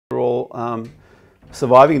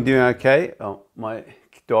surviving and doing okay. Oh, my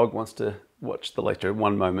dog wants to watch the lecture.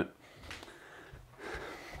 One moment.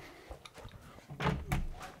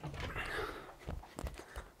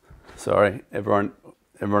 Sorry, everyone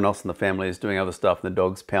else in the family is doing other stuff and the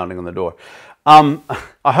dog's pounding on the door. I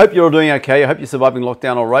hope you're all doing okay. I hope you're surviving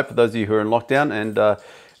lockdown all right for those of you who are in lockdown, and I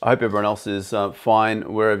hope everyone else is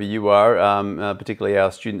fine wherever you are, particularly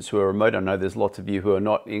our students who are remote. I know there's lots of you who are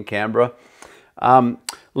not in Canberra.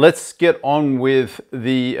 Let's get on with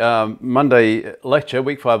the Monday lecture,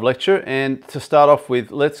 week 5 lecture, and to start off with,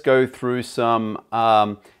 let's go through some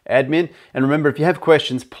admin. And remember, if you have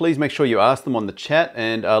questions, please make sure you ask them on the chat,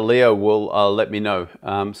 and Leo will let me know.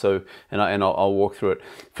 And I'll walk through it.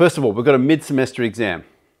 First of all, we've got a mid-semester exam.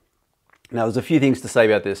 Now, there's a few things to say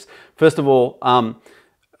about this. First of all,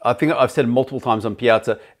 I think I've said multiple times on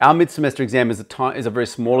Piazza, our mid-semester exam is a very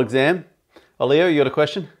small exam. Leo, you got a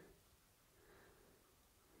question?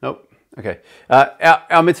 Nope. Okay.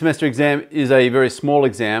 Our mid-semester exam is a very small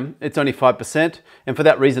exam. It's only 5%, and for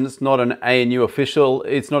that reason, it's not an ANU official.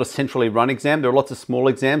 It's not a centrally run exam. There are lots of small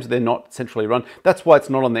exams. They're not centrally run. That's why it's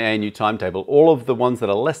not on the ANU timetable. All of the ones that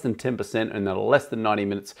are less than 10% and that are less than 90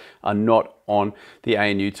 minutes are not on the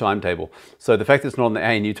ANU timetable. So the fact that it's not on the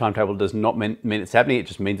ANU timetable does not mean it's happening. It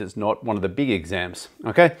just means it's not one of the big exams.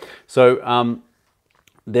 Okay. So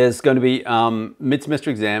there's going to be mid-semester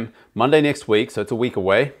exam Monday next week, so it's a week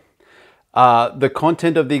away. The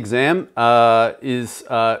content of the exam is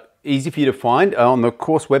easy for you to find on the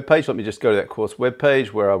course webpage. Let me just go to that course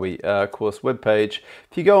webpage. Where are we? Course webpage.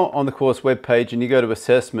 If you go on the course webpage and you go to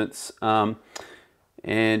assessments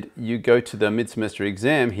and you go to the mid-semester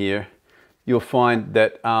exam here, you'll find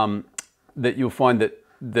that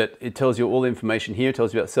that it tells you all the information here. It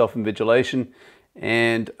tells you about self-invigilation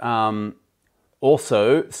and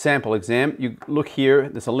also sample exam. You look here.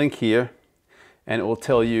 There's a link here. And it will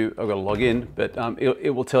tell you, I've got to log in, but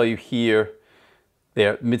it will tell you here,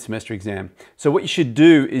 there, mid-semester exam. So what you should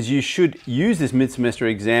do is you should use this mid-semester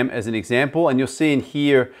exam as an example, and you'll see in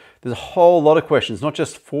here, there's a whole lot of questions, not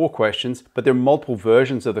just 4 questions, but there are multiple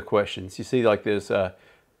versions of the questions. You see, like there's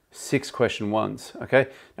 6 question 1s, okay?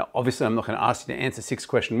 Now, obviously, I'm not going to ask you to answer 6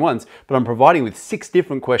 question 1s, but I'm providing with 6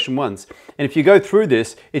 different question 1s. And if you go through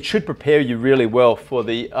this, it should prepare you really well for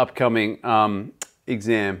the upcoming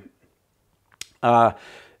exam.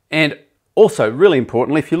 And also, really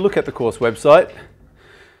importantly, if you look at the course website,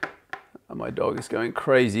 my dog is going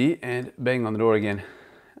crazy and banging on the door again.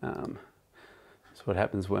 That's what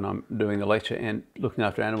happens when I'm doing the lecture and looking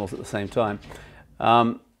after animals at the same time.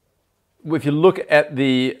 If you look at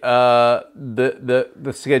the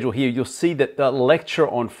schedule here, you'll see that the lecture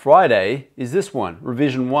on Friday is this one,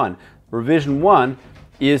 Revision 1. Revision 1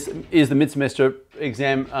 is the mid-semester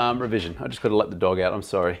exam revision. I just got to let the dog out, I'm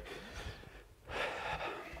sorry.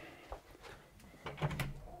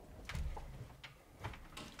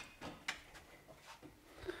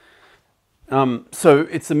 So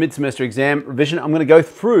it's the mid-semester exam revision. I'm going to go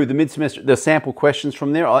through the sample questions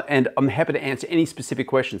from there, and I'm happy to answer any specific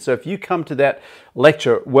questions. So if you come to that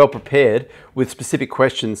lecture well prepared with specific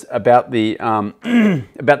questions about the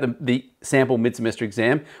the sample mid-semester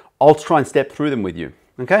exam, I'll try and step through them with you.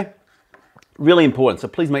 Okay? Really important. So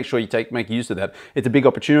please make sure you make use of that. It's a big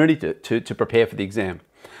opportunity to prepare for the exam.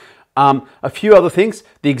 A few other things.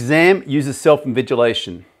 The exam uses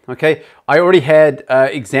self-invigilation. Okay, I already had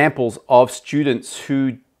examples of students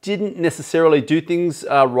who didn't necessarily do things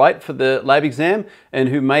right for the lab exam and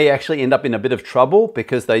who may actually end up in a bit of trouble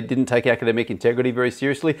because they didn't take academic integrity very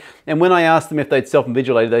seriously. And when I asked them if they'd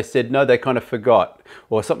self-invigilated, they said no, they kind of forgot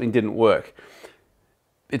or something didn't work.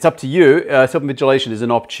 It's up to you. Self-invigilation is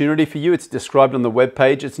an opportunity for you. It's described on the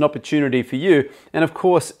webpage. It's an opportunity for you. And of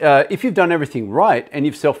course, if you've done everything right and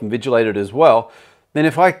you've self-invigilated as well, then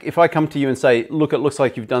if I come to you and say, look, it looks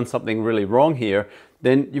like you've done something really wrong here,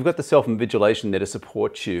 then you've got the self-invigilation there to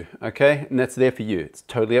support you, okay? And that's there for you. It's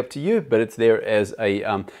totally up to you, but it's there as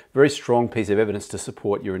a very strong piece of evidence to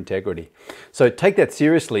support your integrity. So take that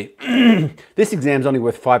seriously. This exam's only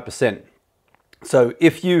worth 5%. So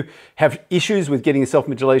if you have issues with getting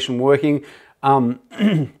self-invigilation working,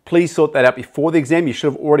 please sort that out before the exam. You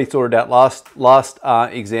should have already sorted out last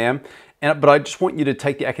exam. But I just want you to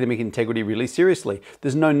take the academic integrity really seriously.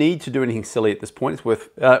 There's no need to do anything silly at this point. It's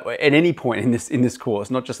worth at any point in this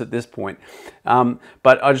course, not just at this point.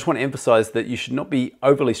 But I just want to emphasize that you should not be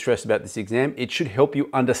overly stressed about this exam. It should help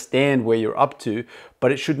you understand where you're up to,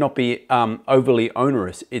 but it should not be overly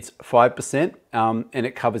onerous. It's 5%, and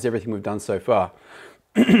it covers everything we've done so far.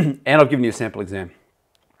 And I've given you a sample exam.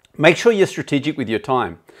 Make sure you're strategic with your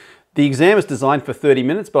time. The exam is designed for 30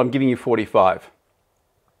 minutes, but I'm giving you 45.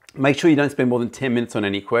 Make sure you don't spend more than 10 minutes on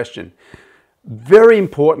any question. Very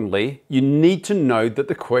importantly, you need to know that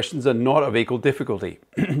the questions are not of equal difficulty.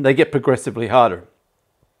 They get progressively harder.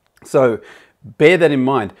 So bear that in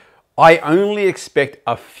mind. I only expect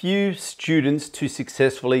a few students to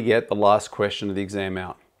successfully get the last question of the exam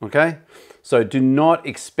out, okay? So do not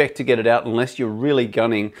expect to get it out unless you're really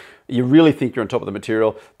gunning, you really think you're on top of the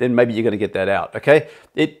material, then maybe you're gonna get that out, okay?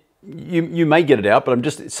 You may get it out, but I'm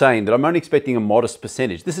just saying that I'm only expecting a modest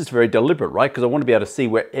percentage. This is very deliberate, right? Because I want to be able to see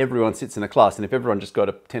where everyone sits in the class. And if everyone just got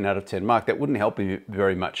a 10 out of 10 mark, that wouldn't help me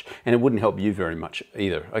very much. And it wouldn't help you very much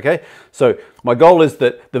either, okay? So my goal is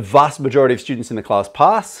that the vast majority of students in the class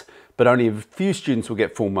pass, but only a few students will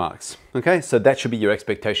get full marks, okay? So that should be your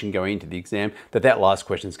expectation going into the exam, that last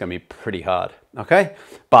question is going to be pretty hard, okay?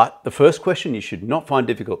 But the first question you should not find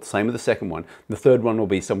difficult, same with the second one. The third one will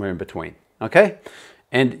be somewhere in between, okay?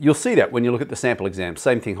 And you'll see that when you look at the sample exam.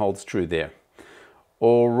 Same thing holds true there.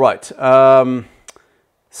 All right.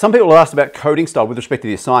 Some people have asked about coding style with respect to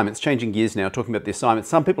the assignments. Changing gears now, talking about the assignments.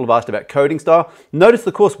 Some people have asked about coding style. Notice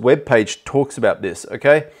the course webpage talks about this,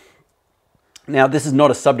 okay? Now, this is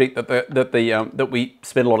not a subject that we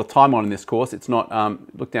spend a lot of time on in this course. It's not,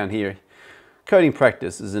 look down here. Coding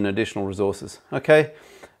practice is an additional resources, okay?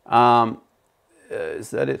 Is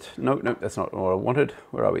that it? No, that's not what I wanted.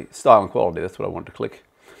 Where are we? Style and quality, that's what I wanted to click.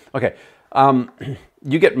 Okay,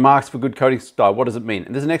 you get marks for good coding style. What does it mean?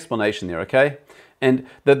 And there's an explanation there, okay? And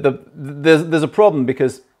there's a problem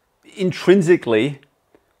because intrinsically,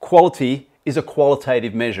 quality is a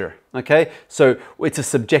qualitative measure, okay? So it's a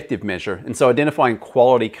subjective measure. And so identifying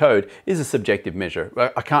quality code is a subjective measure.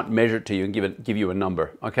 I can't measure it to you and give you a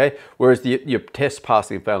number, okay? Whereas your test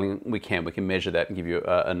passing and failing, we can measure that and give you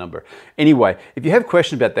a number. Anyway, if you have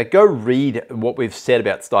questions about that, go read what we've said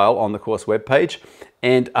about style on the course webpage.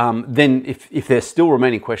 And then if there's still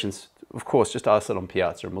remaining questions, of course, just ask it on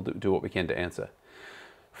Piazza and we'll do what we can to answer.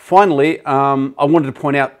 Finally, I wanted to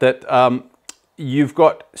point out that you've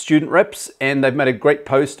got student reps and they've made a great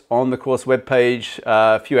post on the course webpage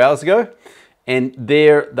a few hours ago. And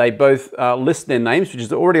there they both list their names, which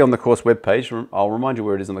is already on the course webpage. I'll remind you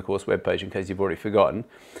where it is on the course webpage in case you've already forgotten.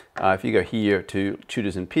 If you go here to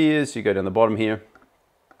tutors and peers, you go down the bottom here,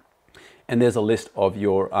 and there's a list of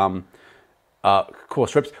your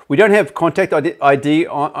course reps. We don't have contact ID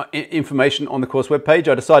information on the course webpage.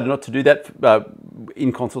 I decided not to do that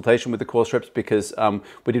in consultation with the course reps because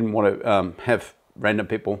we didn't want to have random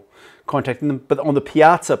people contacting them. But on the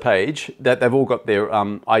Piazza page, that they've all got their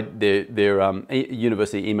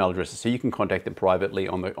university email addresses, so you can contact them privately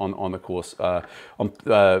on the course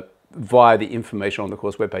via the information on the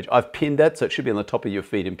course webpage. I've pinned that, so it should be on the top of your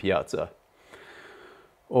feed in Piazza.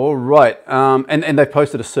 All right, and they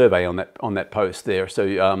posted a survey on that post there. So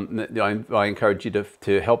I encourage you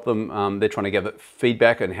to help them. They're trying to gather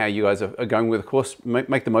feedback on how you guys are going with the course.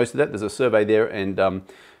 Make the most of that. There's a survey there, and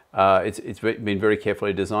it's been very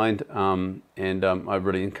carefully designed. And I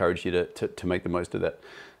really encourage you to make the most of that.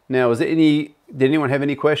 Now, did anyone have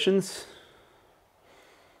any questions?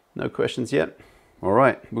 No questions yet. All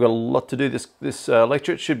right, we've got a lot to do this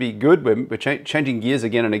lecture. It should be good. We're changing gears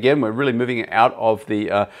again and again. We're really moving out of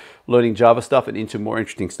the learning Java stuff and into more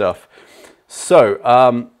interesting stuff.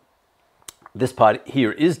 So this part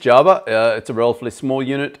here is Java. It's a relatively small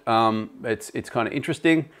unit. It's kind of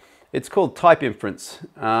interesting. It's called type inference.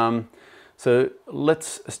 So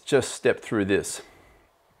let's just step through this.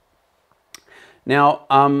 Now,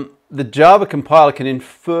 the Java compiler can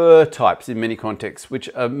infer types in many contexts, which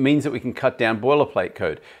means that we can cut down boilerplate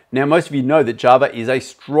code. Now, most of you know that Java is a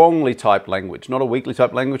strongly typed language, not a weakly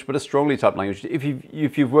typed language, but a strongly typed language.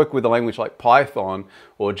 If you've worked with a language like Python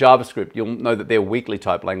or JavaScript, you'll know that they're weakly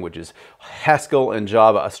typed languages. Haskell and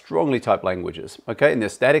Java are strongly typed languages, okay? And they're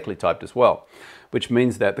statically typed as well, which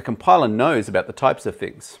means that the compiler knows about the types of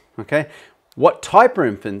things, okay? What type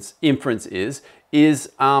inference is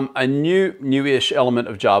a newish element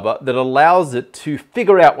of Java that allows it to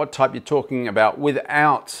figure out what type you're talking about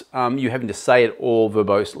without you having to say it all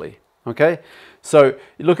verbosely, okay? So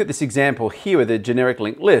you look at this example here with a generic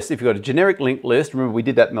linked list. If you've got a generic linked list, remember we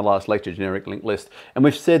did that in the last lecture, generic linked list, and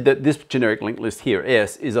we've said that this generic linked list here,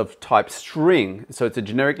 S, is of type string. So it's a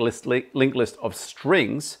generic linked list of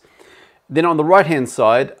strings. Then on the right-hand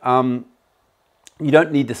side, you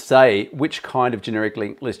don't need to say which kind of generic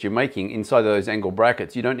linked list you're making inside those angle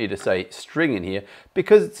brackets. You don't need to say string in here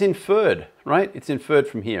because it's inferred, right? It's inferred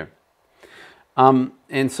from here.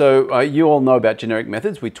 And so you all know about generic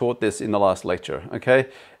methods. We taught this in the last lecture, okay?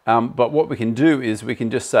 But what we can do is we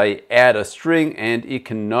can just say add a string and it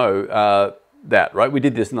can know that, right? We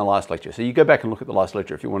did this in the last lecture. So you go back and look at the last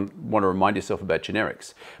lecture if you want to remind yourself about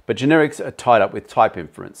generics. But generics are tied up with type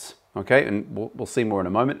inference, okay? And we'll see more in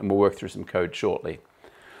a moment, and we'll work through some code shortly.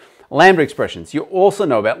 Lambda expressions. You also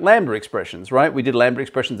know about lambda expressions, right? We did lambda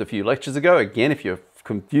expressions a few lectures ago. Again, if you're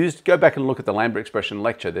confused, go back and look at the lambda expression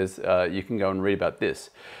lecture. There's, you can go and read about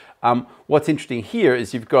this. What's interesting here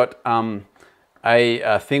is you've got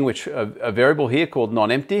a thing which, a variable here called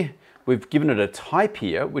non-empty. We've given it a type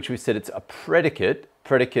here, which we said it's a predicate.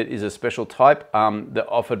 Predicate is a special type that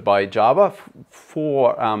offered by Java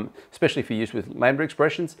for, especially for use with lambda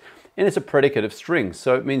expressions. And it's a predicate of strings.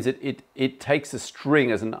 So it means that it takes a string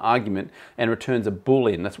as an argument and returns a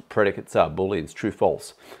Boolean. That's what predicates are, Booleans, true,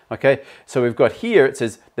 false. Okay, so we've got here, it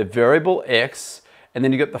says the variable x, and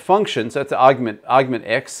then you've got the function, so that's the argument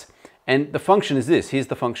x, and the function is this. Here's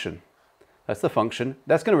the function. That's the function.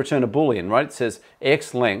 That's going to return a Boolean, right? It says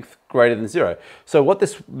x length greater than 0. So what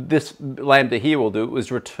this lambda here will do is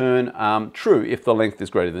return true if the length is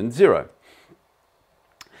greater than 0.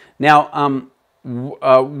 Now,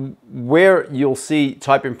 where you'll see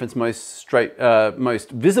type inference most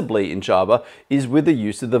visibly in Java is with the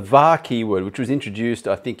use of the var keyword, which was introduced,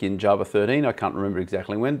 I think, in Java 13. I can't remember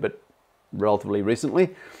exactly when, but relatively recently.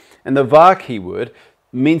 And the var keyword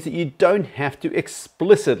means that you don't have to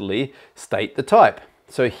explicitly state the type.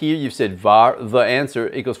 So here you've said var the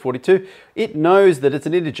answer equals 42. It knows that it's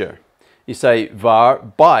an integer. You say var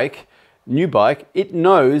bike, new bike, it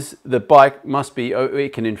knows that bike must be,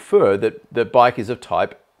 it can infer that the bike is of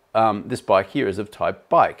type, this bike here is of type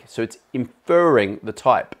bike. So it's inferring the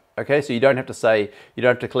type. Okay, so you don't have to say, you don't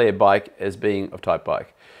have to declare bike as being of type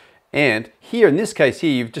bike. And here, in this case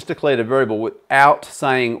here, you've just declared a variable without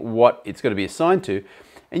saying what it's going to be assigned to.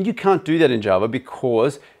 And you can't do that in Java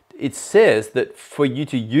because it says that for you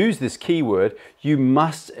to use this keyword, you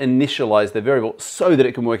must initialize the variable so that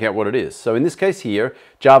it can work out what it is. So in this case here,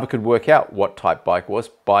 Java could work out what type bike was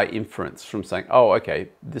by inference from saying, oh, okay,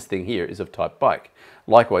 this thing here is of type bike.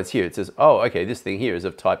 Likewise here, it says, oh, okay, this thing here is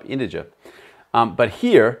of type integer. But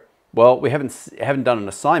here, well, we haven't done an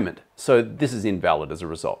assignment, so this is invalid as a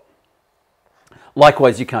result.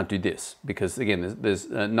 Likewise, you can't do this because, again,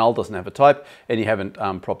 null doesn't have a type and you haven't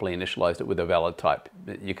properly initialized it with a valid type.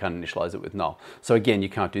 You can't initialize it with null. So again, you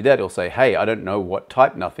can't do that. It'll say, hey, I don't know what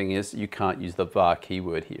type nothing is. You can't use the var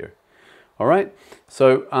keyword here. All right?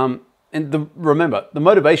 So, remember, the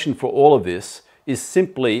motivation for all of this is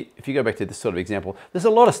simply, if you go back to this sort of example, there's a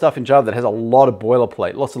lot of stuff in Java that has a lot of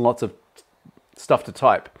boilerplate, lots and lots of stuff to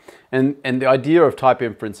type. And the idea of type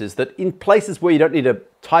inference is that in places where you don't need to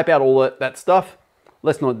type out all that stuff,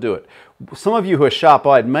 let's not do it. Some of you who are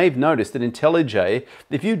sharp-eyed may have noticed that IntelliJ,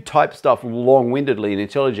 if you type stuff long-windedly in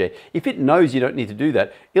IntelliJ, if it knows you don't need to do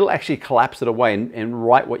that, it'll actually collapse it away and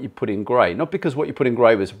write what you put in gray. Not because what you put in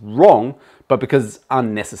gray was wrong, but because it's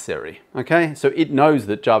unnecessary. Okay? So it knows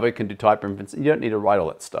that Java can do type inference and you don't need to write all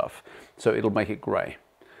that stuff. So it'll make it gray.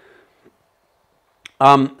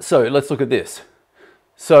 So let's look at this.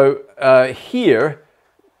 So here,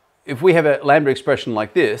 if we have a lambda expression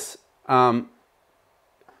like this,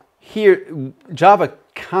 here, Java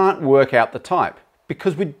can't work out the type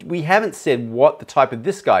because we haven't said what the type of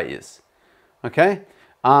this guy is, okay?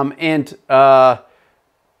 And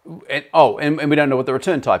we don't know what the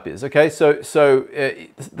return type is, okay? So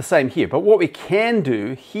the same here. But what we can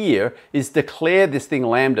do here is declare this thing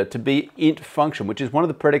lambda to be int function, which is one of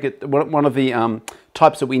the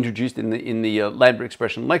types that we introduced in the lambda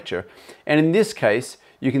expression lecture. And in this case,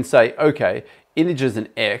 you can say, okay, integer is an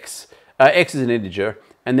x, x is an integer,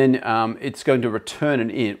 and then it's going to return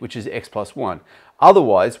an int, which is x plus 1.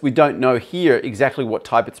 Otherwise, we don't know here exactly what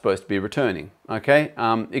type it's supposed to be returning, okay?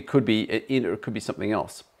 It could be an int or it could be something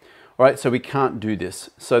else. All right, so we can't do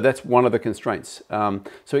this. So that's one of the constraints.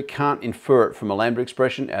 So it can't infer it from a lambda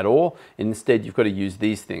expression at all. Instead, you've got to use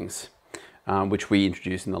these things, which we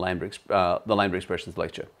introduced in the lambda expressions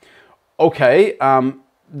lecture. Okay,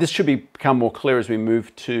 this should become more clear as we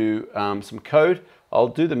move to some code. I'll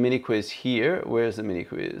do the mini quiz here. Where's the mini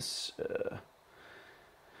quiz?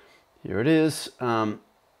 Here it is. And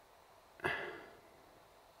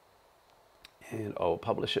I'll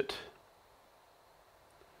publish it.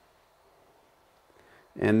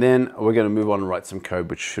 And then we're going to move on and write some code,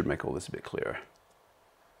 which should make all this a bit clearer.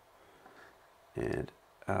 And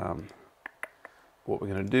what we're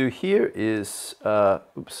going to do here is,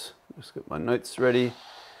 oops, just got my notes ready.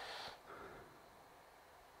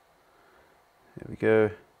 There we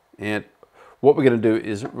go. And what we're going to do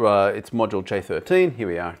is, it's module J13. Here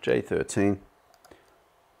we are, J13.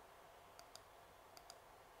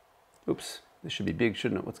 Oops, this should be big,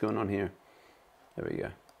 shouldn't it? What's going on here? There we go.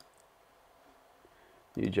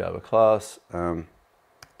 new Java class,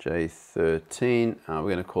 J13. We're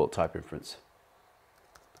going to call it type inference.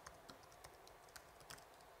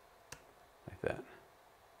 Like that.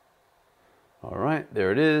 All right,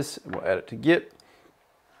 there it is. We'll add it to Git.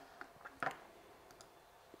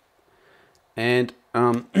 And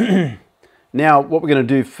now what we're going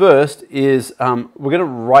to do first is we're going to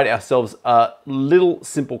write ourselves a little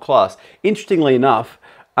simple class. Interestingly enough,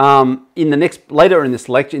 later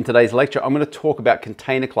in today's lecture, I'm going to talk about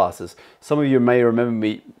container classes. Some of you may remember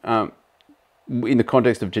me in the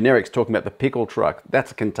context of generics talking about the pickle truck.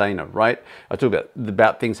 That's a container, right? I talk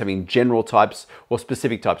about things having general types or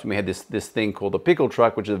specific types. And we had this thing called the pickle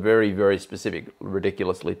truck, which is very, very specific,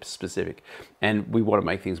 ridiculously specific. And we want to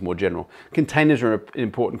make things more general. Containers are an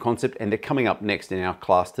important concept, and they're coming up next in our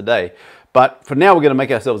class today. But for now, we're going to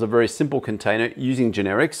make ourselves a very simple container using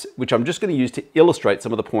generics, which I'm just going to use to illustrate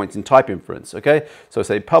some of the points in type inference, okay? So I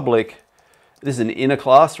say public, this is an inner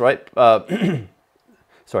class, right?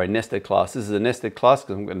 Sorry, nested class. This is a nested class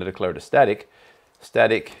because I'm going to declare it a static.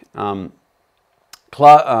 Static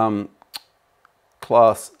class, I'm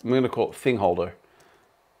going to call it thing holder.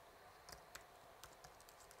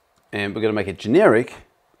 And we're going to make it generic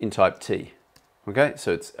in type T. Okay,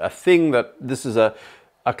 so it's a thing that, this is a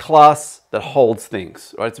class that holds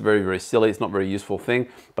things, right? It's very, very silly. It's not a very useful thing.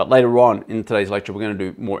 But later on in today's lecture, we're going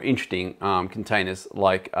to do more interesting containers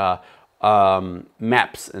like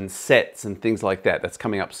maps and sets and things like that. That's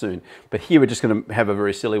coming up soon. But here we're just going to have a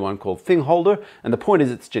very silly one called thing holder. And the point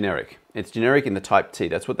is it's generic. It's generic in the type T.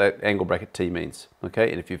 That's what that angle bracket T means.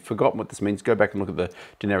 Okay. And if you've forgotten what this means, go back and look at the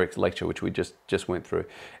generics lecture, which we just went through.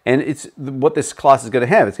 And it's what this class is going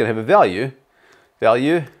to have. It's going to have a value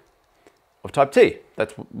of type T.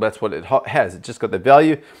 That's what it has. It's just got the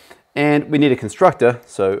value. And we need a constructor.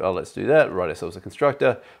 So let's do that. Write ourselves a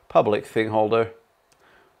constructor, public thing holder.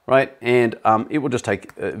 Right, and it will just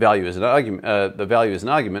take value as an argument, the value as an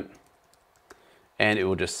argument, and it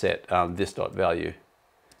will just set this dot value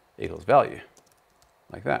equals value,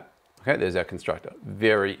 like that. Okay, there's our constructor.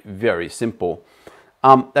 Very, very simple.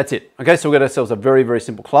 That's it. Okay, so we've got ourselves a very, very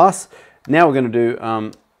simple class. Now we're going to do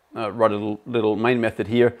write a little main method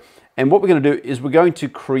here, and what we're going to do is we're going to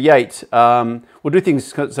create. We'll do things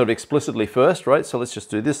sort of explicitly first, right? So let's just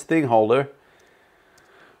do this thing holder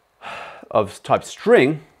of type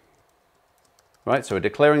string. Right, so we're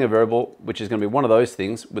declaring a variable which is going to be one of those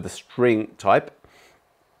things with a string type,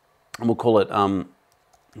 and we'll call it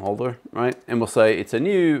holder, right? And we'll say it's a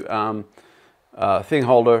new thing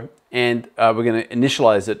holder, and we're going to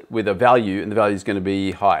initialize it with a value, and the value is going to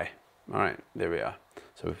be high. All right, there we are.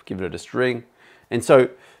 So we've given it a string, and so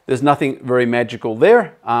there's nothing very magical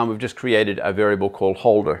there. We've just created a variable called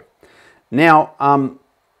holder. Now,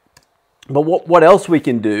 but what else we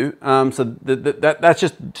can do, so that's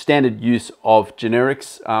just standard use of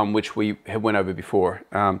generics, which we have went over before.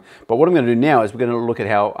 But what I'm going to do now is we're going to look at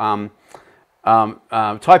how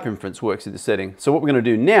type inference works in the setting. So what we're going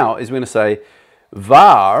to do now is we're going to say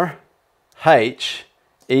var h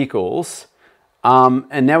equals,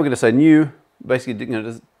 and now we're going to say new, basically going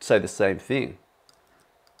to say the same thing,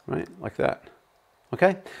 right, like that.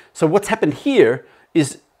 Okay, so what's happened here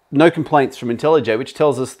is no complaints from IntelliJ, which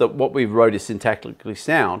tells us that what we wrote is syntactically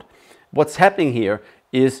sound. What's happening here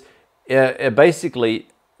is basically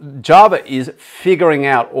Java is figuring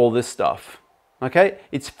out all this stuff. Okay,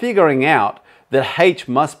 it's figuring out that H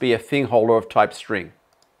must be a thing holder of type string.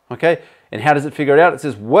 Okay, and how does it figure it out? It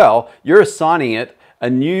says, well, you're assigning it a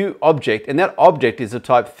new object, and that object is a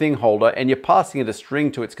type thing holder, and you're passing it a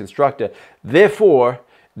string to its constructor. Therefore,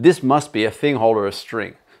 this must be a thing holder of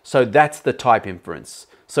string. So that's the type inference.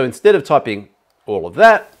 So instead of typing all of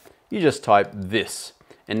that, you just type this.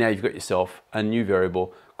 And now you've got yourself a new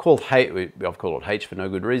variable called H. I've called it H for no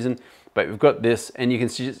good reason, but we've got this, and you can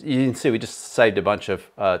see we just saved a bunch of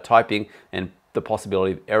typing and the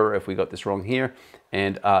possibility of error if we got this wrong here.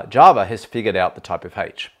 And Java has figured out the type of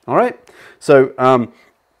H. All right. So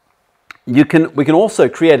we can also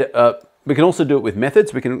create we can also do it with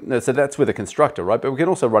methods. So that's with a constructor, right? But we can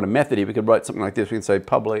also write a method here. We could write something like this. We can say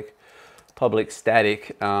public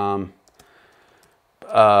static. We're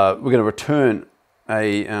going to return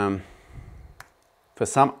a for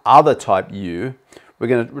some other type U. We're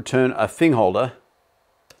going to return a thing holder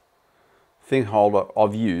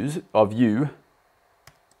of U.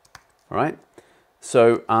 All right.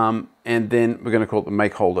 So and then we're going to call it the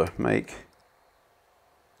make holder, make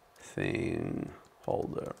thing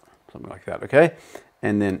holder, something like that. Okay,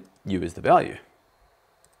 and then U is the value.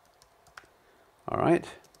 All right.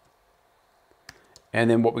 And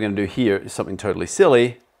then what we're going to do here is something totally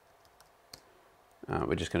silly.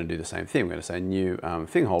 We're just going to do the same thing. We're going to say new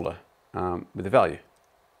thing holder with a value.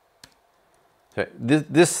 So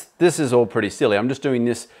this is all pretty silly. I'm just doing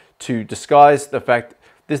this to disguise the fact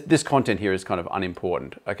this content here is kind of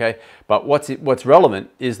unimportant, okay? But what's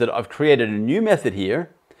relevant is that I've created a new method here,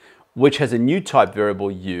 which has a new type variable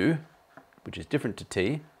u, which is different to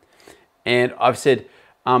t, and I've said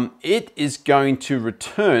it is going to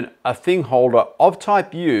return a thing holder of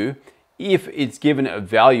type u if it's given a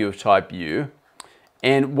value of type u.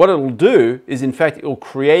 And what it'll do is, in fact, it'll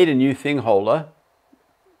create a new thing holder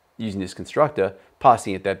using this constructor,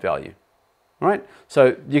 passing it that value. All right?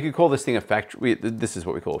 So you could call this thing a factory. This is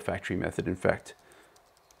what we call a factory method, in fact.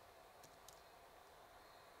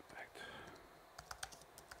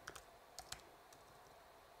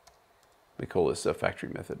 We call this a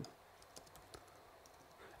factory method.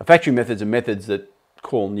 A factory methods are methods that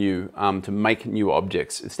call new to make new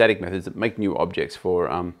objects. Static methods that make new objects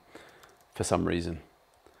for some reason.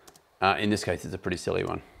 In this case, it's a pretty silly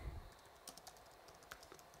one.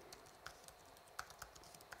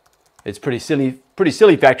 It's pretty silly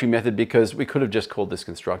factory method because we could have just called this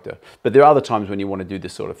constructor. But there are other times when you want to do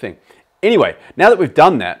this sort of thing. Anyway, now that we've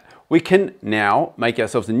done that, we can now make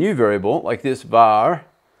ourselves a new variable like this var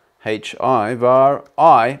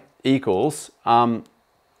I equals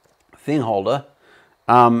thing holder,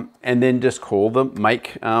 and then just call the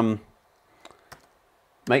make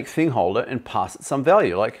thing holder and pass it some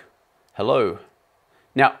value like hello.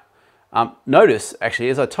 Now, notice actually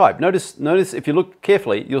as I type, notice if you look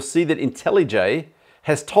carefully, you'll see that IntelliJ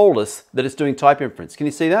has told us that it's doing type inference. Can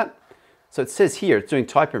you see that? So it says here it's doing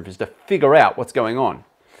type inference to figure out what's going on.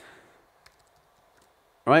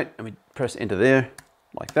 Right? And we press enter there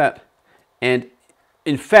like that. And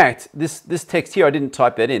in fact, this text here, I didn't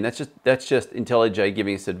type that in. That's just IntelliJ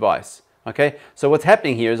giving us advice. Okay? So what's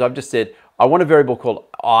happening here is I've just said I want a variable called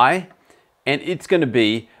I, and it's going to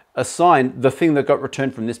be assigned the thing that got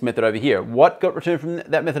returned from this method over here. What got returned from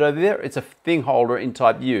that method over there? It's a thing holder in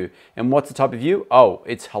type u. And what's the type of u? Oh,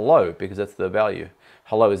 it's hello, because that's the value.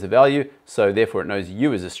 Hello is the value, so therefore it knows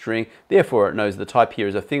u is a string. Therefore it knows the type here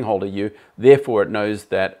is a thing holder u. Therefore it knows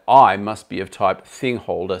that I must be of type thing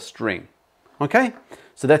holder string. Okay,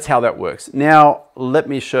 so that's how that works. Now let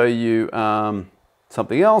me show you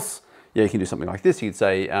something else. Yeah, you can do something like this. You could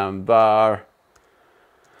say var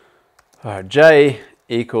j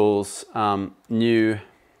equals new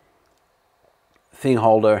thing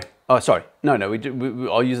holder. Oh, sorry. No.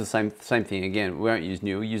 I'll use the same thing again. We won't use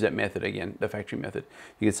new. We'll use that method again, the factory method.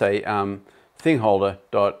 You could say thing holder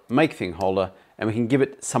dot make thing holder, and we can give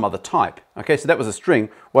it some other type. Okay, so that was a string.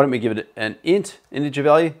 Why don't we give it an integer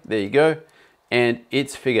value? There you go. And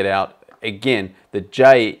it's figured out again that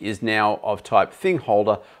j is now of type thing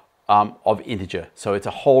holder of integer. So it's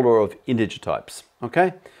a holder of integer types.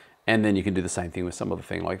 Okay. And then you can do the same thing with some other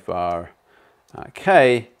thing like var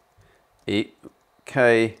k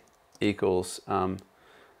equals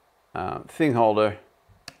thing holder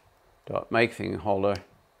dot make thing holder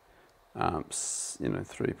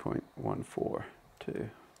 3.142,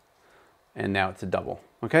 and now it's a double.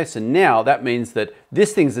 Okay, so now that means that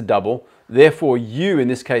this thing's a double, therefore u in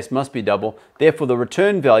this case must be double, therefore the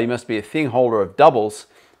return value must be a thing holder of doubles,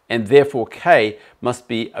 and therefore k must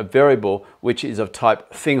be a variable which is of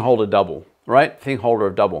type thing holder double, right? Thing holder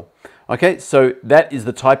of double. Okay, so that is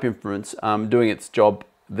the type inference doing its job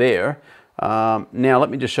there. Now let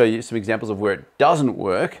me just show you some examples of where it doesn't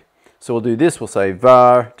work. So we'll do this. We'll say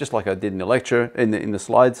var, just like I did in the lecture, in the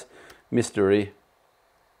slides, mystery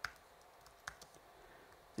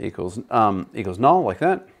equals null, like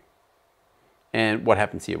that. And what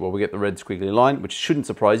happens here? Well, we get the red squiggly line, which shouldn't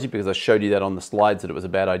surprise you because I showed you that on the slides that it was a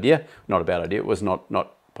bad idea. Not a bad idea. It was not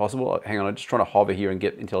possible. Hang on, I'm just trying to hover here and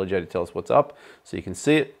get IntelliJ to tell us what's up so you can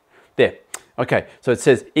see it. There. Okay, so it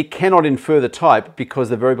says it cannot infer the type because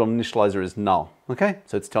the variable initializer is null. Okay,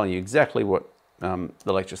 so it's telling you exactly what the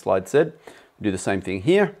lecture slide said. Do the same thing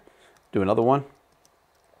here. Do another one.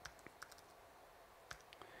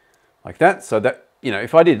 Like that. So that, you know,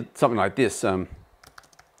 if I did something like this,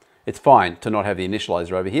 it's fine to not have the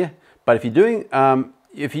initializer over here. But if you're doing,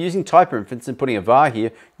 if you're using type inference and putting a var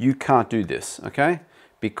here, you can't do this, okay?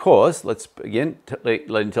 Because, let's again, let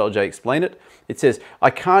IntelliJ explain it. It says,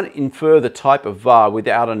 I can't infer the type of var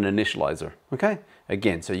without an initializer, okay?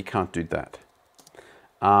 Again, so you can't do that.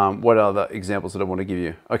 What other examples did I want to give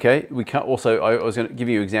you? Okay, we can't also, I was going to give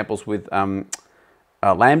you examples with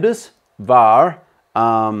lambdas, var,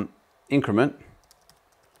 increment,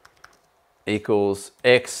 equals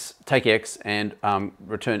x, take x and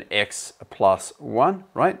return x plus 1,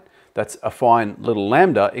 right? That's a fine little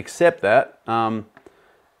lambda, except that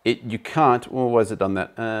you can't, well, why has it done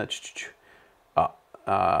that?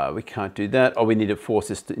 We can't do that. Oh, we need to force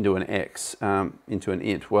this into an x, into an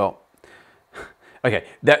int. Well, Okay,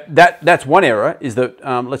 that's one error, is that,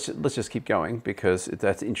 let's just keep going because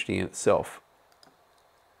that's interesting in itself.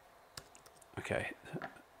 Okay,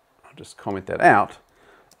 I'll just comment that out.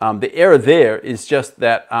 The error there is just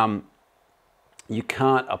that you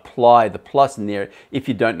can't apply the plus in there if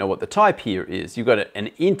you don't know what the type here is. You've got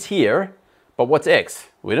an int here, but what's x?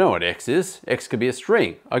 We don't know what x is. X could be a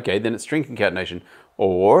string. Okay, then it's string concatenation.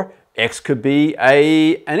 Or x could be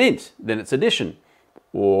an int, then it's addition.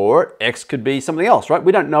 Or x could be something else, right?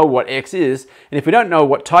 We don't know what x is, and if we don't know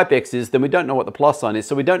what type x is, then we don't know what the plus sign is,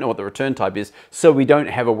 so we don't know what the return type is, so we don't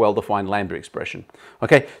have a well-defined lambda expression.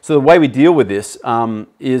 Okay, so the way we deal with this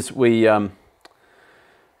is we, the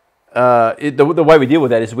way we deal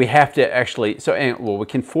with that is we have to actually, well, we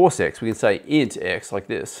can force x, we can say int x like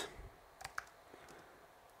this.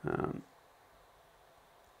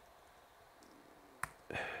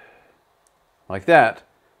 Like that,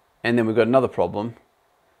 and then we've got another problem.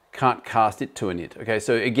 Can't cast it to an int. Okay,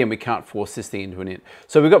 so again, we can't force this thing into an int.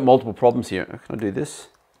 So we've got multiple problems here. Can I do this?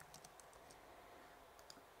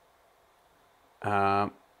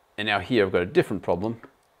 And now here I've got a different problem.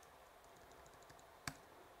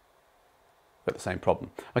 Got the same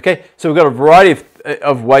problem. Okay, so we've got a variety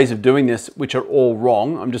of ways of doing this, which are all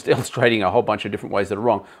wrong. I'm just illustrating a whole bunch of different ways that are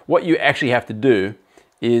wrong. What you actually have to do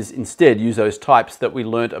is instead use those types that we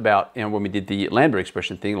learned about, you know, when we did the lambda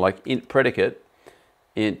expression thing, like int predicate.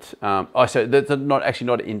 So that's not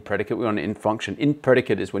an int predicate, we're on an int function. Int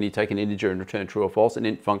predicate is when you take an integer and return true or false. An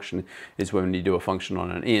int function is when you do a function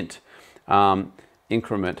on an int.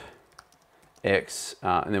 Increment x,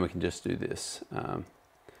 and then we can just do this.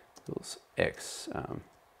 X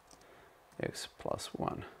plus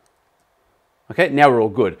 1. Okay, now we're all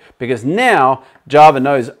good, because now Java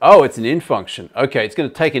knows, oh, it's an int function. Okay, it's going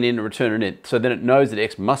to take an int and return an int. So then it knows that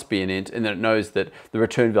x must be an int, and then it knows that the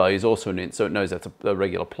return value is also an int, so it knows that's a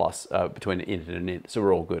regular plus between an int and an int. So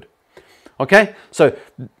we're all good. Okay, so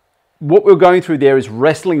what we're going through there is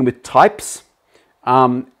wrestling with types,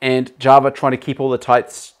 and Java trying to keep all the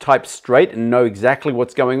types straight and know exactly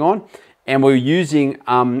what's going on. And we're using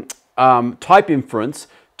type inference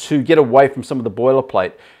to get away from some of the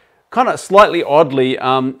boilerplate. Kind of slightly oddly,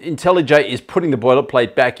 IntelliJ is putting the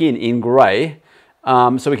boilerplate back in gray,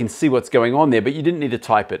 so we can see what's going on there, but you didn't need to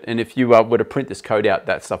type it. And if you were to print this code out,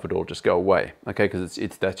 that stuff would all just go away, okay? Because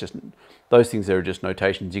that's just, those things there are just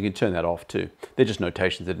notations. You can turn that off too. They're just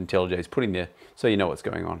notations that IntelliJ is putting there, so you know what's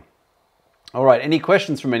going on. All right, any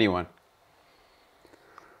questions from anyone?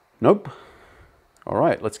 Nope. All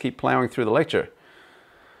right, let's keep plowing through the lecture.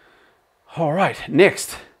 All right,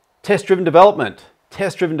 next, test-driven development.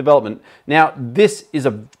 Test-driven development. Now, this is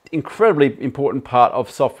an incredibly important part of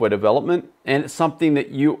software development, and it's something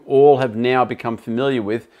that you all have now become familiar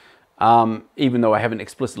with, even though I haven't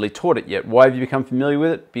explicitly taught it yet. Why have you become familiar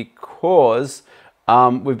with it? Because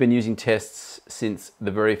we've been using tests since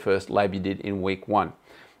the very first lab you did in week 1.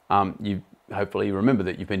 You hopefully remember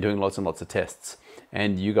that you've been doing lots and lots of tests,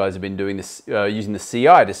 and you guys have been doing this using the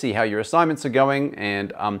CI to see how your assignments are going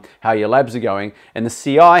and how your labs are going. And the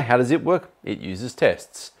CI, how does it work? It uses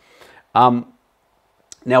tests. Now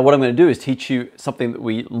what I'm going to do is teach you something that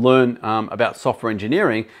we learn about software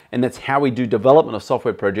engineering, and that's how we do development of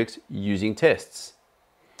software projects using tests.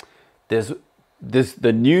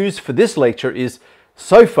 The news for this lecture is,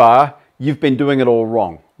 so far you've been doing it all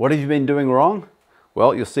wrong. What have you been doing wrong?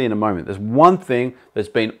 Well, you'll see in a moment. There's one thing that's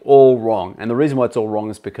been all wrong. And the reason why it's all wrong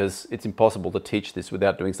is because it's impossible to teach this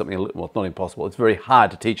without doing something, well, it's not impossible. It's very hard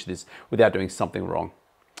to teach this without doing something wrong.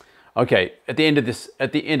 Okay, at the end of this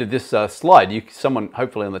slide, someone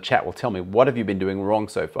hopefully on the chat will tell me, what have you been doing wrong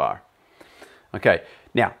so far? Okay,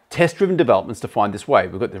 now, test-driven development's defined this way.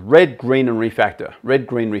 We've got the red, green, and refactor. Red,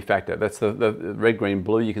 green, refactor. That's the red, green,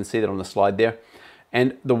 blue. You can see that on the slide there.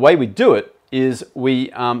 And the way we do it is we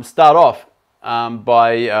start off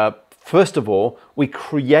by, first of all, we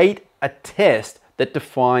create a test that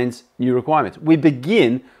defines new requirements. We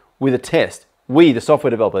begin with a test. We, the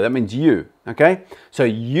software developer, that means you, okay? So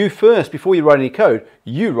you first, before you write any code,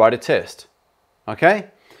 you write a test, okay?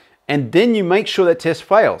 And then you make sure that test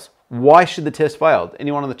fails. Why should the test fail?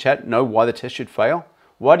 Anyone on the chat know why the test should fail?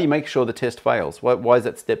 Why do you make sure the test fails? Why is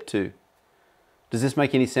that step 2? Does this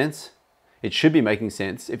make any sense? It should be making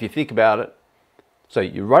sense if you think about it. So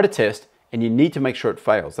you write a test, and you need to make sure it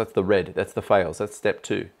fails. That's the red, that's the fails, that's step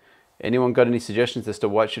 2. Anyone got any suggestions as to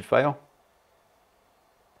why it should fail?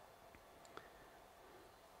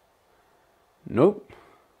 Nope.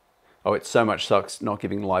 Oh, it so much sucks not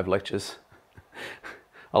giving live lectures.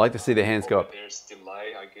 I like to see their hands go up. There's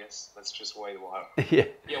delay, I guess. Let's just wait a while. Yeah.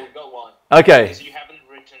 Yeah, we got one. Okay. Because you haven't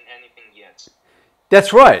written anything yet.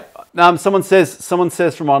 That's right. Someone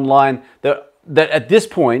says from online that that at this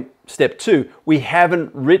point, step 2, we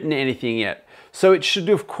haven't written anything yet. So it should,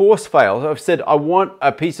 of course, fail. I've said I want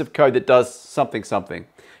a piece of code that does something, something.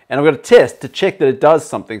 And I've got a test to check that it does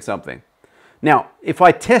something, something. Now, if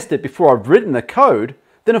I test it before I've written the code,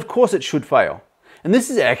 then of course it should fail. And this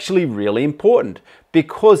is actually really important,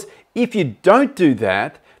 because if you don't do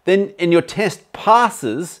that, then and your test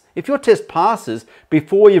passes, if your test passes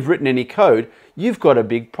before you've written any code, you've got a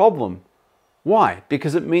big problem. Why?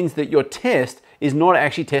 Because it means that your test is not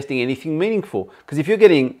actually testing anything meaningful. Because if you're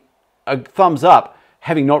getting a thumbs up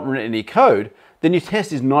having not written any code, then your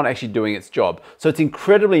test is not actually doing its job. So it's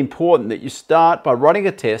incredibly important that you start by writing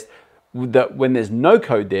a test that when there's no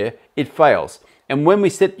code there, it fails. And when we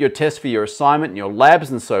set your test for your assignment and your labs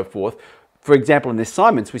and so forth, for example, in the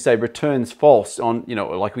assignments, we say returns false on,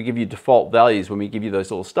 like we give you default values when we give you those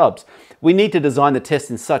little stubs. We need to design the test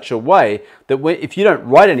in such a way that if you don't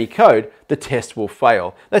write any code, the test will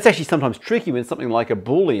fail. That's actually sometimes tricky when it's something like a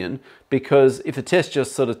Boolean, because if the test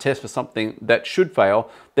just sort of tests for something that should fail,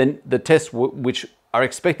 then the tests which are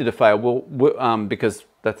expected to fail because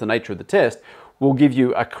that's the nature of the test, will give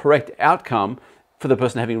you a correct outcome for the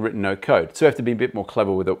person having written no code. So we have to be a bit more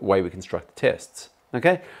clever with the way we construct the tests.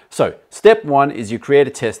 Okay, so step 1 is you create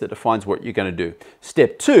a test that defines what you're going to do.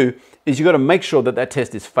 Step 2 is you've got to make sure that that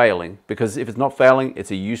test is failing, because if it's not failing, it's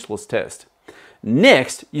a useless test.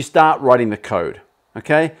 Next, you start writing the code.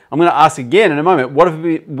 Okay, I'm going to ask again in a moment, what have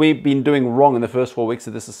we been doing wrong in the first 4 weeks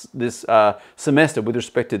of this semester with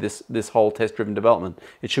respect to this whole test-driven development?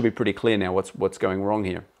 It should be pretty clear now what's going wrong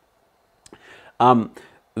here.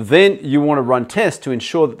 Then you want to run tests to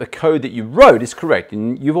ensure that the code that you wrote is correct,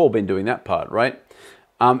 and you've all been doing that part, right?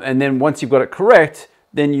 And then once you've got it correct,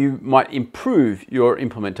 then you might improve your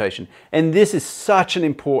implementation. And this is such an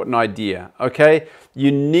important idea, okay?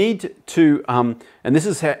 You need to, and this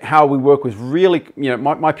is how we work with really,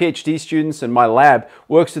 my PhD students and my lab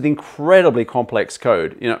works with incredibly complex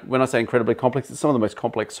code. When I say incredibly complex, it's some of the most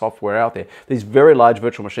complex software out there. These very large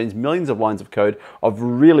virtual machines, millions of lines of code of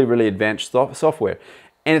really, really advanced software.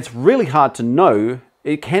 And it's really hard to know,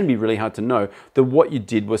 it can be really hard to know that what you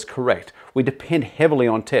did was correct. We depend heavily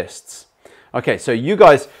on tests. Okay, so you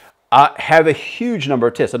guys have a huge number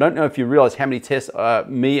of tests. I don't know if you realize how many tests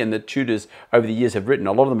me and the tutors over the years have written.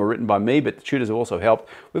 A lot of them are written by me, but the tutors have also helped.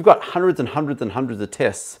 We've got hundreds and hundreds and hundreds of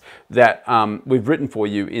tests that we've written for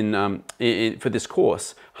you for this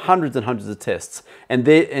course. Hundreds and hundreds of tests. And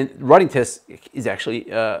writing tests is actually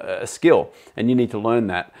a skill, and you need to learn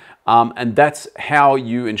that. And that's how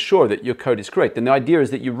you ensure that your code is correct. And the idea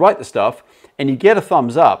is that you write the stuff and you get a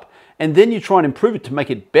thumbs up, and then you try and improve it to make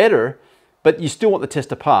it better, but you still want the test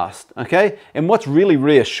to pass, okay? And what's really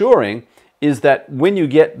reassuring is that when you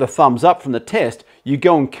get the thumbs up from the test, you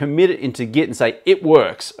go and commit it into Git and say, it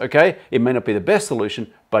works, okay? It may not be the best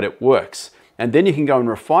solution, but it works. And then you can go and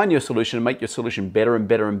refine your solution and make your solution better and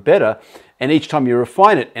better and better. And each time you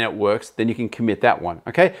refine it and it works, then you can commit that one,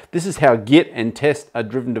 okay? This is how Git and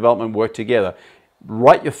test-driven development work together.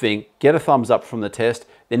 Write your thing, get a thumbs up from the test,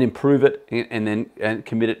 then improve it, and then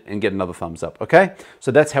commit it and get another thumbs up, okay?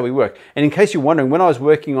 So that's how we work. And in case you're wondering, when I was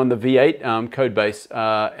working on the V8 code base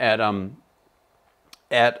at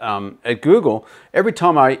Google, every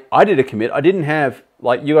time I did a commit, I didn't have,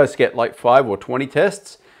 like you guys get like 5 or 20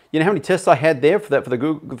 tests. You know how many tests I had there for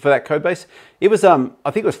that code base? It was I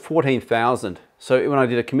think it was 14,000. So when I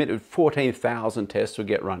did a commit, it was 14,000 tests would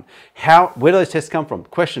get run. Where do those tests come from?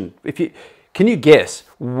 Question: can you guess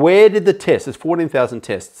where did the tests? There's 14,000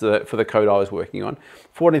 tests for the code I was working on.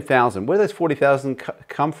 14,000. Where did those 40,000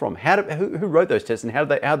 come from? Who wrote those tests, and how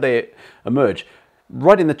did they emerge?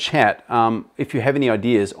 Write in the chat if you have any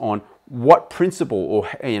ideas on what principle, or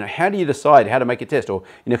how do you decide how to make a test, or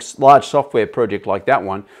in a large software project like that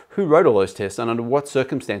one, who wrote all those tests and under what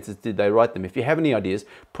circumstances did they write them? If you have any ideas,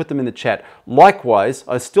 put them in the chat. Likewise,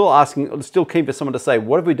 I'm still keen for someone to say,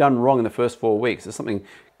 what have we done wrong in the first 4 weeks? There's something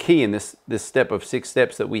key in this step of 6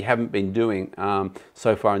 steps that we haven't been doing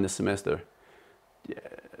so far in this semester.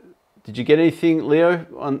 Did you get anything, Leo,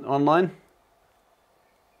 online?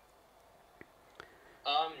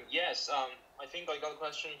 Yes. I think I got a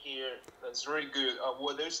question here that's really good.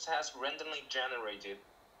 Were those tests randomly generated?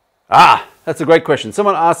 Ah, that's a great question.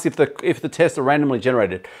 Someone asked if the tests are randomly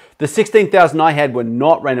generated. The 16,000 I had were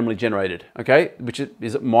not randomly generated, okay, which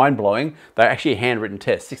is mind-blowing. They're actually handwritten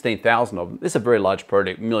tests, 16,000 of them. This is a very large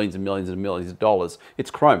project, millions and millions and millions of dollars.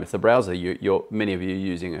 It's Chrome, it's the browser many of you are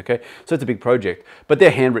using, okay? So it's a big project, but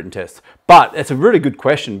they're handwritten tests. But that's a really good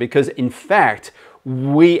question, because in fact,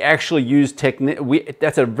 we actually use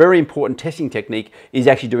that's a very important testing technique, is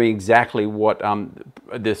actually doing exactly what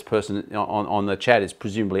this person on the chat is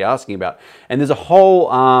presumably asking about. And there's a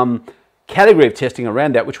whole category of testing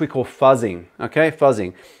around that, which we call fuzzing, okay,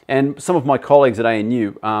 fuzzing. And some of my colleagues at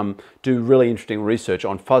ANU do really interesting research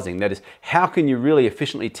on fuzzing. That is, how can you really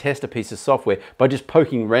efficiently test a piece of software by just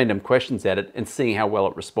poking random questions at it and seeing how well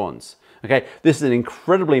it responds. Okay, this is an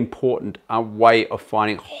incredibly important way of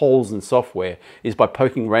finding holes in software, is by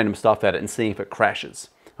poking random stuff at it and seeing if it crashes.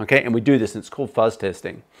 Okay, and we do this, and it's called fuzz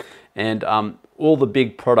testing. And all the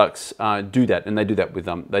big products do that, and they do that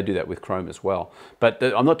with Chrome as well. But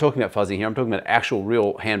I'm not talking about fuzzing here. I'm talking about actual,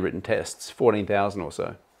 real handwritten tests, 14,000 or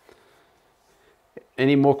so.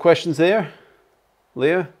 Any more questions there,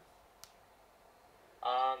 Leo?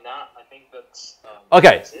 No, I think that's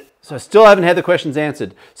okay. That's it. So I still haven't had the questions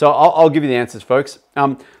answered. So I'll give you the answers, folks.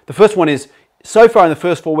 The first one is, so far in the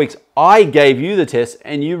first 4 weeks, I gave you the test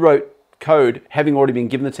and you wrote code having already been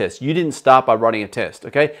given the test. You didn't start by writing a test,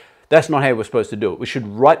 okay? That's not how we're supposed to do it. We should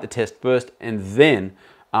write the test first and then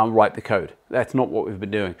write the code. That's not what we've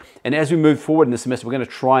been doing. And as we move forward in the semester, we're going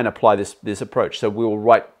to try and apply this approach. So we will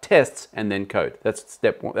write tests and then code. That's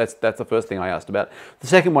step one. That's the first thing I asked about. The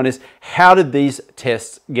second one is, how did these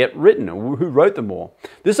tests get written? Who wrote them all?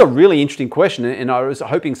 This is a really interesting question, and I was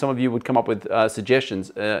hoping some of you would come up with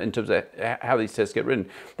suggestions in terms of how these tests get written.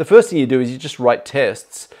 The first thing you do is you just write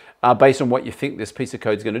tests based on what you think this piece of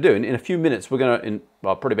code is going to do. And in a few minutes, we're going to, in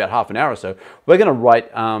probably about half an hour or so, we're going to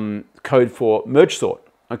write code for merge sort.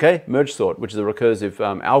 Okay, merge sort, which is a recursive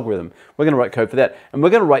algorithm. We're going to write code for that. And we're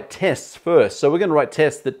going to write tests first. So we're going to write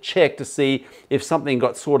tests that check to see if something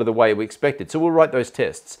got sorted the way we expected. So we'll write those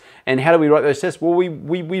tests. And how do we write those tests? Well,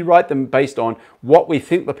 we write them based on what we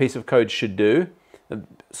think the piece of code should do,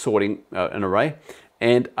 sorting an array,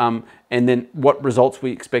 and then what results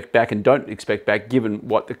we expect back and don't expect back given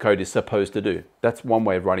what the code is supposed to do. That's one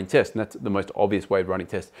way of writing tests, and that's the most obvious way of writing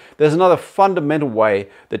tests. There's another fundamental way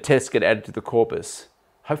that tests get added to the corpus.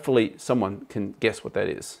 Hopefully someone can guess what that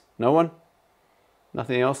is. No one?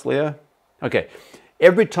 Nothing else, Leo? Okay.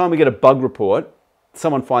 Every time we get a bug report,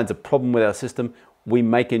 someone finds a problem with our system, we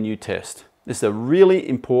make a new test. This is a really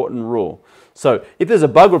important rule. So if there's a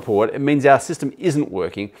bug report, it means our system isn't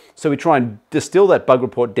working. So we try and distill that bug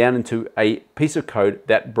report down into a piece of code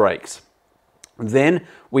that breaks. Then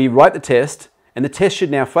we write the test, and the test should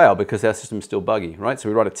now fail because our system's still buggy, right? So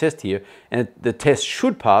we write a test here, and the test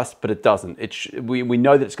should pass, but it doesn't. We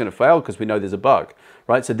know that it's going to fail because we know there's a bug,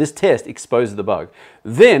 right? So this test exposes the bug.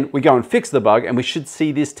 Then we go and fix the bug, and we should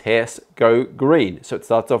see this test go green. So it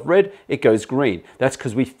starts off red, it goes green. That's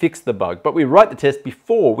because we fixed the bug. But we write the test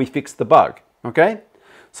before we fix the bug, okay?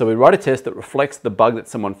 So we write a test that reflects the bug that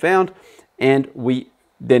someone found, and we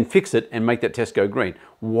then fix it and make that test go green.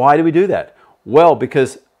 Why do we do that? Well,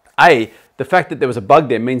 because the fact that there was a bug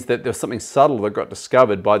there means that there was something subtle that got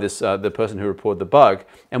discovered by the person who reported the bug,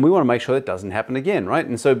 and we want to make sure that doesn't happen again, right?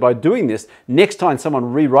 And so by doing this, next time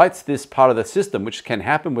someone rewrites this part of the system, which can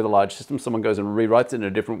happen with a large system, someone goes and rewrites it in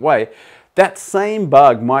a different way, that same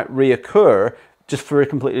bug might reoccur just for a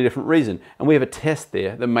completely different reason. And we have a test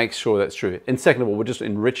there that makes sure that's true. And second of all, we're just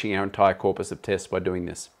enriching our entire corpus of tests by doing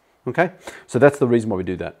this, okay? So that's the reason why we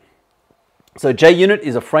do that. So JUnit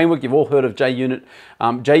is a framework. You've all heard of JUnit.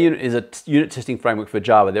 JUnit is a unit testing framework for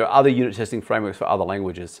Java. There are other unit testing frameworks for other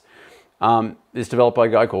languages. It's developed by a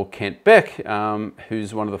guy called Kent Beck,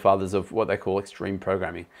 who's one of the fathers of what they call extreme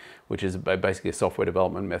programming, which is basically a software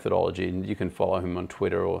development methodology. And you can follow him on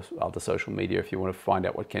Twitter or other social media if you want to find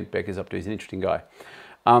out what Kent Beck is up to. He's an interesting guy.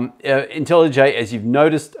 IntelliJ, as you've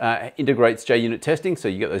noticed, integrates JUnit testing. So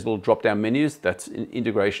you get those little drop-down menus. That's an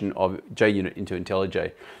integration of JUnit into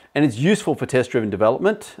IntelliJ. And it's useful for test-driven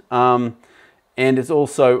development. And it's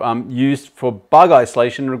also used for bug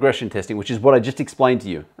isolation and regression testing, which is what I just explained to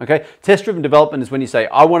you. Okay, test-driven development is when you say,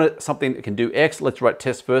 I want something that can do X, let's write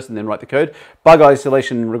tests first and then write the code. Bug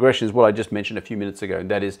isolation and regression is what I just mentioned a few minutes ago.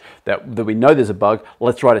 And that is that we know there's a bug,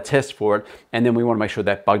 let's write a test for it, and then we want to make sure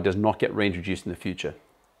that bug does not get reintroduced in the future.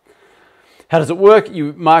 How does it work?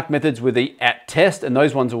 You mark methods with the @test, and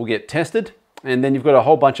those ones will get tested. And then you've got a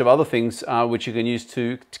whole bunch of other things which you can use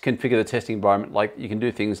to configure the testing environment. Like you can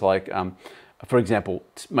do things like, for example,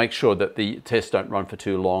 make sure that the tests don't run for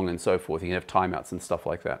too long and so forth. You can have timeouts and stuff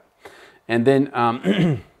like that. And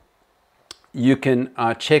then you can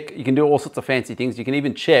check, you can do all sorts of fancy things. You can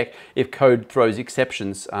even check if code throws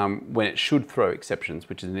exceptions when it should throw exceptions,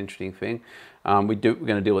 which is an interesting thing. We're going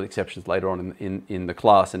to deal with exceptions later on in the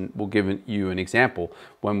class, and we'll give you an example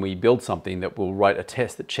when we build something that we'll write a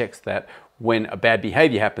test that checks that when a bad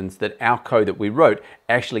behavior happens, that our code that we wrote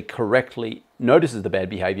actually correctly notices the bad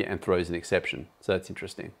behavior and throws an exception. So that's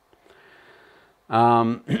interesting.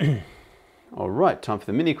 All right, time for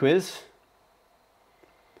the mini quiz.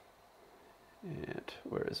 And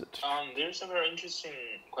where is it? There's a very interesting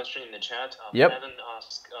question in the chat. Yep. Evan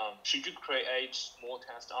asked, should you create more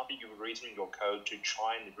tests after you've written your code to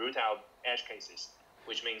try and root out edge cases,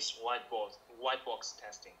 which means white box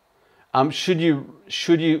testing? Should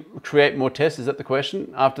you create more tests? Is that the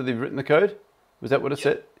question? After they've written the code, was that what it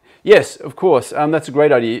said? Yes, of course. That's a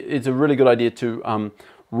great idea. It's a really good idea to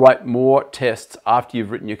write more tests after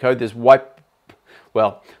you've written your code. There's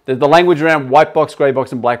the language around white box, gray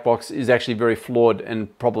box, and black box is actually very flawed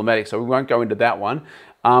and problematic, so we won't go into that one.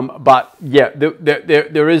 But yeah,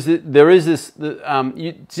 there is this.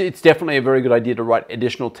 It's definitely a very good idea to write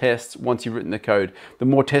additional tests once you've written the code. The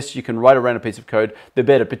more tests you can write around a piece of code, the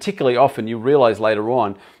better. Particularly often, you realize later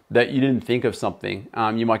on that you didn't think of something.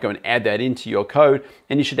 You might go and add that into your code,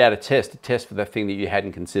 and you should add a test for that thing that you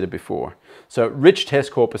hadn't considered before. So rich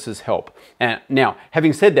test corpuses help. And now,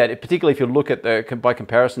 having said that, particularly if you look at by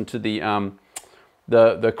comparison to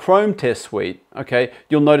the Chrome test suite, okay,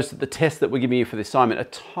 you'll notice that the tests that we're giving you for the assignment are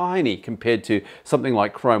tiny compared to something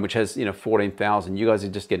like Chrome, which has 14,000. You guys are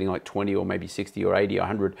just getting like 20 or maybe 60 or 80 or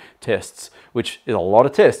 100 tests, which is a lot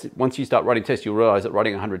of tests. Once you start writing tests, you'll realize that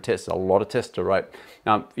writing 100 tests is a lot of tests to write.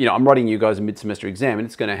 I'm writing you guys a mid-semester exam, and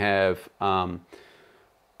it's going to have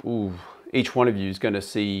each one of you is going to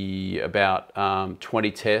see about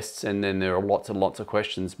 20 tests, and then there are lots and lots of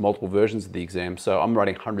questions, multiple versions of the exam. So I'm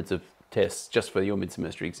writing hundreds of tests just for your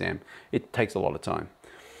mid-semester exam. It takes a lot of time.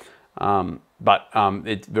 But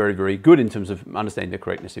it's very, very good in terms of understanding the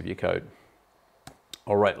correctness of your code.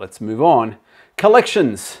 All right, let's move on.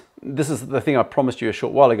 Collections. This is the thing I promised you a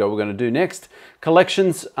short while ago we're going to do next.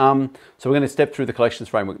 Collections. So we're going to step through the collections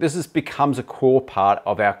framework. This becomes a core part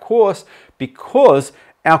of our course because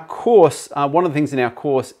our course, one of the things in our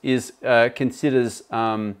course is considers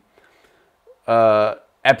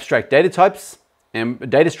abstract data types and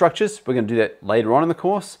data structures. We're going to do that later on in the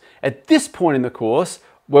course. At this point in the course,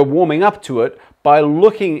 we're warming up to it by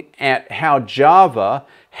looking at how Java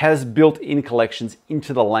has built-in collections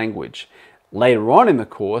into the language. Later on in the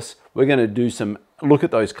course, we're going to do look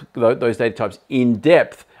at those data types in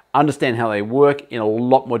depth, understand how they work in a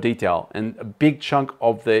lot more detail. And a big chunk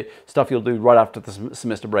of the stuff you'll do right after the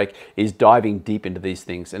semester break is diving deep into these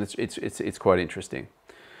things, and it's quite interesting.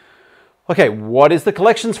 Okay, what is the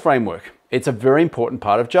collections framework? It's a very important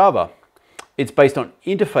part of Java. It's based on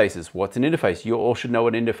interfaces. What's an interface? You all should know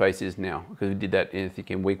what an interface is now, because we did that, I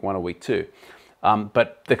think, in week 1 or week 2.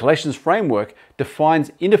 But the collections framework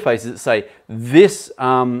defines interfaces that say this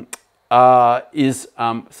is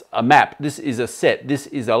a map, this is a set, this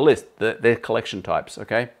is a list. They're collection types,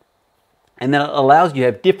 okay? And then it allows you to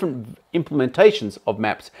have different implementations of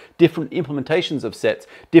maps, different implementations of sets,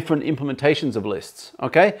 different implementations of lists,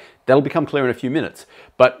 okay? That'll become clear in a few minutes.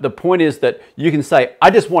 But the point is that you can say, I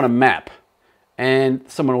just want a map, and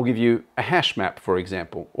someone will give you a hash map, for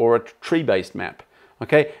example, or a tree-based map,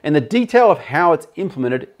 okay? And the detail of how it's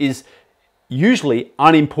implemented is usually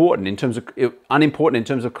unimportant in terms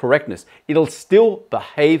of correctness. It'll still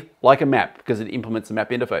behave like a map because it implements a map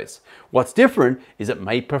interface. What's different is it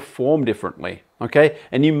may perform differently, okay?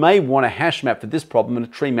 And you may want a hash map for this problem and a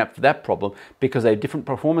tree map for that problem because they have different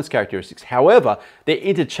performance characteristics. However, they're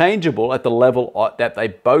interchangeable at the level that they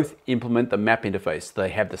both implement the map interface. They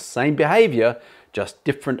have the same behavior, just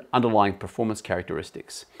different underlying performance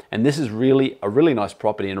characteristics. And this is really a really nice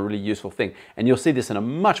property and a really useful thing. And you'll see this in a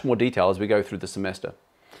much more detail as we go through the semester.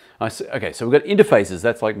 Okay, so we've got interfaces,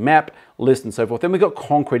 that's like map, list, and so forth. Then we've got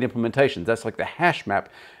concrete implementations, that's like the hash map,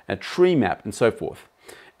 a tree map, and so forth.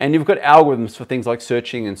 And you've got algorithms for things like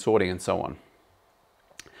searching and sorting and so on.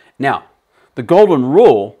 Now, the golden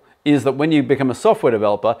rule is that when you become a software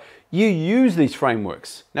developer, you use these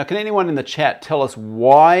frameworks. Now, can anyone in the chat tell us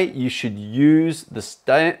why you should use the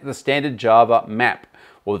standard Java map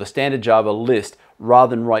or the standard Java list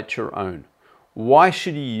rather than write your own? Why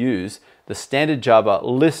should you use the standard Java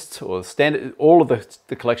lists or all of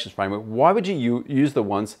the collections framework? Why would you use the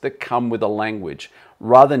ones that come with a language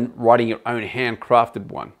rather than writing your own handcrafted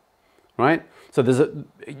one, right? So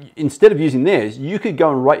instead of using theirs, you could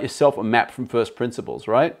go and write yourself a map from first principles,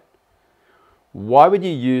 right? Why would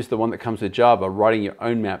you use the one that comes with Java, writing your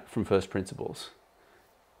own map from first principles?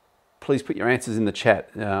 Please put your answers in the chat.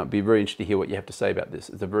 I'd be very interested to hear what you have to say about this.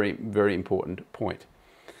 It's a very, very important point.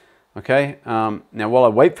 Okay, now while I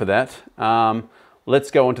wait for that, let's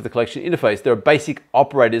go on to the collection interface. There are basic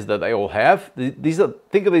operators that they all have.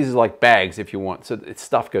 Think of these as like bags if you want, so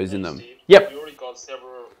stuff goes in them. Steve, Yep. You already got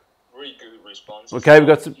several really good responses. Okay, we've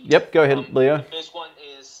got some, yep, go ahead, Leo. The first one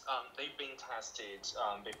is they've been tested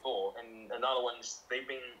before, and another one is they've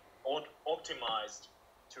been optimized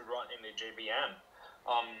to run in the JVM.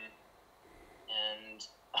 And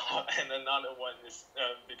and another one is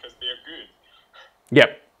because they're good.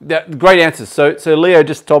 Yep, great answers. So Leo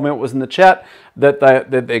just told me what was in the chat, that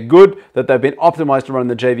they're good, that they've been optimized to run in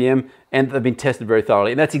the JVM, and they've been tested very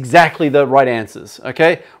thoroughly. And that's exactly the right answers,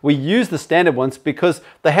 okay? We use the standard ones because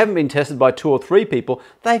they haven't been tested by 2 or 3 people.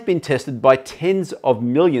 They've been tested by tens of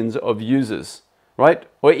millions of users, right?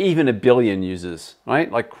 Or even a billion users,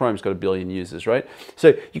 right? Like Chrome's got a billion users, right?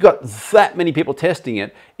 So you've got that many people testing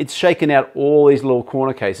it. It's shaken out all these little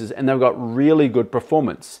corner cases, and they've got really good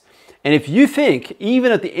performance. And if you think,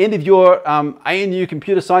 even at the end of your ANU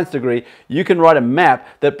computer science degree, you can write a map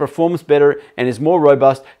that performs better and is more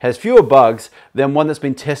robust, has fewer bugs than one that's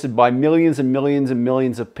been tested by millions and millions and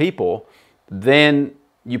millions of people, then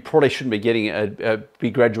you probably shouldn't be getting be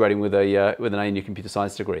graduating with an ANU computer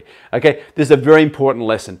science degree. Okay, this is a very important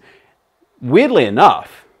lesson. Weirdly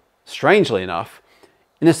enough, strangely enough,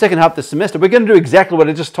 in the second half of the semester, we're going to do exactly what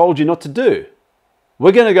I just told you not to do.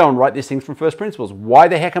 We're going to go and write these things from first principles. Why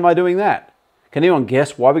the heck am I doing that? Can anyone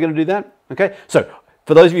guess why we're going to do that? Okay, so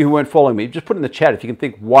for those of you who weren't following me, just put in the chat if you can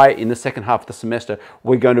think why in the second half of the semester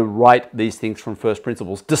we're going to write these things from first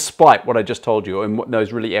principles, despite what I just told you and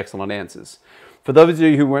those really excellent answers. For those of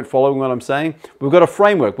you who weren't following what I'm saying, we've got a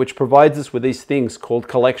framework which provides us with these things called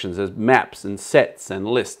collections. There's maps and sets and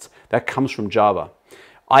lists. That comes from Java.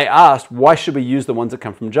 I asked, why should we use the ones that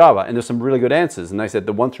come from Java? And there's some really good answers. And they said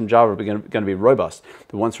the ones from Java are going to be robust.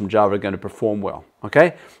 The ones from Java are going to perform well.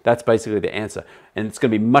 Okay? That's basically the answer. And it's going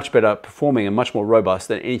to be much better performing and much more robust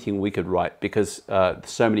than anything we could write because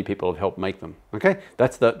so many people have helped make them. Okay?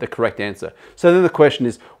 That's the correct answer. So then the question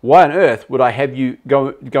is, why on earth would I have you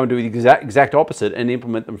go and do the exact opposite and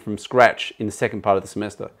implement them from scratch in the second part of the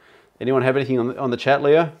semester? Anyone have anything on the chat,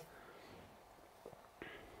 Leo?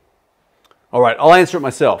 All right, I'll answer it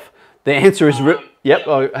myself. The answer is, yep. Yeah.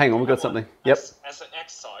 Oh, hang on, we've got something. Yep. As an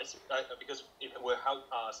exercise, because it will help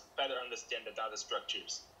us better understand the data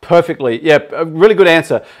structures. Perfectly. Yeah, a really good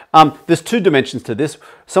answer. There's 2 dimensions to this.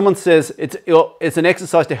 Someone says it's an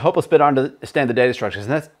exercise to help us better understand the data structures,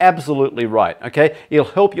 and that's absolutely right. Okay, it'll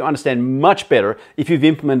help you understand much better if you've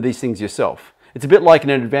implemented these things yourself. It's a bit like in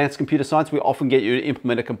an advanced computer science, we often get you to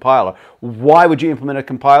implement a compiler. Why would you implement a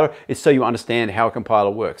compiler? It's so you understand how a compiler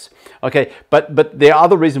works. Okay, but the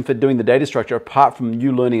other reason for doing the data structure, apart from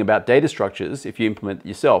you learning about data structures, if you implement it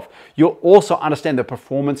yourself, you'll also understand the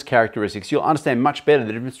performance characteristics. You'll understand much better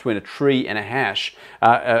the difference between a tree and a hash,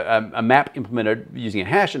 a map implemented using a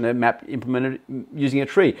hash and a map implemented using a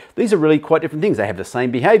tree. These are really quite different things. They have the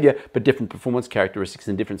same behavior, but different performance characteristics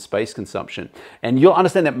and different space consumption. And you'll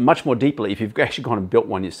understand that much more deeply if you've actually gone and built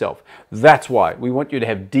one yourself. That's why we want you to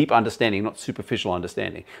have deep understanding, not superficial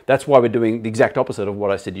understanding. That's why we're doing the exact opposite of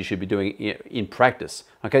what I said you should be doing in practice.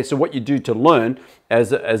 Okay, so what you do to learn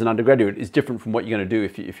as an undergraduate is different from what you're going to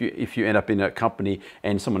do if you end up in a company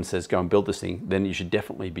and someone says go and build this thing. Then you should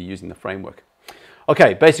definitely be using the framework.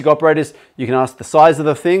 Okay, basic operators, you can ask the size of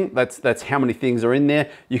the thing, that's how many things are in there.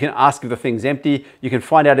 You can ask if the thing's empty. You can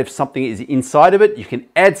find out if something is inside of it. You can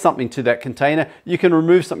add something to that container. You can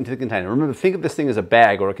remove something to the container. Remember, think of this thing as a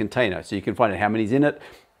bag or a container. So you can find out how many's in it,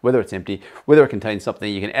 whether it's empty, whether it contains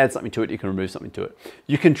something. You can add something to it, you can remove something to it.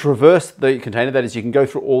 You can traverse the container, that is, you can go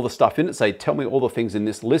through all the stuff in it, say, tell me all the things in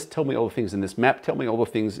this list, tell me all the things in this map, tell me all the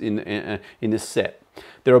things in this set.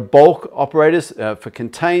 There are bulk operators for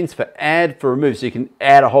contains, for add, for remove. So you can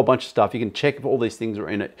add a whole bunch of stuff. You can check if all these things are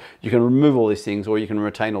in it. You can remove all these things, or you can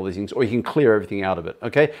retain all these things, or you can clear everything out of it.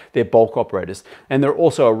 Okay, they're bulk operators. And there are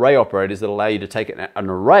also array operators that allow you to take an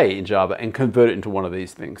array in Java and convert it into one of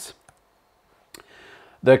these things.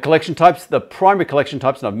 The collection types, the primary collection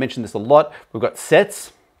types, and I've mentioned this a lot, we've got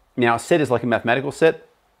sets. Now, a set is like a mathematical set.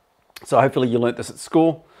 So hopefully you learnt this at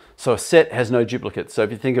school. So a set has no duplicates. So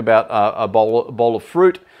if you think about a bowl of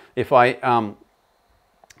fruit, if I put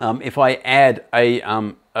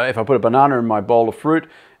a banana in my bowl of fruit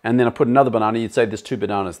and then I put another banana, you'd say there's 2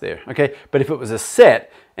 bananas there. Okay, but if it was a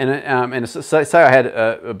set and say I had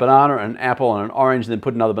a banana, an apple, and an orange, and then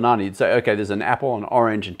put another banana, you'd say, okay, there's an apple, an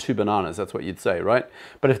orange, and 2 bananas. That's what you'd say, right?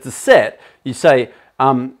 But if it's a set, you say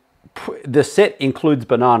the set includes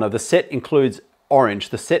banana, the set includes orange,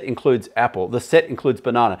 the set includes apple, the set includes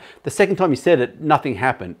banana. The second time you said it, nothing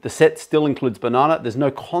happened. The set still includes banana. There's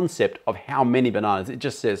no concept of how many bananas. It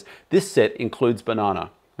just says this set includes banana.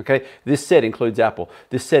 Okay, this set includes apple.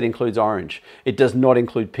 This set includes orange. It does not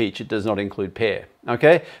include peach. It does not include pear.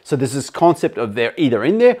 Okay, so there's this concept of they're either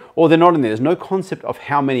in there or they're not in there. There's no concept of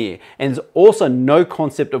how many, and there's also no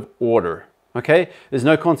concept of order. Okay, there's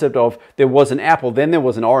no concept of there was an apple, then there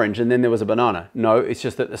was an orange, and then there was a banana. No, it's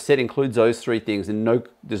just that the set includes those 3 things, and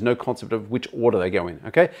there's no concept of which order they go in.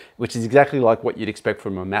 Okay, which is exactly like what you'd expect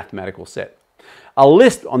from a mathematical set. A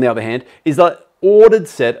list, on the other hand, is an ordered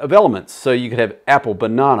set of elements. So you could have apple,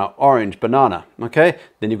 banana, orange, banana, okay?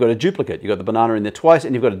 Then you've got a duplicate. You've got the banana in there twice,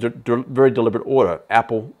 and you've got a very deliberate order.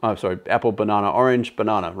 Apple, banana, orange,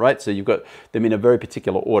 banana, right? So you've got them in a very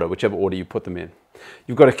particular order, whichever order you put them in.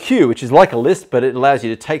 You've got a queue, which is like a list, but it allows you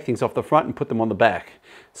to take things off the front and put them on the back.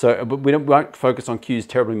 So but we won't focus on queues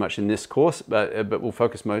terribly much in this course, but we'll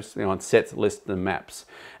focus mostly on sets, lists, and maps.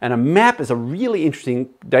 And a map is a really interesting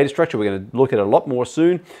data structure. We're going to look at it a lot more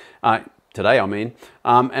soon. Today, I mean.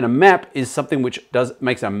 And a map is something which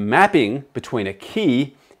makes a mapping between a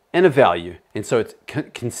key and a value. And so it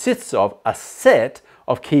consists of a set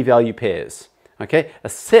of key value pairs. Okay, a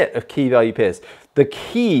set of key value pairs. The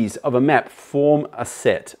keys of a map form a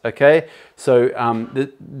set. Okay, so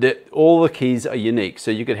all the keys are unique. So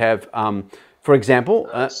you could have, for example,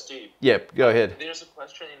 Steve, yeah, go ahead. There's a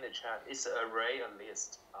question in the chat. Is an array a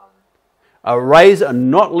list? Arrays are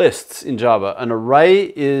not lists in Java. An array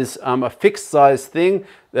is a fixed size thing.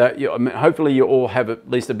 Hopefully you all have at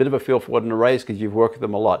least a bit of a feel for what an array is because you've worked with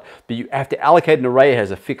them a lot. But you have to allocate an array. It has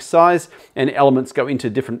a fixed size and elements go into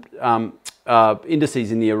different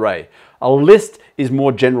indices in the array. A list is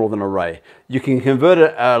more general than an array. You can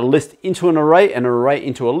convert a list into an array and an array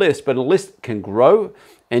into a list, but a list can grow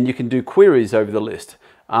and you can do queries over the list.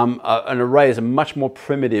 An array is a much more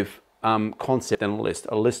primitive concept than a list.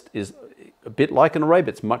 A list is a bit like an array, but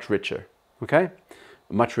it's much richer, okay?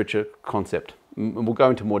 A much richer concept. And we'll go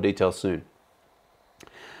into more detail soon.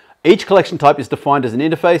 Each collection type is defined as an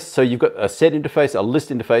interface. So you've got a set interface, a list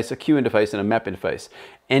interface, a queue interface, and a map interface.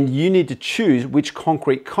 And you need to choose which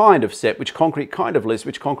concrete kind of set, which concrete kind of list,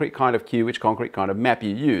 which concrete kind of queue, which concrete kind of map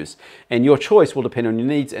you use. And your choice will depend on your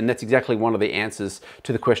needs. And that's exactly one of the answers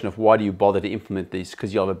to the question of why do you bother to implement these?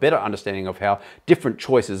 Because you'll have a better understanding of how different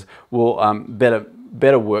choices will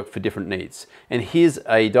better work for different needs. And here's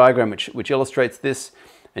a diagram which illustrates this.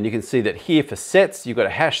 And you can see that here for sets, you've got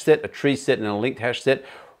a hash set, a tree set, and a linked hash set.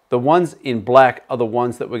 The ones in black are the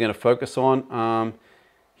ones that we're going to focus on.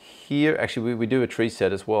 Here, actually, we do a tree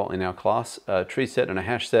set as well in our class. A tree set and a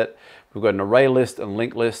hash set. We've got an array list and a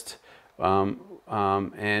linked list. And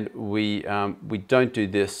we don't do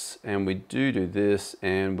this, and we do this,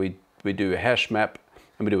 and we do a hash map,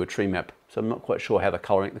 and we do a tree map. So I'm not quite sure how the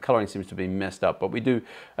coloring seems to be messed up, but we do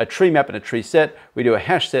a tree map and a tree set. We do a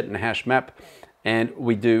hash set and a hash map. And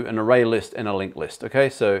we do an array list and a linked list. Okay,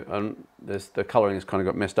 so the coloring has kind of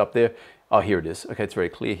got messed up there. Oh, here it is. Okay, it's very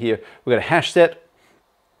clear here. We've got a hash set,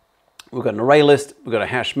 we've got an array list, we've got a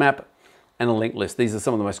hash map, and a linked list. These are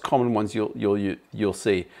some of the most common ones you'll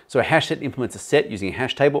see. So a hash set implements a set using a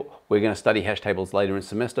hash table. We're going to study hash tables later in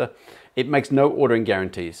semester. It makes no ordering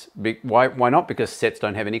guarantees. Why not? Because sets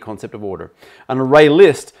don't have any concept of order. An array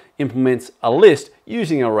list implements a list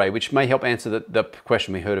using an array, which may help answer the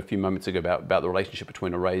question we heard a few moments ago about the relationship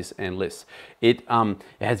between arrays and lists. It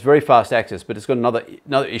has very fast access, but it's got another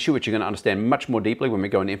issue which you're going to understand much more deeply when we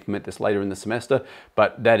go and implement this later in the semester.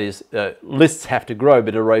 But that is, lists have to grow,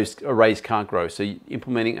 but arrays can't grow. So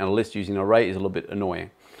implementing a list using an array is a little bit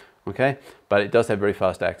annoying. Okay, but it does have very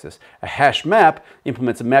fast access. A hash map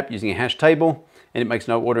implements a map using a hash table, and it makes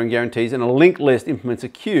no ordering guarantees. And a linked list implements a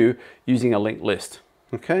queue using a linked list.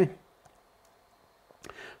 Okay.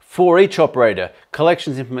 For each operator,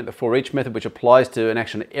 collections implement the for each method, which applies to an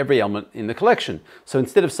action at every element in the collection. So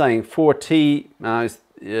instead of saying for t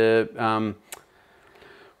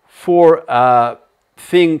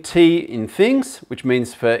thing t in things, which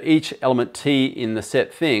means for each element t in the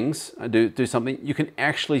set things, do something, you can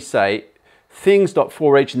actually say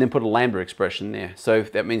things.forEach and then put a lambda expression there. So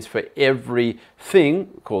that means for every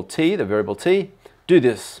thing called t, the variable t, do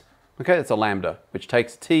this. Okay, that's a lambda, which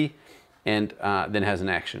takes t and then has an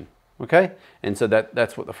action. Okay, and so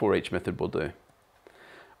that's what the for each method will do.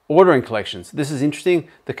 Ordering collections. This is interesting.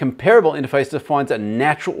 The comparable interface defines a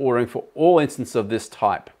natural ordering for all instances of this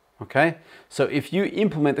type. Okay, so if you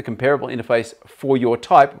implement the comparable interface for your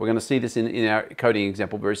type, we're going to see this in our coding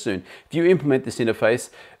example very soon. If you implement this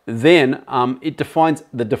interface, then it defines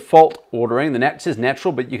the default ordering. It says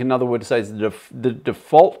natural, but you can another word to say is the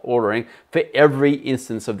default ordering for every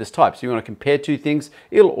instance of this type. So you want to compare two things,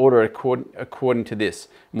 it'll order according to this.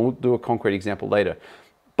 And we'll do a concrete example later.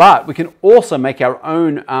 But we can also make our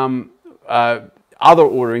own other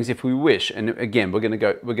orderings if we wish, and again we're going to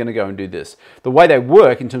go and do this. The way they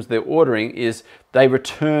work in terms of their ordering is they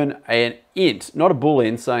return an int, not a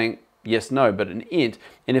boolean saying yes, no, but an int.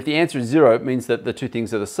 And if the answer is 0, it means that the two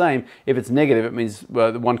things are the same. If it's negative, it means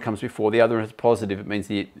the one comes before the other. If it's positive, it means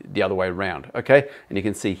the other way around. Okay, and you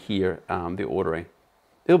can see here the ordering.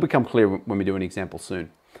 It'll become clear when we do an example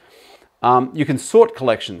soon. You can sort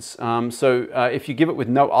collections. If you give it with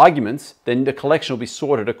no arguments, then the collection will be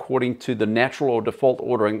sorted according to the natural or default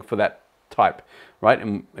ordering for that type, right?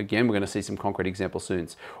 And again, we're going to see some concrete examples soon.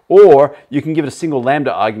 Or you can give it a single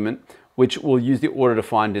lambda argument, which will use the order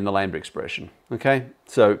defined in the lambda expression, okay?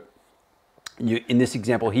 So in this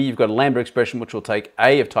example here, you've got a lambda expression which will take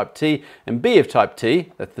A of type T and B of type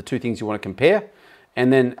T. That's the two things you want to compare.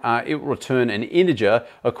 And then it will return an integer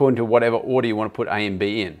according to whatever order you want to put A and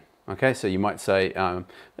B in. Okay, so you might say,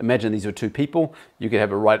 imagine these are two people. You could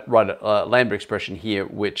have a lambda expression here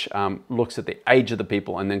which looks at the age of the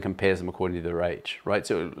people and then compares them according to their age, right?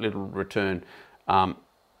 So it'll return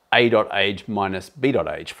A.age minus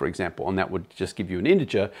B.age, for example, and that would just give you an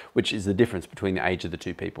integer, which is the difference between the age of the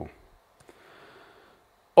two people.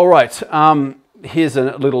 All right, here's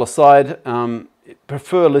a little aside.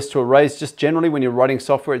 Prefer lists to arrays. Just generally, when you're writing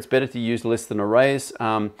software, it's better to use lists than arrays.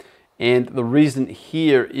 And the reason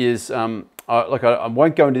here is, I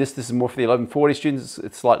won't go into this. This is more for the 1140 students.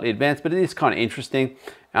 It's slightly advanced, but it is kind of interesting.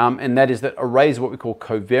 And that is that arrays are what we call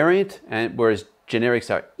covariant, and whereas generics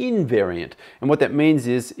are invariant. And what that means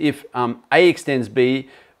is if A extends B,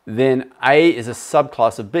 then A is a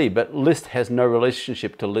subclass of B, but list has no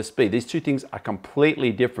relationship to list B. These two things are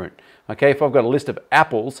completely different. Okay, if I've got a list of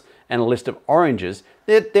apples and a list of oranges,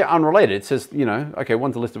 they're unrelated. It says, you know, okay,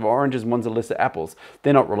 one's a list of oranges, one's a list of apples.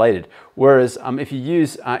 They're not related. Whereas if you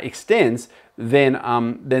use extends, then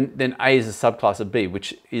A is a subclass of B,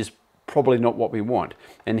 which is probably not what we want.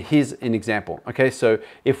 And here's an example. Okay, so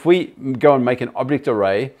if we go and make an object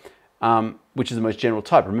array, which is the most general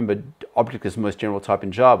type. Remember, object is the most general type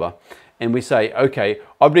in Java. And we say, okay,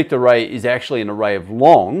 object array is actually an array of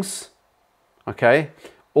longs, okay?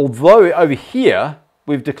 Although over here,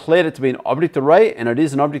 we've declared it to be an object array, and it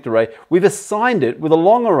is an object array, we've assigned it with a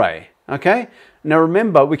long array, okay? Now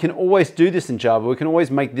remember, we can always do this in Java. We can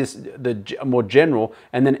always make this more general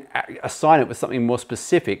and then assign it with something more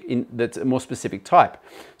specific, that's a more specific type.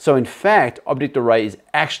 So in fact, object array is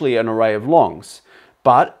actually an array of longs,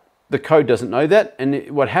 but the code doesn't know that, and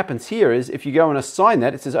what happens here is if you go and assign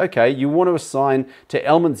that, it says, okay, you want to assign to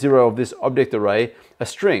element 0 of this object array a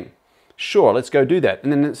string. Sure, let's go do that.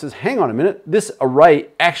 And then it says, hang on a minute, this array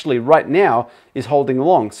actually right now is holding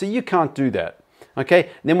long, so you can't do that. Okay,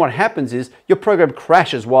 and then what happens is your program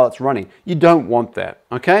crashes while it's running. You don't want that,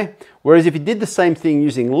 okay? Whereas if you did the same thing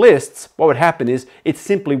using lists, what would happen is it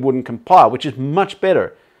simply wouldn't compile, which is much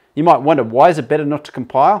better. You might wonder, why is it better not to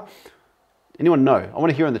compile? Anyone know? I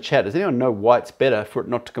want to hear in the chat, does anyone know why it's better for it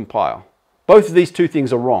not to compile? Both of these two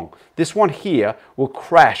things are wrong. This one here will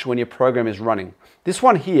crash when your program is running. This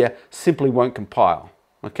one here simply won't compile.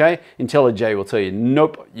 Okay? IntelliJ will tell you,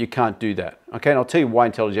 nope, you can't do that. Okay, and I'll tell you why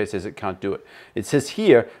IntelliJ says it can't do it. It says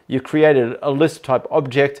here, you created a list type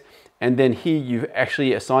object, and then here you've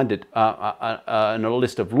actually assigned it a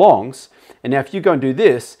list of longs. And now if you go and do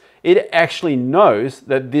this, it actually knows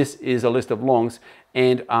that this is a list of longs,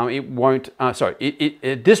 and it won't,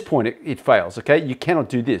 at this point it fails, okay? You cannot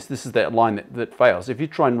do this. This is that line that fails. If you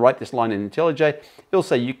try and write this line in IntelliJ, it'll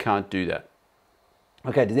say you can't do that.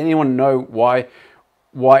 Okay, does anyone know why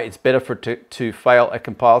it's better for it to fail at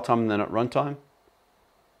compile time than at runtime?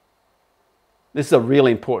 This is a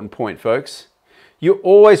really important point, folks. You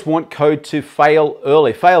always want code to fail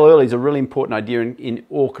early. Fail early is a really important idea in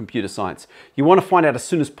all computer science. You want to find out as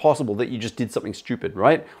soon as possible that you just did something stupid,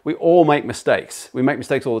 right? We all make mistakes. We make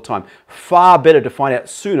mistakes all the time. Far better to find out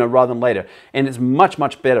sooner rather than later. And it's much,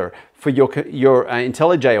 much better for your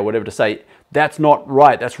IntelliJ or whatever to say, that's not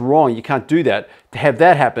right, that's wrong, you can't do that. To have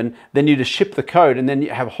that happen, then you just ship the code and then you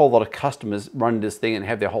have a whole lot of customers run this thing and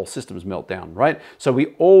have their whole systems melt down, right? So we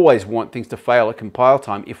always want things to fail at compile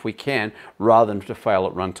time if we can, rather than to fail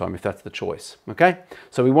at runtime if that's the choice, okay?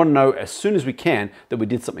 So we want to know as soon as we can that we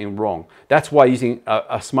did something wrong. That's why using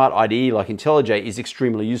a smart IDE like IntelliJ is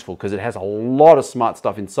extremely useful, because it has a lot of smart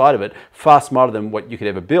stuff inside of it, far smarter than what you could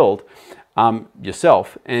ever build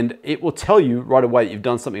yourself, and it will tell you right away that you've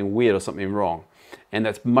done something weird or something wrong, and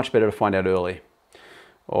that's much better to find out early.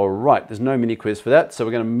 All right, there's no mini quiz for that, so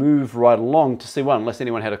we're going to move right along to C1 unless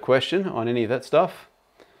anyone had a question on any of that stuff.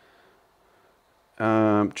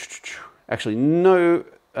 Actually, no,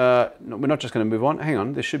 we're not just going to move on. Hang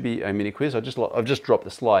on, there should be a mini quiz. I've just dropped the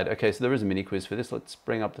slide. Okay, so there is a mini quiz for this. Let's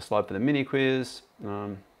bring up the slide for the mini quiz.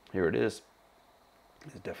 Here it is.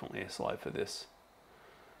 There's definitely a slide for this.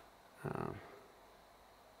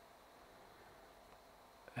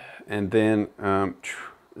 And then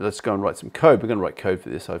let's go and write some code. We're going to write code for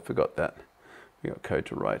this. I forgot that. We got code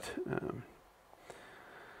to write.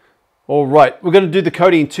 All right, we're going to do the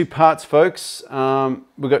coding in two parts, folks.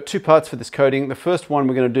 We've got two parts for this coding. The first one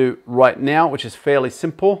we're going to do right now, which is fairly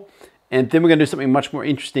simple. And then we're going to do something much more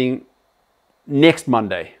interesting next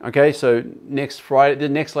Monday. Okay, so next Friday, the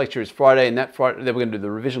next lecture is Friday, and that Friday, then we're going to do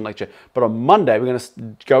the revision lecture. But on Monday, we're going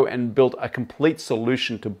to go and build a complete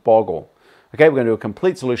solution to Boggle. Okay, we're going to do a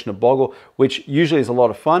complete solution to Boggle, which usually is a lot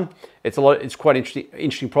of fun. It's quite an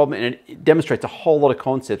interesting problem, and it demonstrates a whole lot of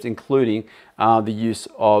concepts, including the use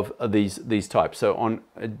of these types. So on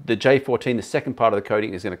the J14, the second part of the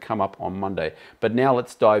coding is going to come up on Monday. But now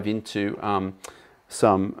let's dive into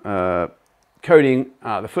some coding,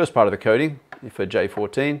 the first part of the coding for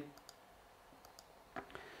J14.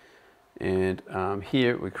 And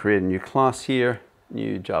here we create a new class here,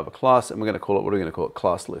 new Java class, and we're going to call it, what are we going to call it?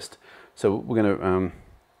 Class list. So we're going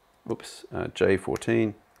to,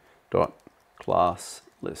 J14 dot class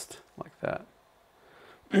list, like that.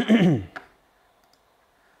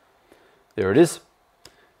 There it is.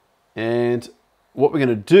 And what we're going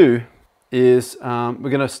to do is we're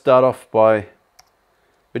going to start off by,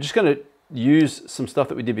 we're just going to use some stuff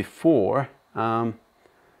that we did before.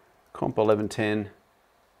 COMP1110,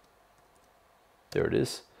 there it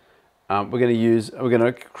is. We're going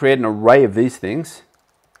to create an array of these things.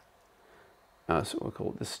 So we'll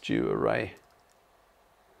call it the stew array,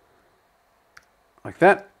 like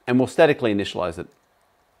that, and we'll statically initialize it.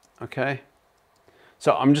 Okay,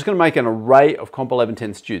 so I'm just going to make an array of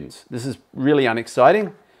COMP1110 students. This is really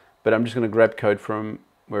unexciting, but I'm just going to grab code from,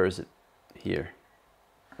 where is it? Here.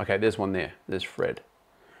 Okay, there's one there. There's Fred.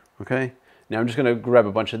 Okay, now I'm just going to grab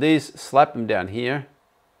a bunch of these, slap them down here,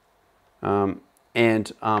 like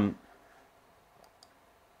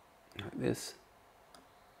this.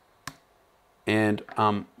 And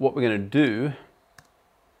what we're going to do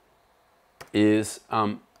is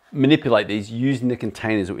manipulate these using the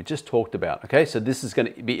containers that we just talked about. Okay, so this is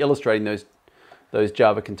going to be illustrating those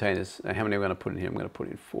Java containers. Now, how many am I going to put in here? I'm going to put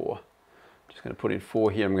in 4. I'm just going to put in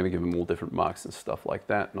 4 here. I'm going to give them all different marks and stuff like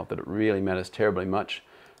that. Not that it really matters terribly much.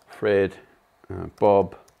 Fred,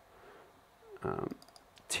 Bob,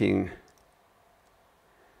 Ting.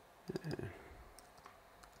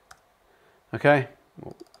 Okay.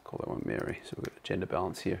 We'll call that one Mary, so we've got a gender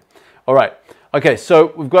balance here. All right, okay,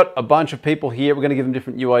 so we've got a bunch of people here. We're going to give them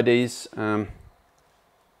different UIDs.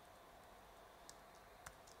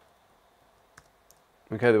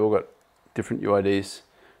 Okay, they've all got different UIDs,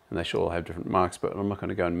 and they should all have different marks, but I'm not going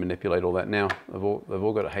to go and manipulate all that now. They've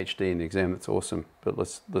all got a HD in the exam. That's awesome, but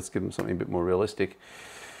let's give them something a bit more realistic.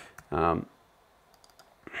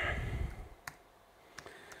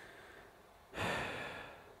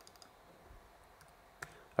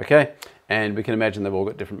 Okay, and we can imagine they've all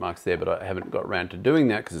got different marks there, but I haven't got around to doing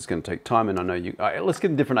that because it's going to take time, and I know you... let's give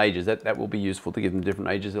them different ages. That will be useful to give them different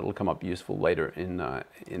ages. It'll come up useful later in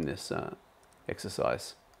this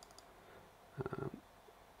exercise.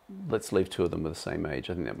 Let's leave 2 of them with the same age.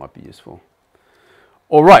 I think that might be useful.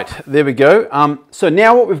 All right, there we go. So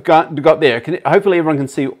now what we've got there, hopefully everyone can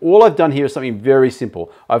see, all I've done here is something very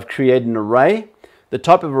simple. I've created an array. The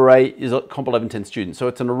type of array is a COMP1110 student. So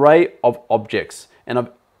it's an array of objects, and I've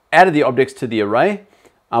added the objects to the array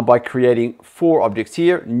by creating 4 objects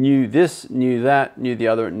here, new this, new that, new the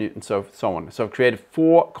other, new, and so on. So I've created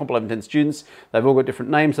 4 COMP1110 students. They've all got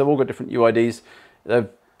different names. They've all got different UIDs. They've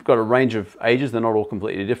got a range of ages. They're not all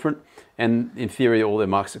completely different. And in theory, all their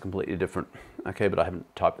marks are completely different. Okay, but I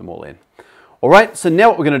haven't typed them all in. All right, so now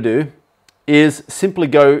what we're going to do is simply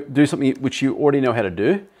go do something which you already know how to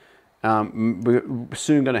do. We're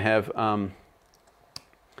soon going to have...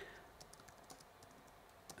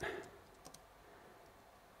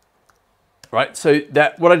 right, so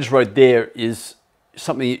that what I just wrote there is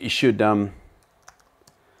something you should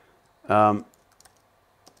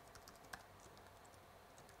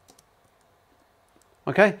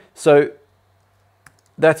okay, so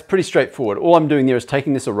that's pretty straightforward. All I'm doing there is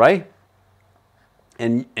taking this array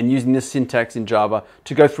and using this syntax in Java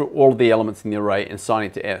to go through all of the elements in the array and assigning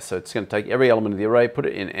it to S. So it's going to take every element of the array, put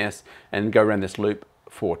it in S, and go around this loop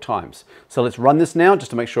 4 times. So let's run this now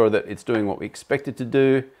just to make sure that it's doing what we expect it to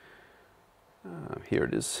do. Here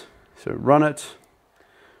it is. So run it,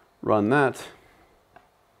 run that,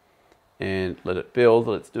 and let it build.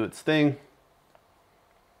 Let's do its thing.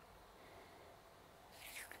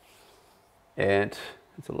 And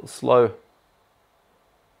it's a little slow.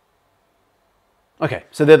 Okay,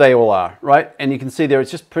 so there they all are, right? And you can see there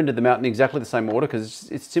it's just printed them out in exactly the same order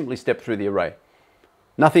because it's simply stepped through the array.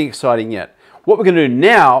 Nothing exciting yet. What we're going to do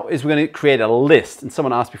now is we're going to create a list. And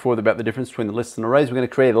someone asked before about the difference between the lists and arrays. We're going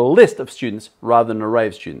to create a list of students rather than an array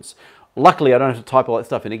of students. Luckily, I don't have to type all that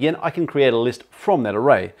stuff in again. I can create a list from that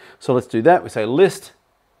array. So let's do that. We say list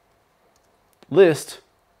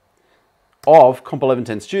of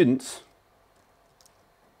COMP1110 students.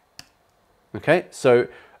 Okay, so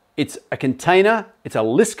It's a container, it's a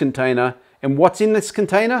list container, and what's in this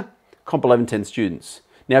container? COMP1110 students.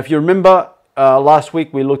 Now, if you remember last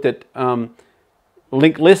week we looked at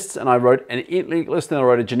linked lists, and I wrote an int linked list and I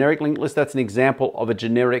wrote a generic linked list. That's an example of a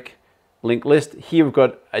generic linked list. Here we've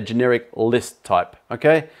got a generic list type,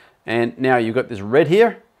 okay? And now you've got this red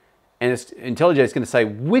here, and IntelliJ is going to say,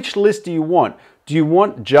 which list do you want? Do you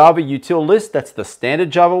want Java util list? That's the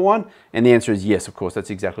standard Java one. And the answer is yes, of course,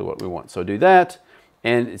 that's exactly what we want. So do that,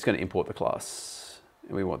 and it's going to import the class.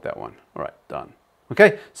 And we want that one. All right, done.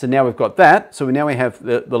 Okay, so now we've got that. So now we have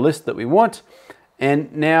the list that we want.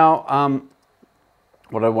 And now,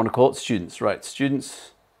 what do I want to call it? Students, right?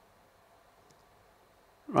 Students,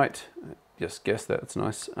 right? Just guess that, it's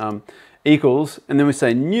nice. Equals, and then we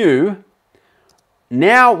say new.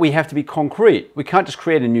 Now we have to be concrete. We can't just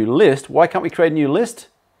create a new list. Why can't we create a new list?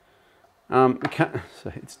 We can't,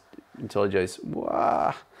 so it's IntelliJ's,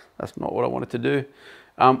 wow, that's not what I wanted to do.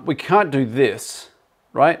 We can't do this,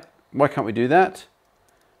 right? Why can't we do that?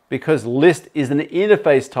 Because list is an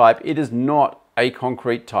interface type. It is not a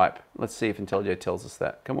concrete type. Let's see if IntelliJ tells us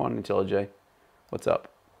that. Come on, IntelliJ, what's up?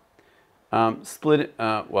 Split it,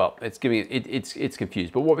 well, it's giving it's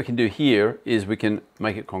confused. But what we can do here is we can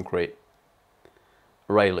make it concrete.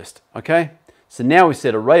 Array list, okay? So now we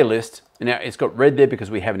set array list, and now it's got red there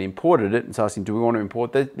because we haven't imported it. It's asking, do we want to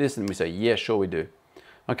import this? And we say, yeah, sure we do.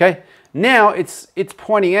 Okay, now it's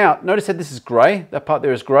pointing out, notice that this is gray, that part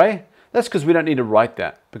there is gray. That's because we don't need to write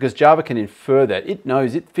that, because Java can infer that. It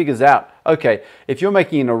knows, it figures out, okay, if you're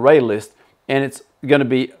making an array list and it's going to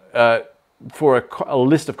be for a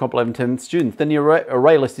list of COMP1110 students, then the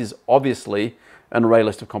array list is obviously an array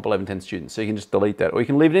list of COMP1110 students. So you can just delete that, or you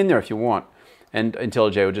can leave it in there if you want. And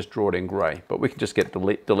IntelliJ will just draw it in gray, but we can just get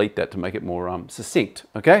delete that to make it more succinct,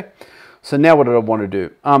 okay? So now what do I want to do?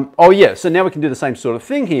 Oh yeah, so now we can do the same sort of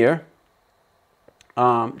thing here.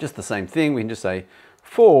 Just the same thing, we can just say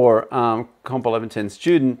for COMP1110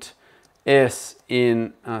 student S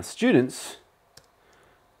in students,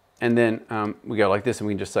 and then we go like this, and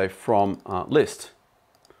we can just say from list.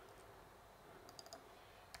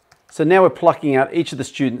 So now we're plucking out each of the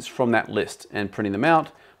students from that list and printing them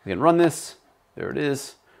out. We can run this. There it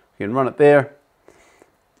is. You can run it there.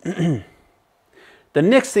 The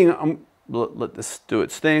next thing, let this do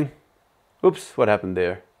its thing. Oops, what happened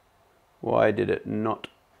there? Why did it not?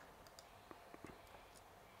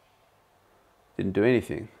 Didn't do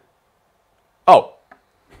anything. Oh,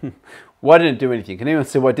 why didn't it do anything? Can anyone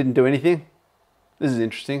see why it didn't do anything? This is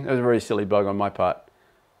interesting. That was a very silly bug on my part.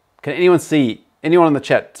 Can anyone see, anyone in the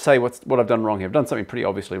chat say what I've done wrong here? I've done something pretty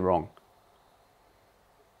obviously wrong.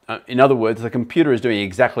 In other words, the computer is doing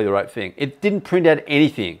exactly the right thing. It didn't print out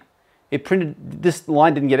anything. It printed, this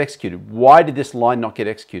line didn't get executed. Why did this line not get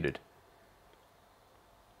executed?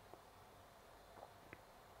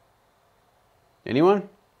 Anyone?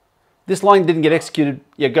 This line didn't get executed.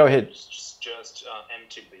 Yeah, go ahead. It's just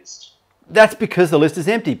empty list. That's because the list is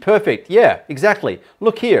empty. Perfect. Yeah, exactly.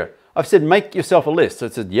 Look here. I've said make yourself a list. So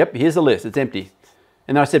it said, yep, here's a list. It's empty.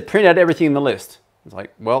 And then I said print out everything in the list. It's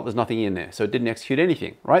like, well, there's nothing in there. So it didn't execute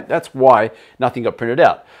anything, right? That's why nothing got printed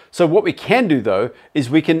out. So what we can do, though, is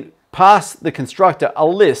we can pass the constructor a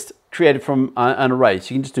list created from an array.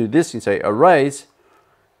 So you can just do this. You can say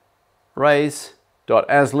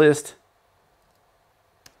arrays.asList,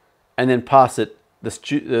 and then pass it the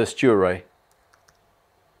stu array.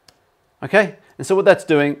 Okay? And so what that's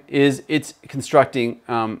doing is it's constructing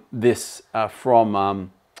this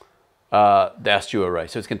from the stu array.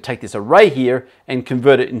 So it's going to take this array here and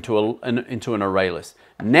convert it into an array list.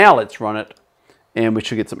 Now let's run it, and we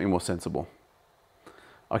should get something more sensible.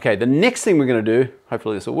 Okay, the next thing we're going to do,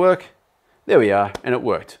 hopefully this will work. There we are, and it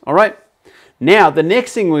worked. All right. Now the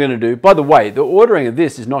next thing we're going to do, by the way, the ordering of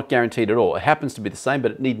this is not guaranteed at all. It happens to be the same,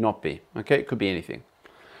 but it need not be. Okay, it could be anything.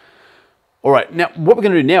 All right, now what we're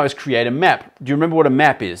going to do now is create a map. Do you remember what a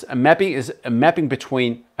map is? A mapping is a mapping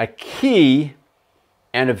between a key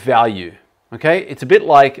and a value. Okay, it's a bit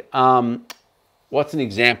like, what's an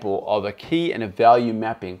example of a key and a value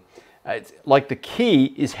mapping? It's like the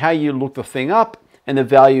key is how you look the thing up, and the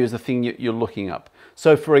value is the thing you're looking up.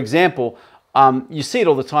 So for example, you see it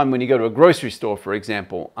all the time when you go to a grocery store, for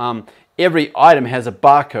example. Every item has a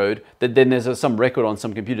barcode that then there's some record on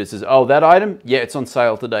some computer that says, oh, that item, yeah, it's on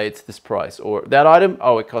sale today, it's this price. Or that item,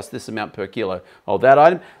 oh, it costs this amount per kilo. Oh, that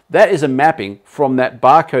item, that is a mapping from that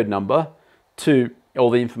barcode number to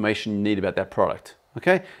all the information you need about that product.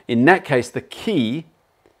 Okay? In that case, the key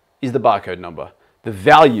is the barcode number. The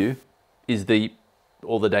value is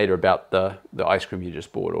all the data about the ice cream you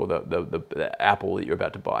just bought, or the apple that you're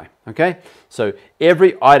about to buy. Okay? So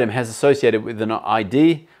every item has associated with an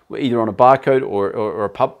ID, either on a barcode or a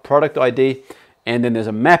product ID. And then there's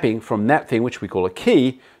a mapping from that thing, which we call a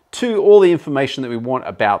key, to all the information that we want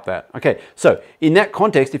about that. Okay, so in that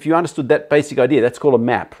context, if you understood that basic idea, that's called a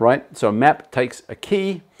map, right? So a map takes a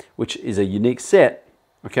key, which is a unique set,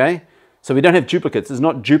 okay? So we don't have duplicates. There's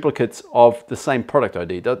not duplicates of the same product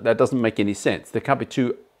ID. That doesn't make any sense. There can't be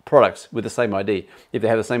two products with the same ID. If they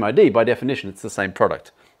have the same ID, by definition, it's the same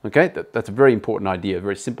product. Okay, that's a very important idea, a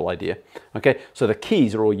very simple idea. Okay, so the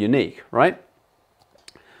keys are all unique, right?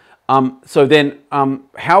 So then,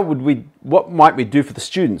 what might we do for the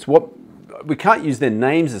students? We can't use their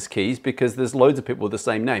names as keys because there's loads of people with the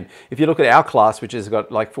same name. If you look at our class, which has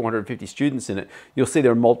got like 450 students in it, you'll see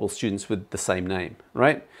there are multiple students with the same name,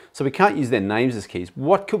 right? So we can't use their names as keys.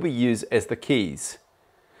 What could we use as the keys?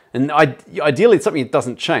 And ideally, it's something that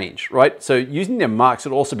doesn't change, right? So using their marks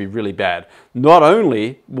would also be really bad. Not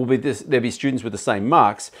only will there be students with the same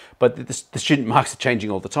marks, but the student marks are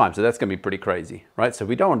changing all the time. So that's going to be pretty crazy, right? So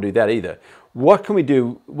we don't want to do that either. What can we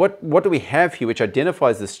do? What do we have here which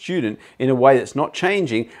identifies the student in a way that's not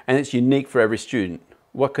changing and it's unique for every student?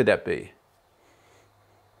 What could that be?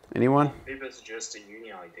 Anyone? Maybe it's just a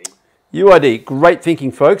UID. UID, great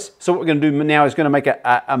thinking, folks. So what we're going to do now is going to make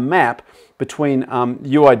a map between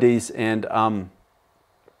UIDs and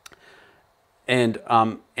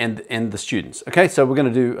the students. Okay, so we're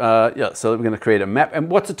going to do so we're going to create a map. And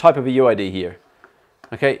what's the type of a UID here?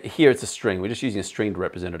 Okay, here it's a string. We're just using a string to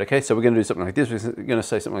represent it. Okay, so we're going to do something like this. We're going to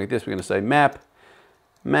say something like this. We're going to say map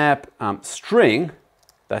string.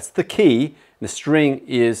 That's the key. And the string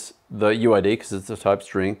is the UID because it's a type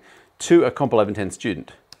string to a COMP1110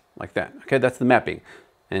 student. Like that. Okay, that's the mapping.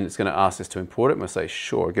 And it's going to ask us to import it. I'm going to say,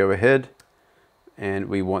 sure, go ahead. And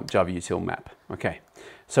we want Java util map. Okay,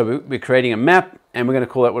 so we're creating a map and we're going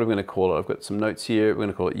to call that, what are we going to call it? I've got some notes here. We're going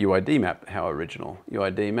to call it UID map. How original.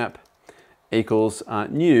 UID map equals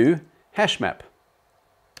new hash map.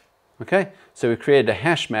 Okay, so we created a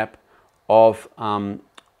hash map of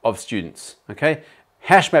students. Okay,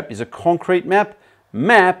 hash map is a concrete map.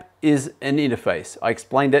 Map is an interface. I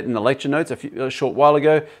explained that in the lecture notes a short while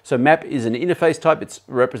ago. So map is an interface type. It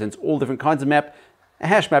represents all different kinds of map. A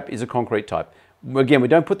hash map is a concrete type. Again, we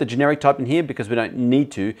don't put the generic type in here because we don't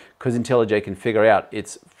need to, because IntelliJ can figure out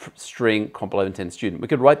its string COMP1110 student. We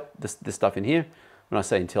could write this stuff in here. When I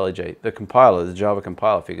say IntelliJ, the compiler, the Java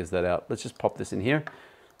compiler figures that out. Let's just pop this in here.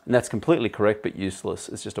 And that's completely correct, but useless.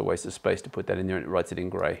 It's just a waste of space to put that in there and it writes it in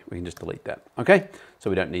gray. We can just delete that, okay? So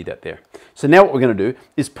we don't need that there. So now what we're gonna do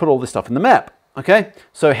is put all this stuff in the map, okay?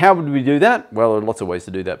 So how would we do that? Well, there are lots of ways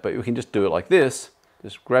to do that, but we can just do it like this.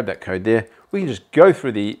 Just grab that code there. We can just go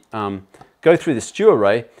through the stew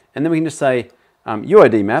array, and then we can just say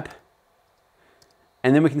UID map,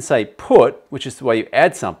 and then we can say put, which is the way you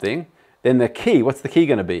add something. Then the key, what's the key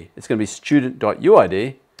gonna be? It's gonna be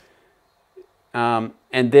student.uid,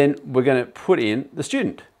 and then we're going to put in the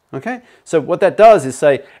student, okay? So what that does is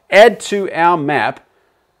say, add to our map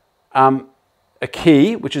a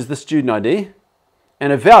key, which is the student ID,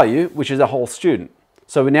 and a value, which is a whole student.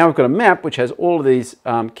 So now we've got a map which has all of these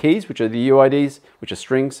keys, which are the UIDs, which are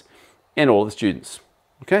strings, and all the students,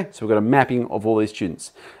 okay? So we've got a mapping of all these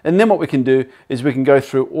students. And then what we can do is we can go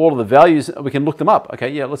through all of the values, we can look them up. Okay,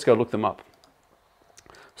 yeah, let's go look them up.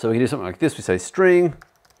 So we can do something like this. We say string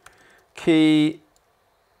key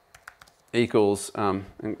equals, and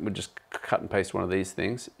we'll just cut and paste one of these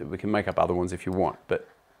things. We can make up other ones if you want, but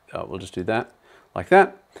we'll just do that, like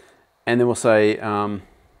that. And then we'll say, what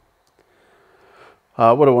do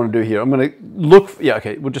I want to do here? I'm going to look, yeah,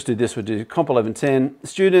 okay, we'll just do this. We'll do COMP1110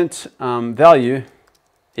 student value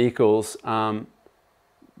equals, what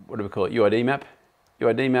do we call it? UID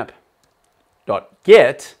map dot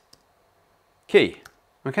get key.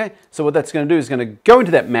 Okay, so what that's going to do is going to go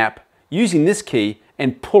into that map using this key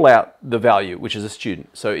and pull out the value, which is a student.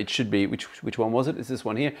 So it should be, which one was it? It's this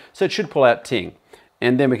one here. So it should pull out Ting.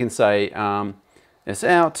 And then we can say s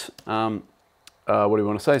out, what do we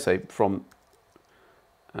want to say? Say from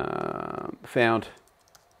found,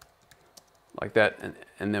 like that,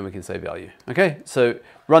 and then we can say value. Okay, so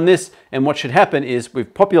run this, and what should happen is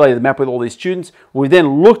we've populated the map with all these students. We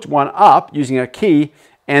then looked one up using a key,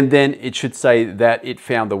 and then it should say that it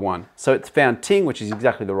found the one. So it's found Ting, which is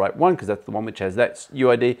exactly the right one, because that's the one which has that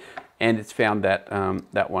UID, and it's found that,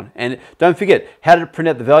 that one. And don't forget, how did it print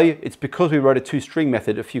out the value? It's because we wrote a toString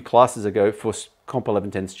method a few classes ago for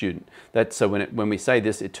COMP1110 student. That's, so when we say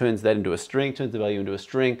this, it turns that into a string, turns the value into a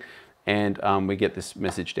string, and we get this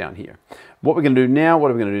message down here. What we're going to do now, what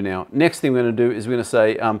are we going to do now? Next thing we're going to do is we're going to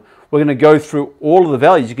say, we're going to go through all of the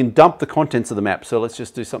values. You can dump the contents of the map. So let's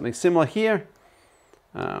just do something similar here.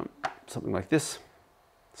 Something like this,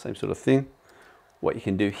 same sort of thing. what you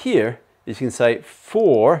can do here is you can say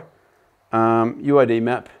for UID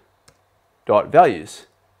map dot values.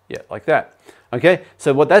 Yeah, like that. Okay,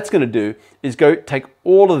 so what that's going to do is go take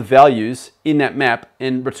all of the values in that map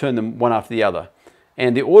and return them one after the other.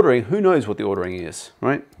 And the ordering, who knows what the ordering is,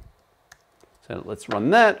 right? So let's run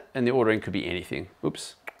that, and the ordering could be anything.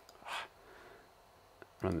 Oops.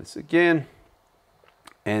 Run this again.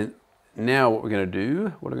 And now what we're going to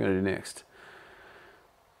do, what are we going to do next?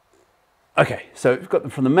 Okay, so we've got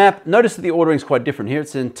them from the map. Notice that the ordering is quite different. Here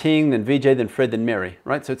it's in Ting, then VJ, then Fred, then Mary,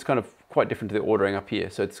 right? So it's kind of quite different to the ordering up here.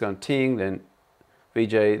 So it's going Ting, then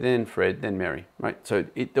VJ, then Fred, then Mary, right? So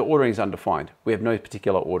the ordering is undefined. We have no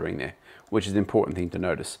particular ordering there, which is an important thing to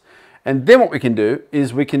notice. And then what we can do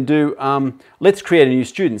is we can do, let's create a new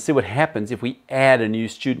student, see what happens if we add a new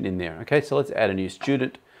student in there. Okay, so let's add a new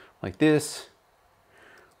student like this,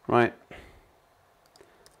 right?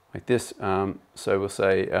 Like this. So we'll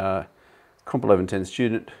say COMP1110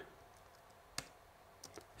 student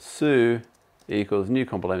Sue equals new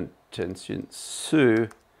COMP1110 student Sue,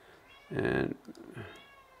 and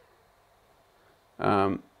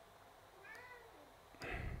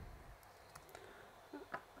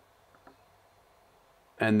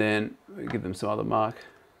then we give them some other mark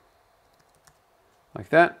like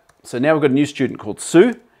that. So now we've got a new student called Sue,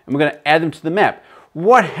 and we're going to add them to the map.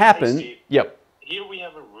 What happened? Hey, Steve, yep. Here we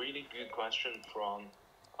have a really good question from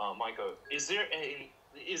Michael. Is there an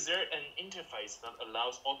interface that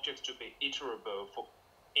allows objects to be iterable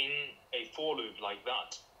in a for loop like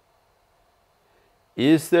that?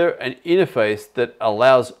 Is there an interface that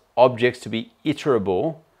allows objects to be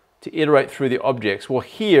iterable, to iterate through the objects? Well,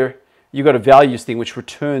 here you've got a values thing which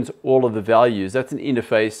returns all of the values. That's an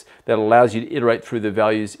interface that allows you to iterate through the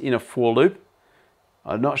values in a for loop.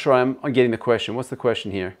 I'm not sure I'm getting the question. What's the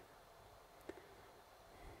question here?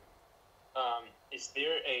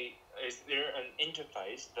 Is there an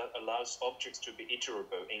interface that allows objects to be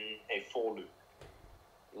iterable in a for loop,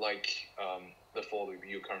 like the for loop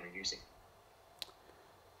you're currently using?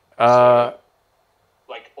 So,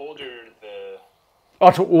 like order the...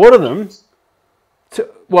 Oh, to order them?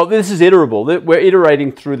 Well, this is iterable. We're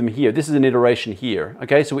iterating through them here. This is an iteration here.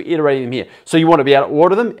 Okay, so we're iterating them here. So you want to be able to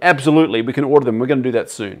order them? Absolutely, we can order them. We're going to do that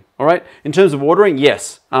soon. All right. In terms of ordering,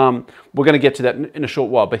 yes, we're going to get to that in a short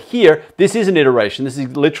while. But here, this is an iteration. This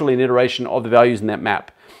is literally an iteration of the values in that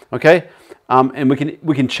map. Okay, and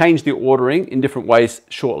we can change the ordering in different ways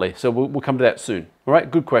shortly. So we'll come to that soon. All right.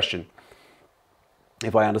 Good question.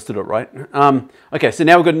 If I understood it right. Okay, so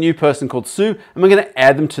now we've got a new person called Sue, and we're going to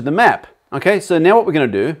add them to the map. Okay, so now what we're going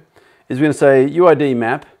to do is we're going to say UID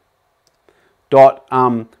map dot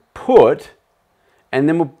put, and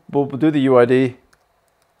then we'll do the UID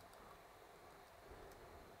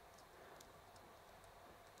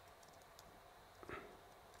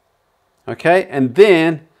okay, and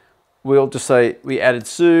then we'll just say we added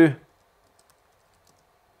Sue,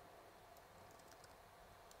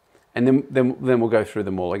 and then we'll go through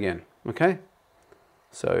them all again. Okay,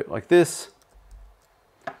 so like this.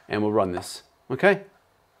 And we'll run this, okay?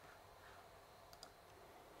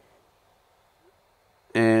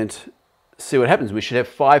 And see what happens. We should have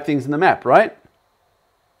 5 things in the map, right?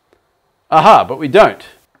 Aha, but we don't.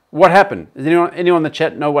 What happened? Does anyone in the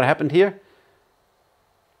chat know what happened here?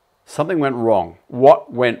 Something went wrong.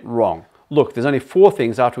 What went wrong? Look, there's only 4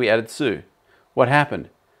 things after we added Sue. What happened?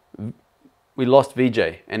 We lost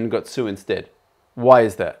VJ and got Sue instead. Why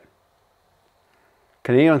is that?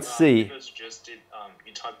 Can anyone see? Because you just did,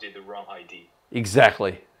 you typed in the wrong ID.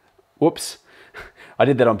 Exactly. Whoops. I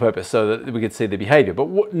did that on purpose so that we could see the behavior.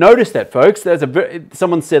 But notice that, folks.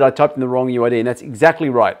 Someone said I typed in the wrong UID, and that's exactly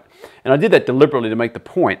right. And I did that deliberately to make the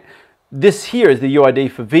point. This here is the UID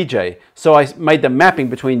for VJ. So I made the mapping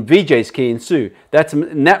between VJ's key and Sue.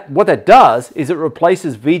 What that does is it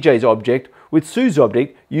replaces VJ's object with Sue's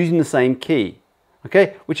object using the same key.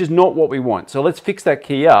 Okay, which is not what we want. So let's fix that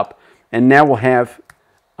key up, and now we'll have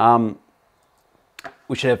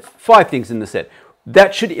we should have 5 things in the set.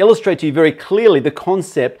 That should illustrate to you very clearly the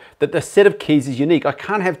concept that the set of keys is unique. I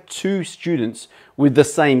can't have 2 students with the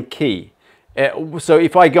same key. So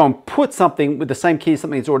if I go and put something with the same key as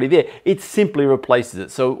something that's already there, it simply replaces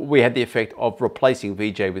it. So we had the effect of replacing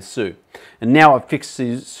VJ with Sue. And now I've fixed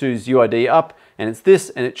Sue's UID up, and it's this,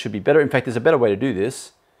 and it should be better. In fact, there's a better way to do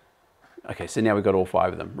this. Okay, so now we've got all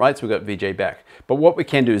 5 of them, right? So we've got VJ back. But what we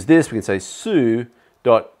can do is this. We can say Sue.getUID.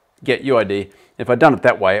 If I'd done it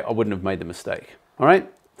that way, I wouldn't have made the mistake. All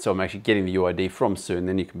right? So I'm actually getting the UID from Sue, and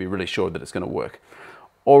then you can be really sure that it's going to work.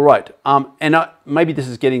 All right. Maybe this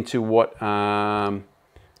is getting to what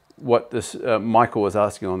this Michael was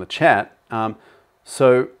asking on the chat.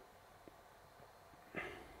 So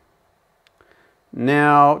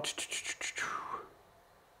Now,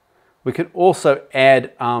 we can also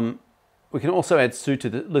add Sue to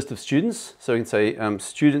the list of students. So we can say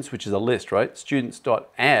students, which is a list, right?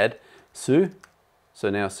 Students.add Sue. So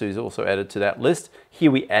now Sue's also added to that list. Here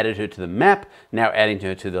we added her to the map. Now adding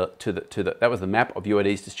her to the that was the map of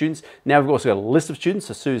UIDs to students. Now we've also got a list of students.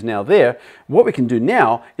 So Sue's now there. What we can do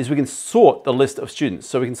now is we can sort the list of students.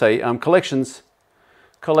 So we can say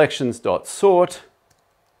collections.sort.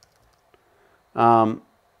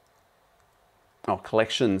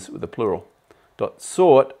 Collections with the plural.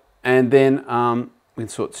 .sort, and then we can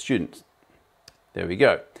sort students. There we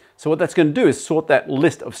go. So what that's going to do is sort that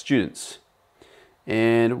list of students.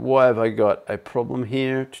 And why have I got a problem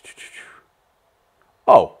here?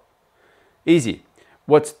 Oh, easy.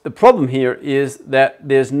 What's the problem here is that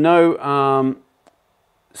there's no,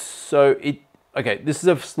 okay, this is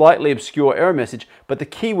a slightly obscure error message, but the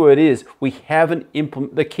key word is we haven't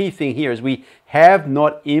the key thing here is we have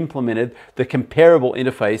not implemented the comparable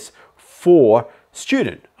interface for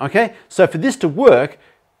student, okay? So for this to work,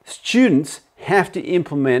 students have to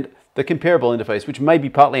implement the comparable interface, which may be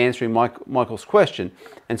partly answering Michael's question.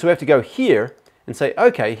 And so we have to go here and say,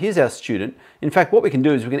 okay, here's our student. In fact, what we can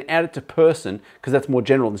do is we can add it to person, because that's more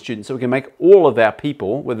general than student. So we can make all of our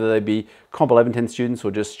people, whether they be COMP1110 students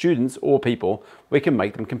or just students or people, we can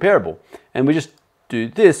make them comparable. And we just do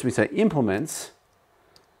this, we say implements,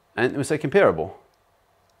 and we say comparable.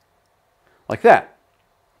 Like that.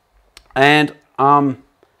 And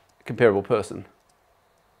comparable person.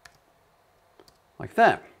 Like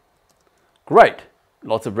that. Great.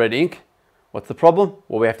 Lots of red ink. What's the problem?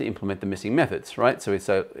 Well, we have to implement the missing methods, right? So we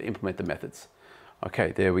say implement the methods.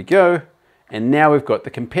 Okay, there we go. And now we've got the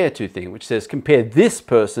compare to thing, which says compare this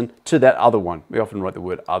person to that other one. We often write the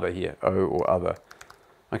word other here, O or other.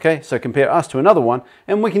 Okay, so compare us to another one.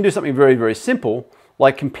 And we can do something very, very simple,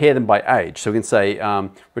 like compare them by age. So we can say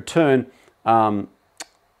return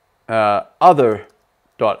other.age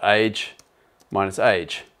minus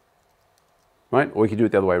age. Right? Or we can do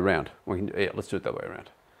it the other way around. Let's do it the other way around.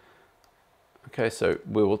 Okay, so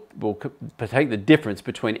we'll take the difference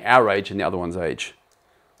between our age and the other one's age.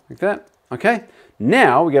 Like that. Okay?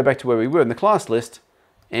 Now we go back to where we were in the class list,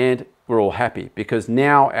 and we're all happy because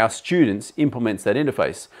now our students implements that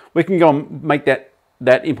interface. We can go and make that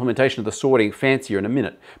implementation of the sorting fancier in a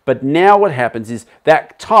minute. But now what happens is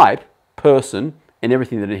that type, person, and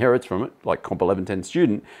everything that inherits from it, like COMP1110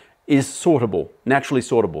 student, is sortable, naturally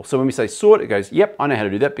sortable. So when we say sort, it goes, yep, I know how to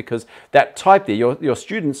do that because that type there, your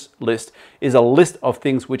students list, is a list of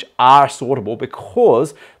things which are sortable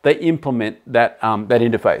because they implement that, that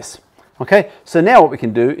interface. Okay, so now what we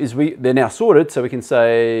can do is they're now sorted, so we can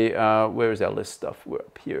say, where is our list stuff? We're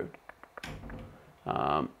up here.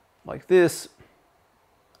 Like this.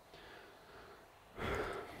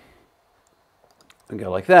 And go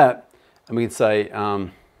like that. And we can say,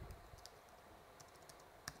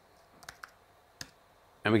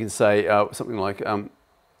 something like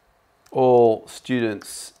all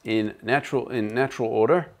students in natural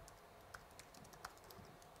order,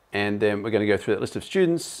 and then we're going to go through that list of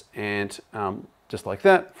students and just like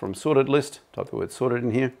that from sorted list, type the word sorted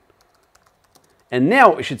in here. And now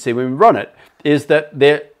what we should see when we run it is that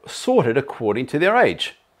they're sorted according to their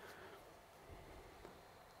age.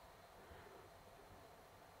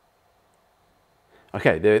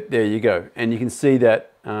 Okay, there you go. And you can see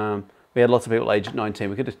that we had lots of people aged 19.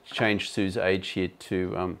 We could have changed Sue's age here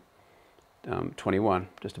to 21,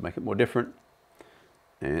 just to make it more different.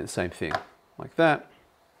 And same thing, like that.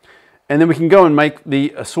 And then we can go and make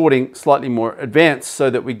the sorting slightly more advanced so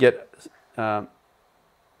that we get,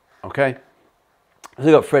 okay. So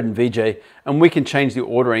we've got Fred and VJ, and we can change the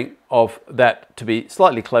ordering of that to be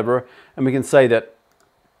slightly cleverer. And we can say that,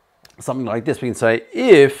 something like this, we can say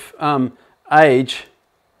if age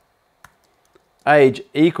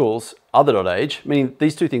equals other.age, meaning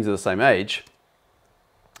these two things are the same age,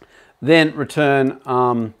 then return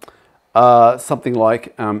something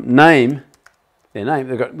like name, their name,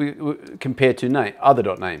 they've got compared to name,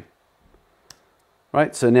 other.name.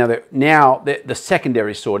 Right, so now the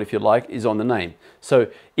secondary sort, if you like, is on the name. So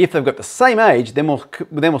if they've got the same age, then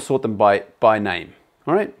we'll sort them by name.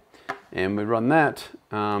 All right, and we run that,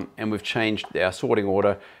 and we've changed our sorting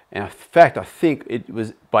order. And in fact, I think it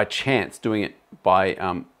was by chance doing it by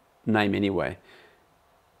name anyway.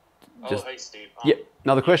 Just, hey Steve. Yeah,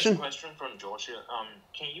 another question? Question from Georgia.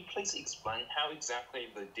 Can you please explain how exactly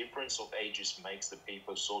the difference of ages makes the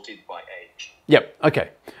people sorted by age? Yep, okay.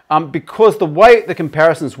 Because the way the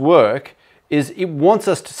comparisons work is it wants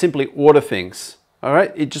us to simply order things. All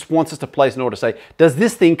right, it just wants us to place an order, say, does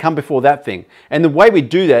this thing come before that thing? And the way we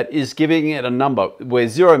do that is giving it a number where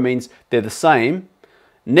 0 means they're the same,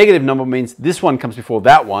 negative number means this one comes before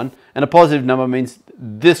that one, and a positive number means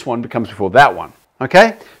this one comes before that one.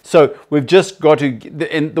 Okay, so we've just got to,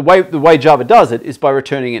 and the way Java does it is by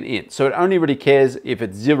returning an int. So it only really cares if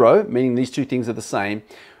it's 0, meaning these two things are the same,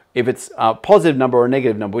 if it's a positive number or a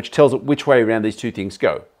negative number, which tells it which way around these two things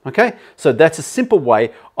go. Okay, so that's a simple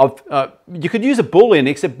way of, you could use a Boolean,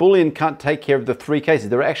 except Boolean can't take care of the 3 cases.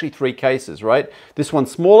 There are actually 3 cases, right? This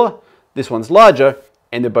one's smaller, this one's larger,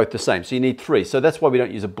 and they're both the same. So you need 3. So that's why we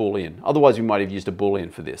don't use a Boolean. Otherwise, we might have used a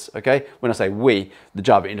Boolean for this, okay? When I say we, the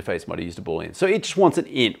Java interface might have used a Boolean. So it just wants an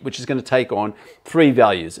int, which is going to take on 3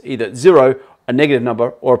 values, either 0, a negative number,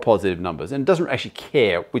 or a positive numbers. And it doesn't actually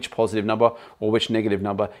care which positive number or which negative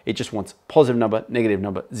number. It just wants positive number, negative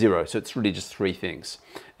number, 0. So it's really just 3 things.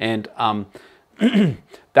 And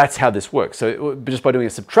that's how this works. So just by doing a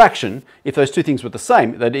subtraction, if those two things were the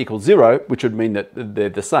same, they'd equal 0, which would mean that they're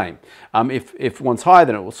the same. If one's higher,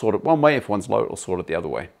 then it will sort it one way. If one's low, it will sort it the other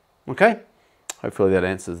way. Okay? Hopefully that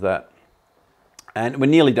answers that. And we're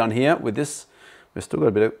nearly done here with this. We've still got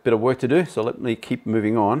a bit of work to do, so let me keep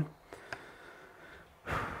moving on.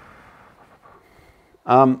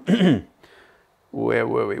 Where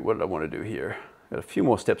were we? What did I want to do here? Got a few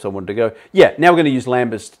more steps I wanted to go. Yeah, now we're going to use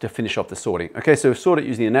lambdas to finish off the sorting. Okay, so we've sorted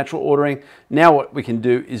using the natural ordering. Now what we can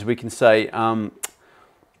do is we can say,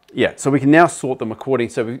 yeah, so we can now sort them according.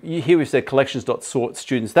 So here we've said collections.sort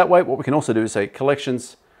students that way. What we can also do is say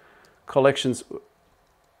collections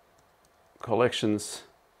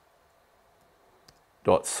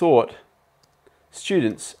dot sort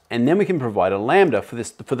students, and then we can provide a lambda for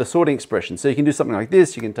this, for the sorting expression. So you can do something like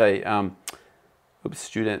this. You can say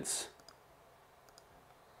students.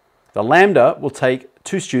 The lambda will take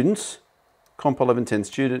 2 students, COMP1110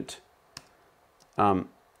 student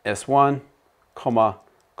S1, comma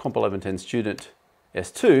COMP1110 student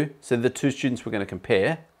S2. So the 2 students we're going to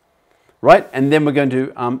compare, right? And then we're going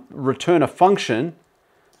to return a function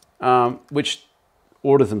which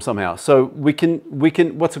orders them somehow. So we can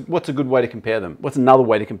what's a good way to compare them? What's another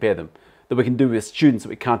way to compare them that we can do with students that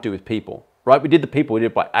we can't do with people? Right? We did the people, we did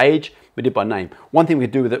it by age, we did it by name. One thing we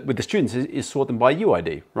could do with the students is sort them by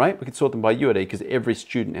UID, right? We could sort them by UID because every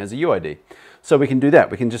student has a UID. So we can do that.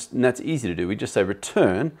 We can just, and that's easy to do. We just say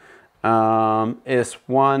return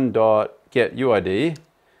s1.getUID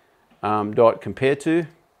dot compare to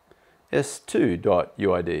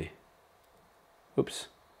s2.UID. Oops,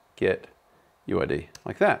 get UID,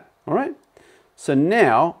 like that. All right. So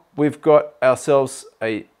now we've got ourselves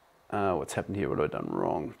a, what's happened here? What have I done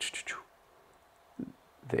wrong?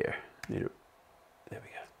 There we go.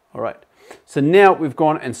 All right. So now we've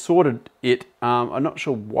gone and sorted it. I'm not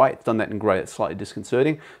sure why it's done that in grey. It's slightly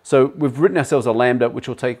disconcerting. So we've written ourselves a lambda, which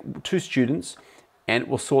will take 2 students and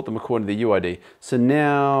we'll sort them according to the UID. So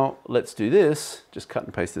now let's do this. Just cut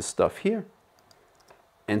and paste this stuff here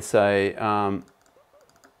and say,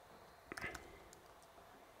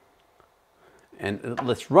 and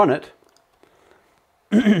let's run it.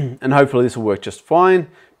 And hopefully this will work just fine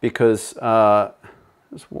because,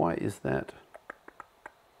 why is that?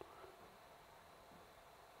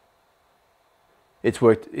 It's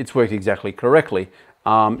worked exactly correctly.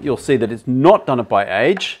 You'll see that it's not done it by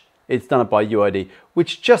age, it's done it by UID,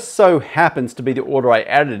 which just so happens to be the order I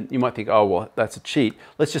added. You might think, oh, well, that's a cheat.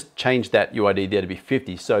 Let's just change that UID there to be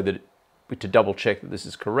 50 so that, to double check that this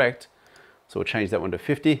is correct. So we'll change that one to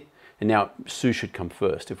 50. And now Sue should come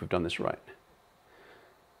first if we've done this right.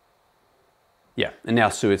 Yeah, and now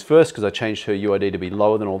Sue is first because I changed her UID to be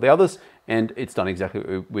lower than all the others, and it's done exactly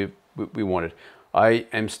what we wanted. I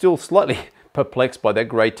am still slightly perplexed by that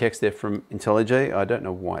grey text there from IntelliJ. I don't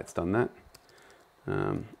know why it's done that.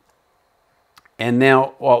 And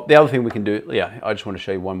now, well, the other thing we can do, yeah, I just want to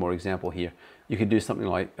show you one more example here. You can do something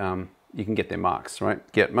like, you can get their marks, right?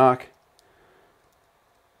 Get mark.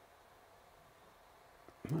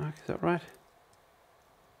 Mark, is that right?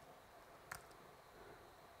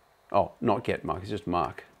 Oh, not get mark, it's just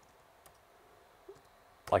mark.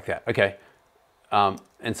 Like that, okay. And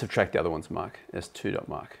subtract the other one's mark,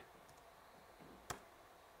 s2.mark.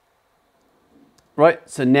 Right,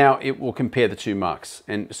 so now it will compare the 2 marks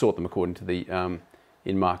and sort them according to the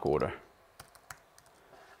in mark order.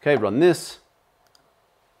 Okay, run this.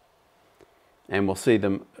 And we'll see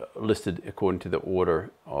them listed according to the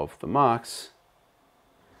order of the marks.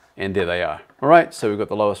 And there they are. All right, so we've got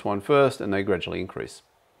the lowest one first and they gradually increase.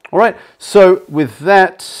 All right, so with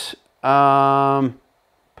that,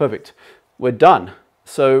 perfect. We're done.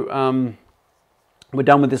 So we're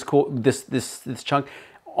done with this chunk.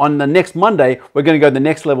 on the next Monday, we're going to go to the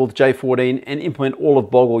next level with J14 and implement all of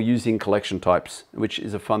Boggle using collection types, which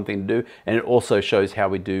is a fun thing to do. And it also shows how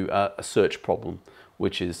we do a search problem,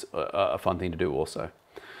 which is a fun thing to do also.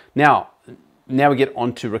 Now we get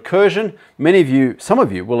on to recursion. Some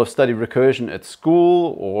of you will have studied recursion at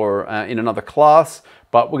school or in another class,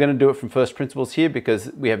 but we're going to do it from first principles here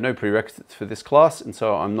because we have no prerequisites for this class, and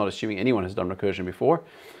so I'm not assuming anyone has done recursion before.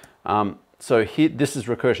 So here, this is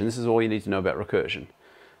recursion. This is all you need to know about recursion.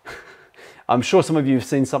 I'm sure some of you have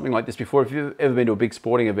seen something like this before. If you've ever been to a big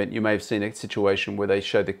sporting event, you may have seen a situation where they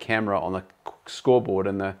show the camera on the scoreboard,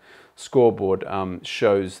 and the scoreboard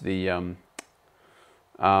shows the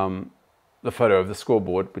photo of the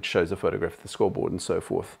scoreboard, which shows a photograph of the scoreboard and so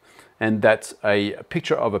forth. And that's a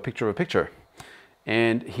picture of a picture of a picture.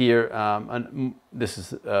 And here, this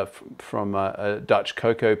is from a Dutch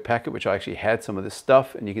cocoa packet, which I actually had some of this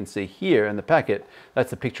stuff. And you can see here in the packet,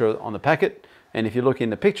 that's a picture on the packet. And if you look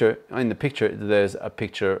in the picture, there's a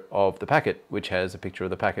picture of the packet, which has a picture of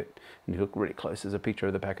the packet. And if you look really close, there's a picture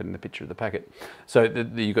of the packet and the picture of the packet. So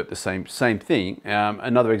you've got the same thing.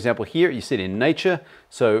 Another example here, you see it in nature.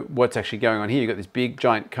 So what's actually going on here, you've got these big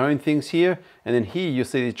giant cone things here. And then here you'll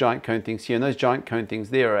see these giant cone things here. And those giant cone things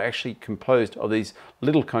there are actually composed of these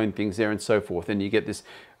little cone things there and so forth. And you get this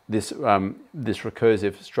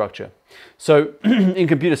recursive structure. So in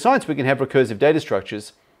computer science, we can have recursive data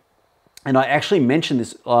structures. And I actually mentioned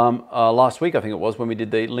this last week, I think it was, when we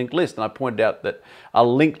did the linked list. And I pointed out that a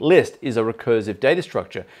linked list is a recursive data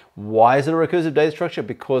structure. Why is it a recursive data structure?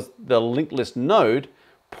 Because the linked list node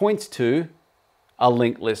points to a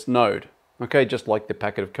linked list node. Okay, just like the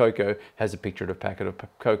packet of cocoa has a picture of a packet of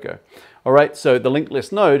cocoa. All right, so the linked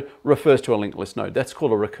list node refers to a linked list node. That's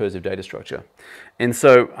called a recursive data structure. And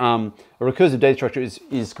so a recursive data structure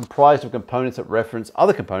is comprised of components that reference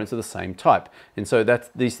other components of the same type. And so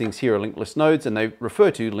these things here are linked list nodes, and they refer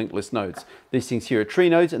to linked list nodes. These things here are tree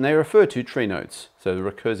nodes, and they refer to tree nodes. So the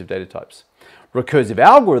recursive data types. Recursive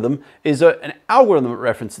algorithm is an algorithm that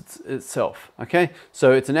references itself, okay?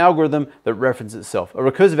 So it's an algorithm that references itself. A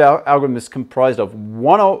recursive algorithm is comprised of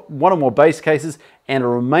one or more base cases and a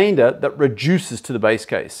remainder that reduces to the base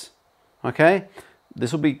case, okay?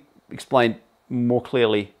 This will be explained more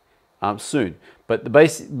clearly soon. But the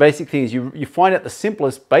basic thing is you find out the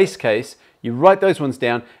simplest base case, you write those ones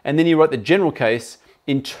down, and then you write the general case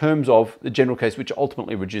in terms of the general case, which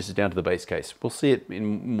ultimately reduces down to the base case. We'll see it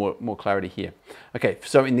in more clarity here. Okay,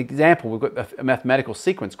 so in the example, we've got a mathematical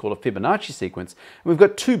sequence called a Fibonacci sequence. And we've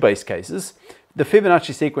got two base cases. The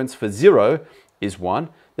Fibonacci sequence for 0 is 1.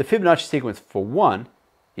 The Fibonacci sequence for 1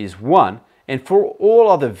 is 1. And for all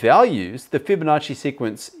other values, the Fibonacci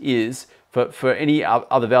sequence is, for any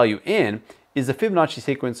other value n, is the Fibonacci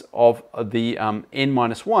sequence of the n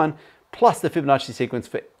minus 1 plus the Fibonacci sequence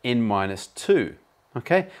for n minus 2.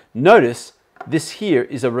 Okay, notice this here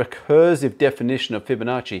is a recursive definition of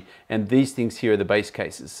Fibonacci, and these things here are the base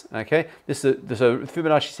cases. Okay, so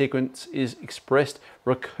Fibonacci sequence is expressed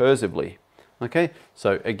recursively. Okay,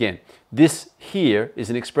 so again, this here is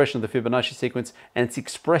an expression of the Fibonacci sequence, and it's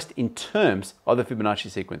expressed in terms of the Fibonacci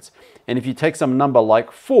sequence. And if you take some number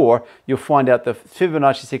like 4, you'll find out the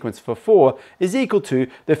Fibonacci sequence for 4 is equal to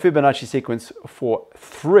the Fibonacci sequence for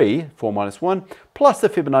 3, 4 minus 1, plus the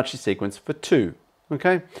Fibonacci sequence for 2.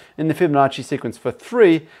 Okay, and the Fibonacci sequence for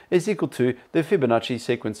 3 is equal to the Fibonacci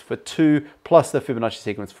sequence for 2 plus the Fibonacci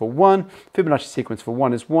sequence for 1. Fibonacci sequence for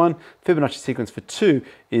 1 is 1. Fibonacci sequence for 2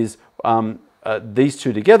 is these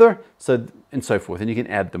two together, so and so forth. And you can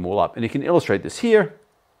add them all up. And you can illustrate this here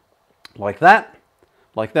like that,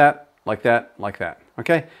 like that, like that, like that.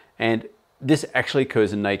 Okay, and this actually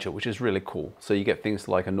occurs in nature, which is really cool. So you get things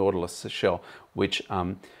like a nautilus shell, which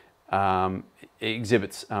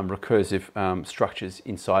exhibits recursive structures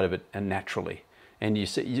inside of it and naturally. And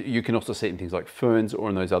you can also see it in things like ferns or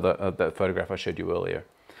in those other that photograph I showed you earlier.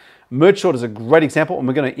 Merge sort is a great example, and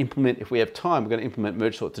we're going to implement, if we have time, we're going to implement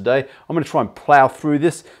merge sort today. I'm going to try and plow through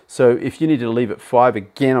this. So if you need to leave at 5,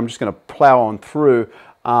 again, I'm just going to plow on through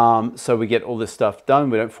so we get all this stuff done.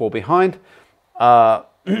 We don't fall behind. So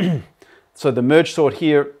the merge sort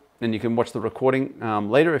here, and you can watch the recording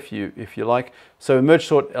later if you like. So merge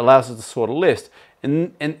sort allows us to sort a list,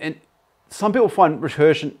 and some people find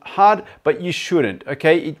recursion hard, but you shouldn't.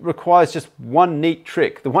 Okay, it requires just one neat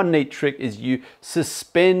trick. The one neat trick is you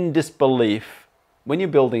suspend disbelief when you're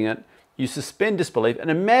building it. You suspend disbelief and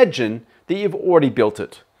imagine that you've already built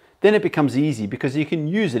it. then it becomes easy because you can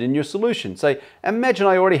use it in your solution. Say, imagine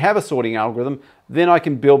I already have a sorting algorithm, then I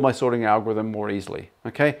can build my sorting algorithm more easily,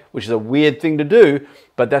 okay? Which is a weird thing to do,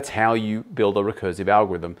 but that's how you build a recursive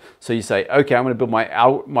algorithm. So you say, okay, I'm going to build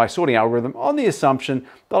my sorting algorithm on the assumption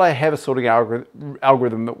that I have a sorting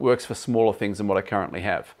algorithm that works for smaller things than what I currently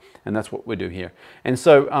have. And that's what we do here. And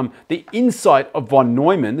so the insight of von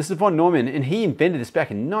Neumann, this is von Neumann, and he invented this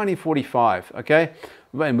back in 1945, okay?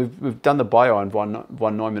 And we've done the bio on von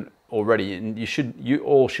Neumann already, and you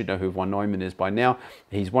all should know who von Neumann is by now.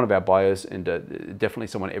 He's one of our bios, and definitely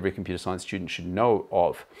someone every computer science student should know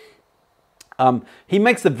of. He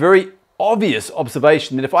makes the very obvious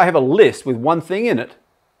observation that if I have a list with one thing in it,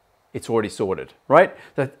 it's already sorted, right?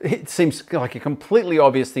 That it seems like a completely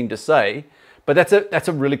obvious thing to say, but that's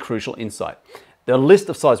a really crucial insight. The list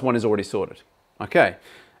of size 1 is already sorted, okay?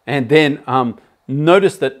 And then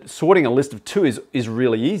notice that sorting a list of 2 is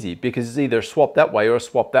really easy because it's either a swap that way or a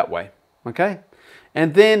swap that way, okay?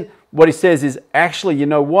 And then what he says is, actually, you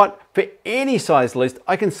know what? For any size list,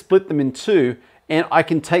 I can split them in 2, and I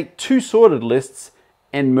can take 2 sorted lists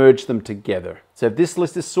and merge them together. So if this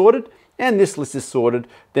list is sorted and this list is sorted,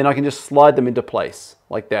 then I can just slide them into place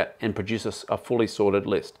like that and produce a fully sorted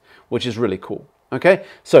list, which is really cool, okay?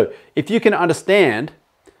 So if you can understand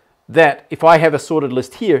that if I have a sorted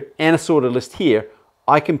list here and a sorted list here,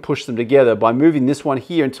 I can push them together by moving this one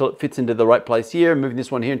here until it fits into the right place here, moving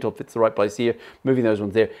this one here until it fits the right place here, moving those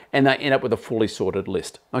ones there, and they end up with a fully sorted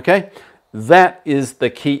list, okay? That is the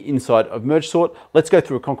key insight of merge sort. Let's go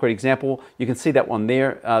through a concrete example. You can see that one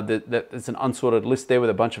there. That's an unsorted list there with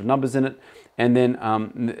a bunch of numbers in it. And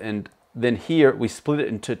then here we split it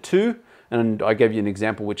into 2. And I gave you an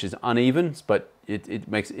example which is uneven, but it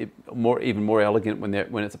makes it even more elegant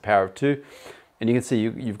when it's a power of 2. And you can see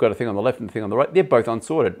you've got a thing on the left and a thing on the right. They're both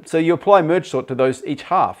unsorted. So you apply merge sort to those each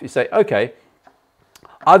half. You say, okay,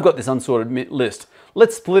 I've got this unsorted list.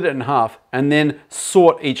 Let's split it in half and then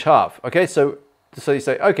sort each half. Okay, so you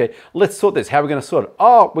say, okay, let's sort this. How are we going to sort it?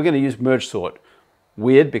 Oh, we're going to use merge sort.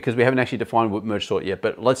 Weird, because we haven't actually defined what merge sort yet,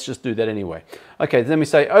 but let's just do that anyway. Okay, then we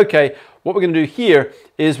say, okay, what we're going to do here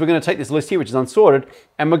is we're going to take this list here, which is unsorted,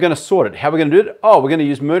 and we're going to sort it. How are we going to do it? Oh, we're going to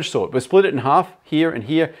use merge sort. We'll split it in half here and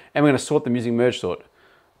here, and we're going to sort them using merge sort.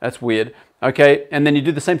 That's weird. Okay, and then you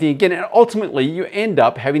do the same thing again, and ultimately you end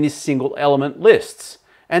up having these single element lists.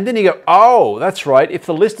 And then you go, oh, that's right. If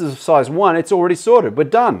the list is of size 1, it's already sorted. We're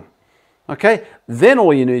done. Okay, then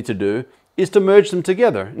all you need to do is to merge them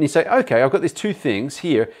together. And you say, okay, I've got these 2 things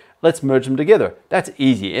here. Let's merge them together. That's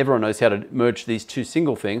easy. Everyone knows how to merge these 2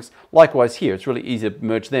 single things. Likewise here, it's really easy to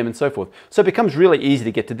merge them and so forth. So it becomes really easy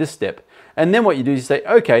to get to this step. And then what you do is you say,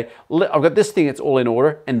 okay, I've got this thing that's all in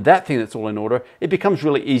order and that thing that's all in order. It becomes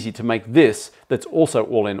really easy to make this that's also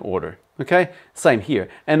all in order. Okay, same here.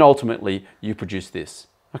 And ultimately, you produce this.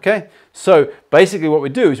 Okay, so basically what we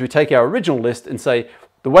do is we take our original list and say,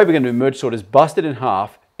 the way we're going to do merge sort is bust it in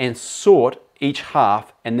half and sort each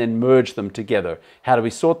half and then merge them together. How do we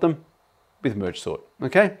sort them? With merge sort,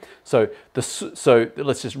 okay? So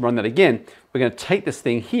let's just run that again. We're going to take this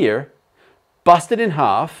thing here, bust it in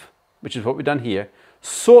half, which is what we've done here,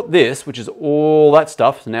 sort this, which is all that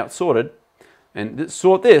stuff, so now it's sorted, and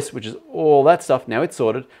sort this, which is all that stuff, now it's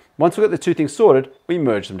sorted. Once we've got the 2 things sorted, we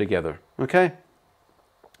merge them together, okay?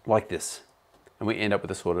 Like this, and we end up with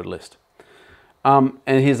a sorted list. And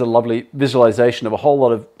here's a lovely visualization of a whole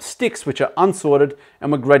lot of sticks which are unsorted,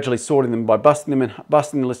 and we're gradually sorting them by busting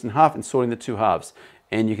the list in half and sorting the 2 halves.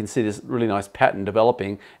 And you can see this really nice pattern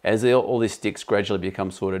developing as all these sticks gradually become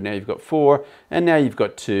sorted. Now you've got 4, and now you've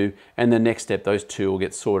got 2, and the next step, those 2 will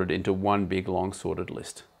get sorted into one big long sorted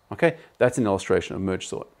list. Okay, that's an illustration of merge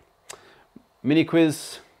sort. Mini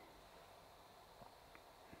quiz.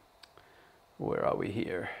 Where are we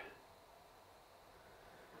here?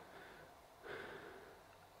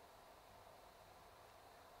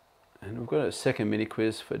 And we've got a second mini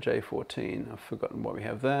quiz for J14. I've forgotten why we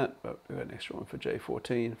have that, but we've got an extra one for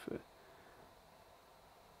J14.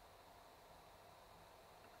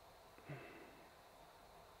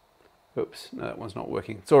 Oops, no, that one's not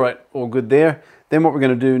working. It's all right, all good there. Then what we're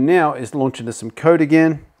going to do now is launch into some code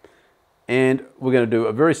again. And we're going to do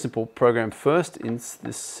a very simple program first in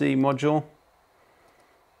this C module.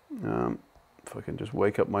 If I can just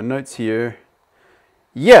wake up my notes here.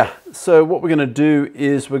 Yeah, so what we're going to do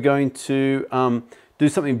is we're going to do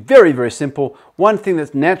something very, very simple. One thing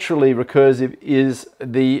that's naturally recursive is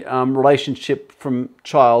the relationship from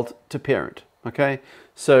child to parent, okay?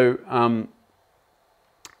 So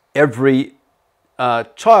every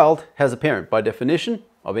child has a parent by definition,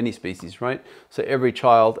 of any species, right? So every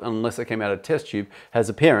child, unless they came out of a test tube, has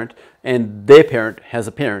a parent, and their parent has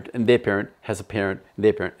a parent, and their parent has a parent, and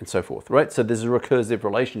their parent, and so forth, right? So there's a recursive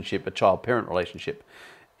relationship, a child-parent relationship.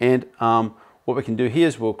 And what we can do here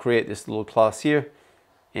is we'll create this little class here,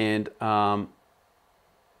 and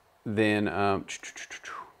then and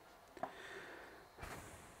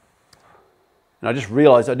I just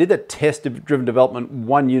realized I did that test-driven development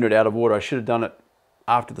 1 unit out of order. I should have done it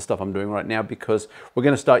after the stuff I'm doing right now, because we're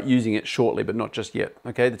going to start using it shortly, but not just yet.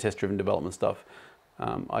 Okay, the test-driven development stuff.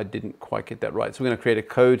 I didn't quite get that right. So we're going to create a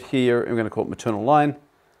code here, and we're going to call it maternal line.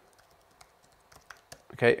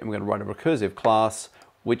 Okay, and we're going to write a recursive class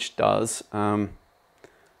which does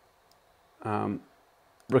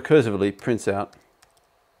recursively prints out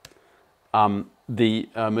the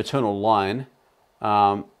maternal line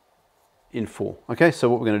in full. Okay, so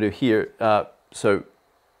what we're going to do here, so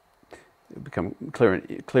it'll become clear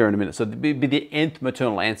in a minute. So it'd be the nth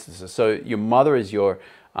maternal ancestor. So your mother is your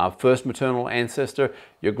first maternal ancestor,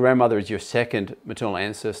 your grandmother is your second maternal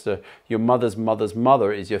ancestor, your mother's mother's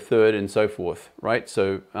mother is your third, and so forth, right?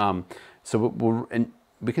 So and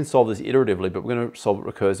we can solve this iteratively, but we're going to solve it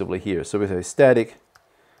recursively here. So we say static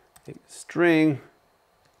string,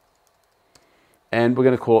 and we're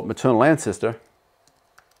going to call it maternal ancestor,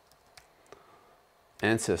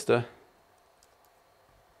 and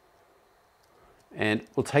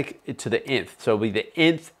we'll take it to the nth. So it'll be the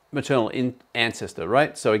nth maternal ancestor,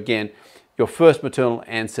 right? So again, your first maternal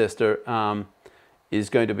ancestor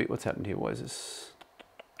is going to be, what's happened here? Why is this?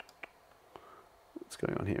 What's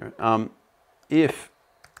going on here? If,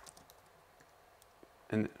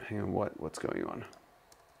 and hang on, what's going on?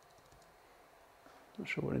 Not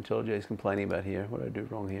sure what IntelliJ is complaining about here. What did I do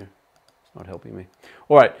wrong here? It's not helping me.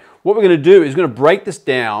 All right, what we're going to do is we're going to break this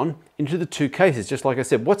down into the 2 cases, just like I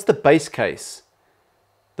said. What's the base case?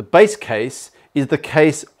 The base case is the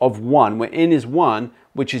case of 1, where n is 1,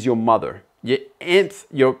 which is your mother. Your nth,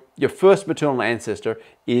 your first maternal ancestor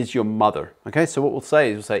is your mother. Okay, so what we'll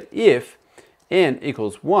say is we'll say if n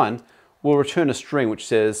equals 1, we'll return a string which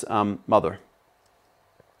says mother.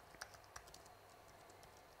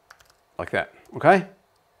 Like that, okay?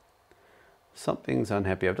 Something's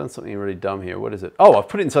unhappy. I've done something really dumb here. What is it? Oh, I've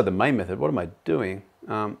put it inside the main method. What am I doing?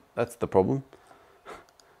 That's the problem.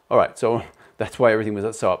 All right, so that's why everything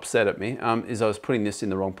was so upset at me, is I was putting this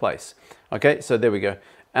in the wrong place. Okay, so there we go.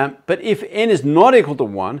 But if n is not equal to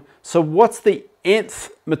 1, so what's the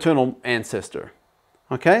nth maternal ancestor?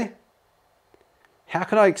 Okay? How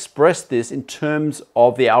can I express this in terms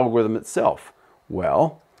of the algorithm itself?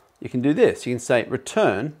 Well, you can do this. You can say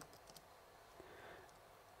return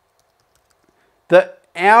that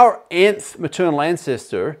our nth maternal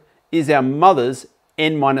ancestor is our mother's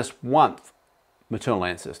n minus 1th maternal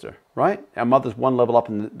ancestor, right? Our mother's 1 level up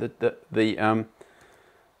in the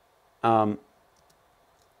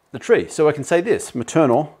tree. So I can say this,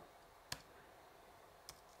 maternal,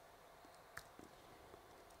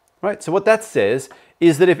 right? So what that says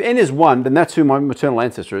is that if n is 1, then that's who my maternal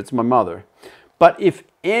ancestor is, it's my mother. But if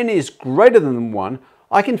n is greater than 1,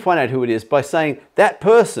 I can find out who it is by saying that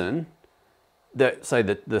person, say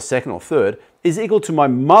the second or third, is equal to my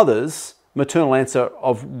mother's maternal ancestor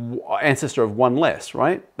of 1 less,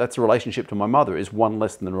 right? That's a relationship to my mother, is 1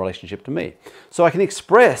 less than the relationship to me. So I can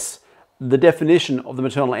express the definition of the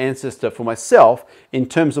maternal ancestor for myself in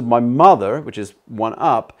terms of my mother, which is 1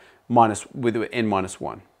 up, with n minus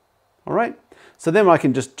 1. All right? So then I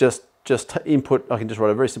can just input, I can just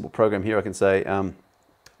write a very simple program here. I can say,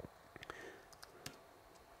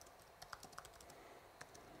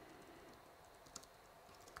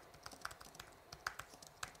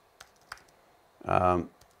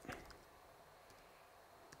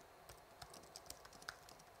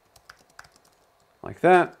 like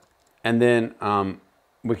that, and then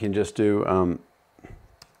we can just do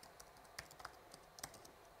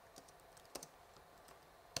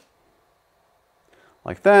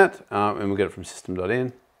like that, and we'll get it from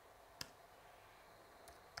system.in.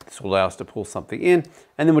 This will allow us to pull something in,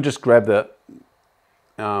 and then we'll just grab the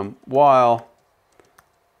while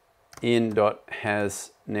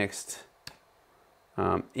in.has next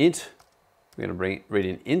int. We're going to read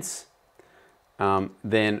in ints.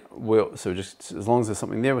 Then so just as long as there's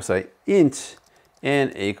something there, we'll say int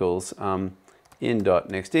n equals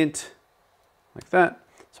in.nextInt, like that.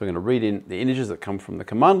 So we're going to read in the integers that come from the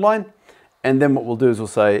command line. And then what we'll do is we'll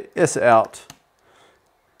say sout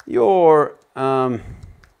your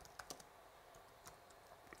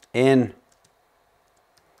n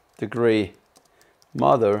degree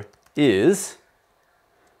mother is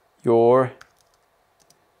your,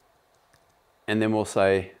 and then we'll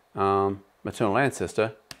say maternal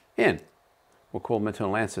ancestor n. we'll call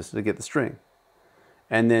maternal ancestor to get the string.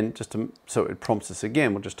 And then just to, so it prompts us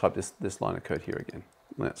again, we'll just type this line of code here again.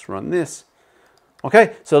 Let's run this.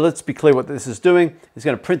 Okay, so let's be clear what this is doing. It's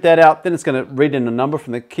going to print that out, then it's going to read in a number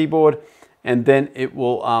from the keyboard, and then it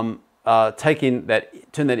will turn that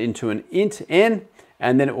into an int n,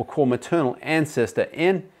 and then it will call maternal ancestor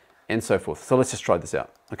n, and so forth. So let's just try this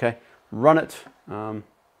out. Okay, run it.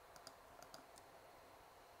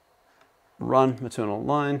 Run maternal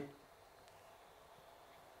line.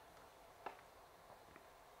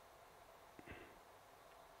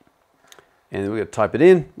 And then we're going to type it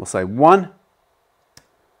in. We'll say 1.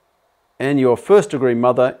 And your first degree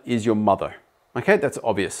mother is your mother. Okay, that's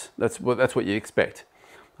obvious. That's what you expect.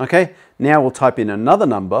 Okay, now we'll type in another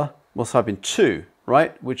number. We'll type in 2,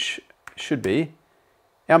 right? Which should be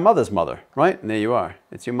our mother's mother, right? And there you are.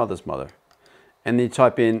 It's your mother's mother. And then you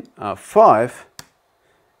type in 5.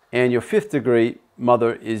 And your 5th degree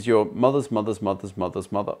mother is your mother's mother's mother's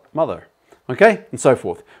mother's mother. Okay, and so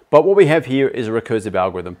forth. But what we have here is a recursive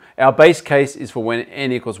algorithm. Our base case is for when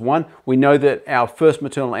n equals 1. We know that our first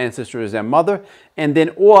maternal ancestor is our mother, and then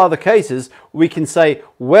all other cases we can say,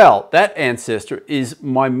 well, that ancestor is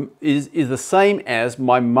the same as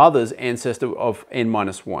my mother's ancestor of n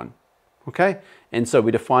minus 1. Okay, and so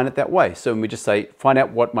we define it that way. So we just say, find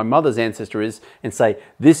out what my mother's ancestor is, and say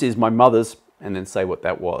this is my mother's, and then say what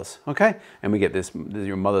that was. Okay, and we get this is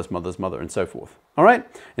your mother's mother's mother, and so forth. All right,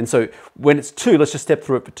 and so when it's 2, let's just step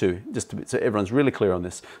through it for 2, so everyone's really clear on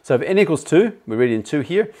this. So if n equals 2, we read in 2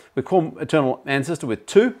 here, we call maternal ancestor with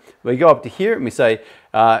 2, we go up to here and we say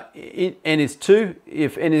n is 2,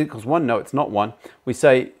 if n equals 1, no, it's not 1. We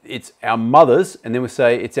say it's our mother's, and then we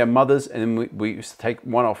say it's our mother's, and then we take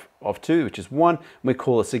 1 off 2, which is 1, and we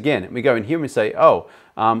call this again. And we go in here and we say, oh,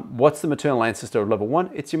 what's the maternal ancestor of level 1?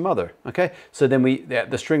 It's your mother, okay? So then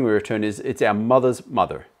the string we return is it's our mother's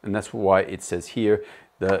mother, and that's why it says here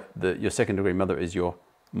your second degree mother is your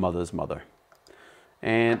mother's mother.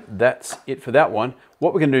 And that's it for that one.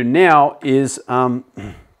 What we're going to do now is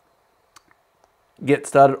get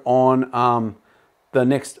started on the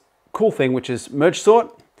next cool thing, which is merge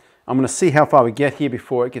sort. I'm going to see how far we get here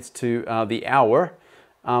before it gets to the hour,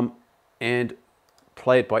 and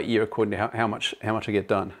play it by ear according to how much I get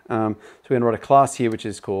done. So we're going to write a class here which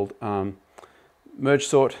is called merge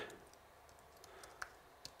sort,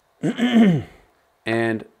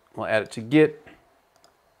 and we'll add it to Git.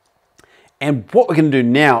 And what we're going to do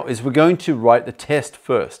now is we're going to write the test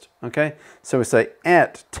first. Okay, so we say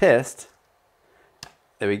at test.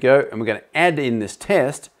 There we go, and we're going to add in this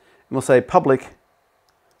test, and we'll say public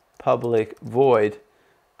void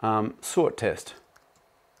sort test.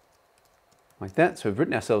 Like that. So we've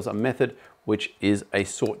written ourselves a method which is a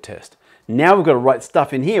sort test. Now we've got to write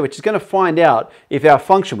stuff in here which is going to find out if our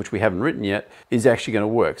function, which we haven't written yet, is actually going to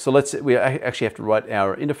work. So we actually have to write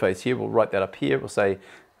our interface here. We'll write that up here. We'll say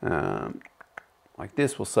like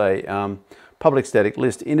this. We'll say public static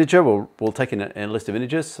list integer. We'll take in a list of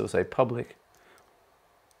integers. So we'll say public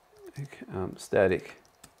static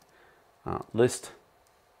list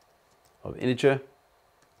of integer.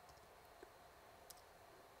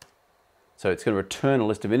 So it's going to return a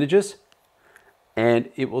list of integers, and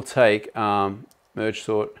it will take merge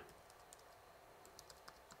sort,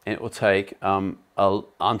 and it will take an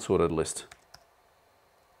unsorted list.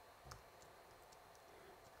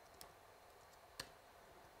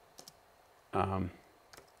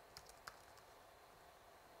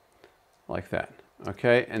 Like that.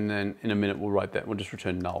 Okay, and then in a minute we'll write that. We'll just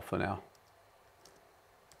return null for now.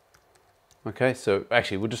 Okay, so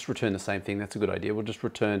actually we'll just return the same thing. That's a good idea. We'll just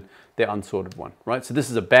return the unsorted one, right? So this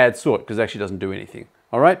is a bad sort because it actually doesn't do anything.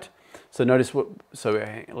 All right, so notice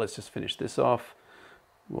let's just finish this off.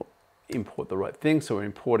 We'll import the right thing. So we're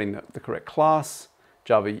importing the correct class,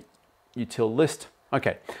 Java util list.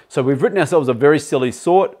 Okay, so we've written ourselves a very silly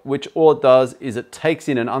sort, which all it does is it takes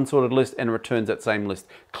in an unsorted list and returns that same list.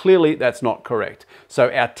 Clearly, that's not correct. So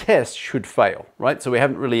our test should fail, right? So we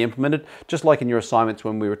haven't really implemented, just like in your assignments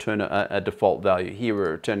when we return a default value. Here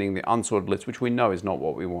we're returning the unsorted list, which we know is not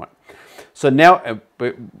what we want. So now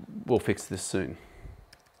we'll fix this soon.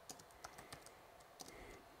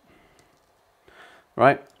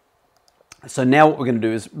 Right? So now what we're going to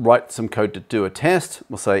do is write some code to do a test.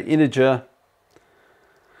 We'll say integer,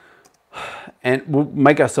 and we'll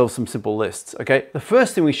make ourselves some simple lists. Okay, the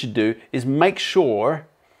first thing we should do is make sure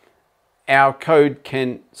our code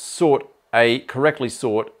can correctly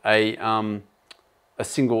sort a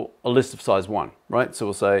list of size 1, right? So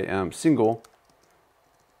we'll say single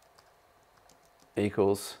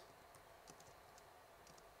equals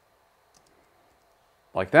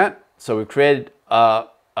like that. So we've created a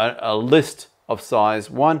list of size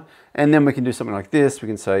 1. And then we can do something like this. We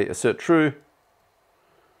can say assert true,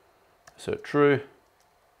 assert true.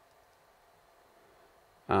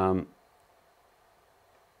 And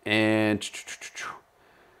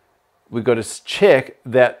we've got to check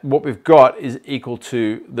that what we've got is equal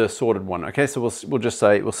to the sorted one. Okay, so we'll just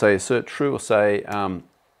say, assert true, we'll say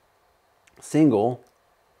single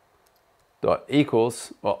dot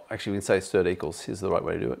equals, well, actually we can say assert equals, here's the right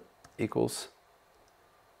way to do it, equals,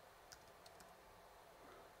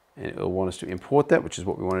 and it will want us to import that, which is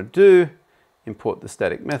what we want to do, import the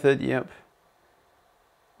static method, yep,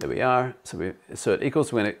 there we are, so we assert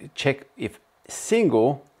equals, we're going to check if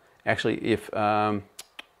single, actually if,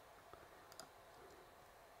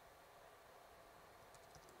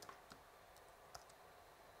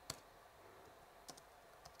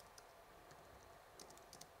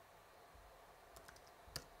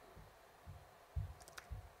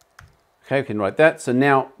 okay, we can write that. So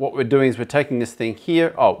now what we're doing is we're taking this thing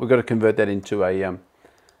here. Oh, we've got to convert that into a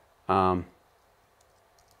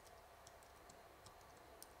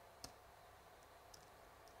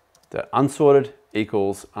the unsorted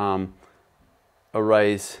equals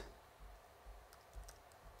arrays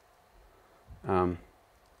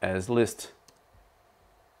as list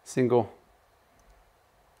single,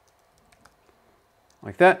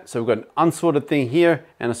 like that. So we've got an unsorted thing here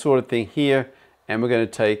and a sorted thing here. And we're going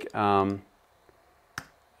to take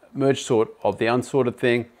merge sort of the unsorted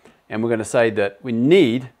thing, and we're going to say that we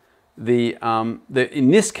need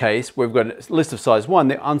in this case, we've got a list of size 1,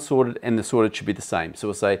 the unsorted and the sorted should be the same. So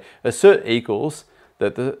we'll say assert equals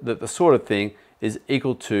that the sorted thing is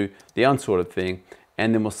equal to the unsorted thing,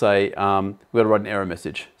 and then we'll say, we've got to write an error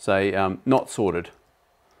message, say not sorted.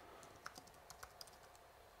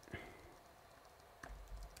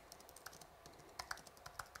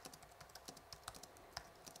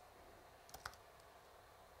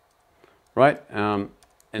 Right,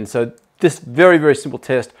 and so this very, very simple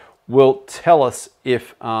test will tell us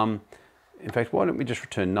if, in fact, why don't we just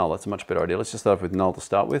return null? That's a much better idea. Let's just start off with null to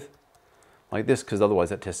start with, like this, because otherwise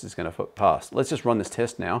that test is going to pass. Let's just run this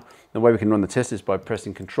test now. The way we can run the test is by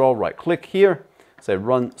pressing Control, right click here, say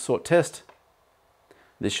run sort test.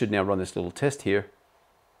 This should now run this little test here.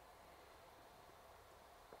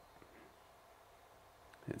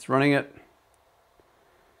 It's running it.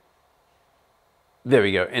 There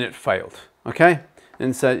we go, and it failed, okay?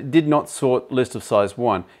 And so it did not sort list of size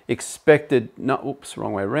 1. Expected, no, oops,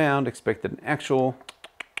 wrong way around, expected an actual.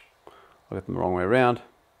 I got them the wrong way around.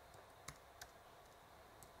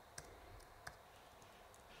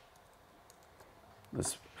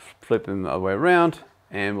 Let's flip them the other way around,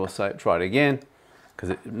 and we'll say, try it again,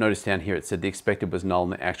 because notice down here it said the expected was null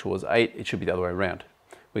and the actual was 8. It should be the other way around.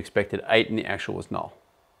 We expected 8 and the actual was null.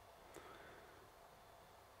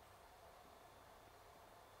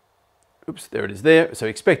 Oops, there it is there. So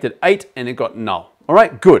expected 8 and it got null. All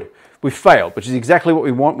right, good. We failed, which is exactly what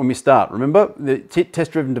we want when we start. Remember, the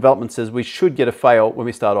test-driven development says we should get a fail when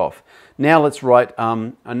we start off. Now let's write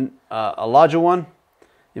a larger one.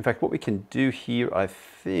 In fact, what we can do here, I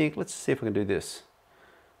think, let's see if we can do this.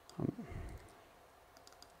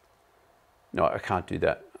 No, I can't do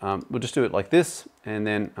that. We'll just do it like this, and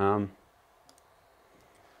then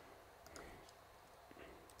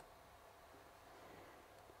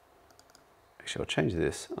actually, I'll change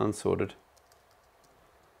this, unsorted.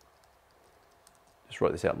 Just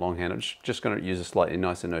write this out longhand. I'm just going to use a slightly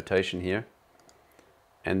nicer notation here.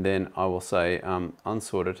 And then I will say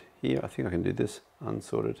unsorted here. I think I can do this,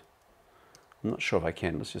 unsorted. I'm not sure if I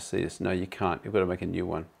can. Let's just see this. No, you can't. You've got to make a new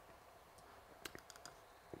one.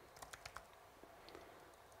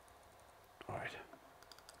 All right.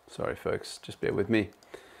 Sorry, folks. Just bear with me.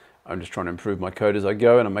 I'm just trying to improve my code as I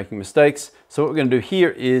go, and I'm making mistakes. So what we're going to do here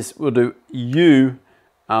is we'll do U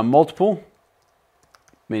multiple,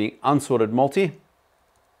 meaning unsorted multi.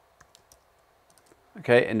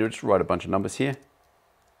 Okay, and we'll just write a bunch of numbers here.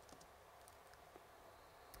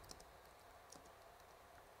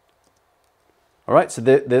 All right, so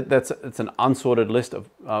it's an unsorted list of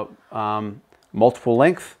multiple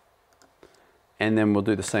length. And then we'll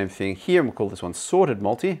do the same thing here, and we'll call this one sorted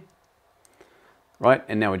multi. Right,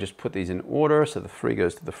 and now we just put these in order, so the 3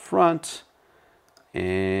 goes to the front,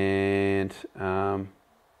 and the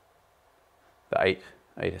 8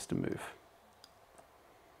 has to move,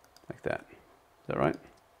 like that. Is that right?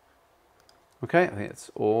 Okay, I think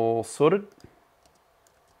it's all sorted.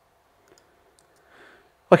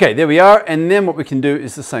 Okay, there we are, and then what we can do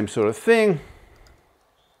is the same sort of thing.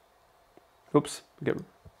 Oops, there's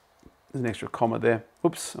an extra comma there.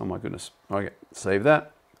 Oops, oh my goodness. Okay, save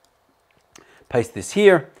that. Paste this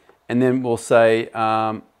here, and then we'll say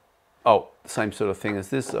oh, same sort of thing as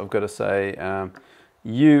this. I've got to say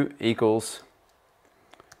U equals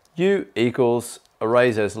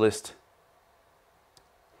arrays as list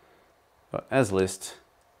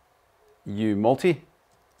U multi.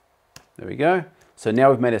 There we go. So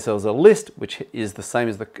now we've made ourselves a list, which is the same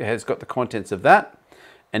as has got the contents of that.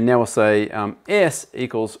 And now we'll say S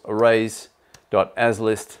equals arrays dot as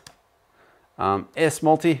list S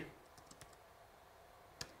multi.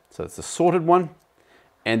 So it's the sorted one.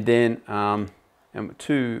 And then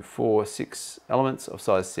 2, 4, 6 elements of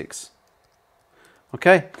size 6.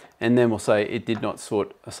 Okay, and then we'll say it did not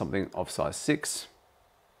sort something of size 6.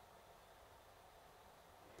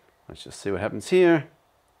 Let's just see what happens here.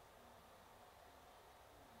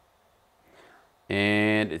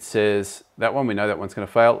 And it says that one, we know that one's going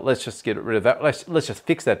to fail. Let's just get rid of that. Let's just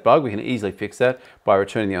fix that bug. We can easily fix that by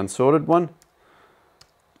returning the unsorted one.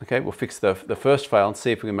 Okay, we'll fix the first fail and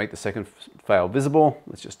see if we can make the second fail visible.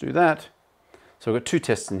 Let's just do that. So we've got two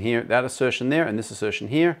tests in here, that assertion there and this assertion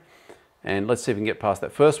here. And let's see if we can get past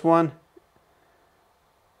that first one.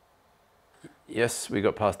 Yes, we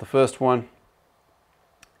got past the first one.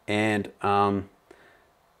 And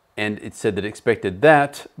it said that it expected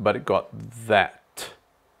that, but it got that.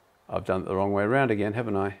 I've done it the wrong way around again,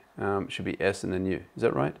 haven't I? It should be S and then U. Is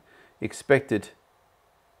that right? Expected.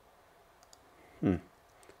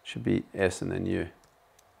 Should be S and then U.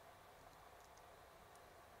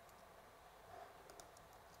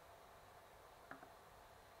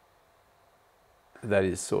 That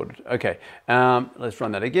is sorted. Okay, let's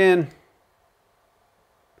run that again.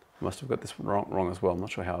 Must have got this wrong as well. I'm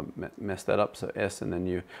not sure how I messed that up. So S and then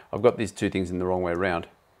U. I've got these two things in the wrong way around.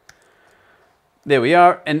 There we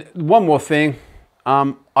are. And one more thing.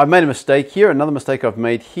 I've made a mistake here. Another mistake I've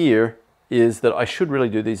made here is that I should really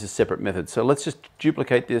do these as separate methods. So let's just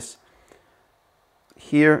duplicate this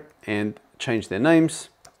here and change their names.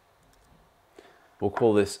 We'll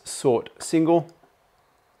call this sort single.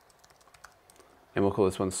 And we'll call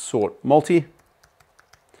this one sort multi.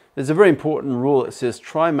 There's a very important rule that says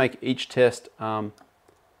try and make each test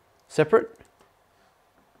separate.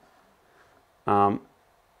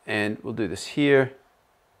 And we'll do this here.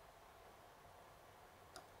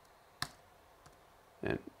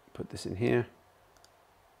 And put this in here.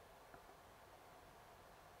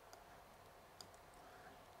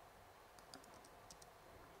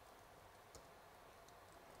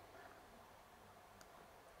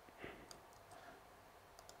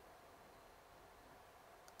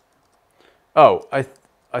 Oh, I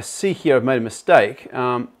see here I've made a mistake.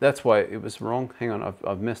 That's why it was wrong. Hang on,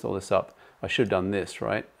 I've messed all this up. I should have done this,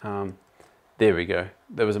 right? There we go.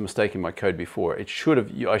 There was a mistake in my code before. I should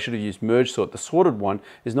have used merge sort. The sorted one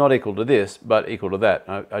is not equal to this, but equal to that.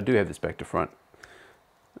 I do have this back to front.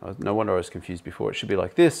 No wonder I was confused before. It should be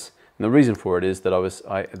like this. And the reason for it is that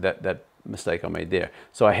that mistake I made there.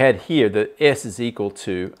 So I had here that S is equal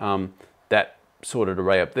to that sorted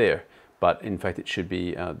array up there. But in fact, it should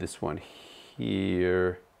be this one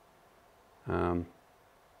here.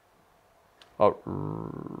 Oh,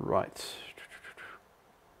 right.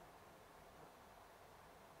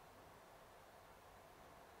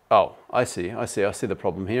 Oh, I see the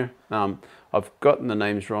problem here. I've gotten the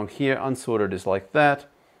names wrong here. Unsorted is like that.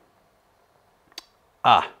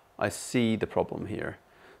 Ah, I see the problem here.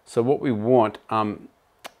 So what we want,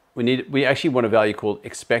 we actually want a value called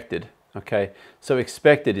expected. Okay, so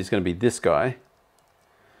expected is going to be this guy.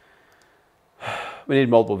 We need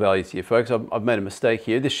multiple values here, folks. I've made a mistake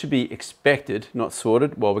here. This should be expected, not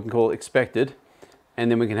sorted. Well, we can call it expected.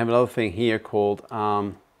 And then we can have another thing here called,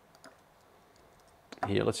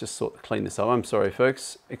 here, let's just clean this up. I'm sorry,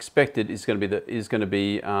 folks. Expected is going to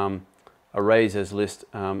be arrays as list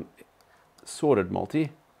sorted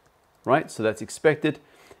multi, right? So that's expected.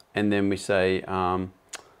 And then we say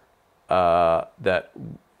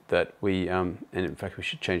that we, and in fact, we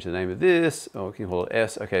should change the name of this. Oh, we can call it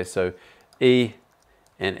S. Okay, so E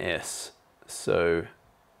and S. So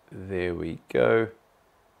there we go.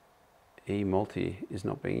 E multi is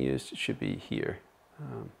not being used. It should be here.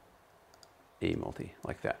 E multi,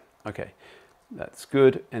 like that. Okay, that's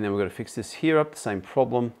good. And then we're going to fix this here up, the same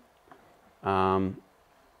problem. It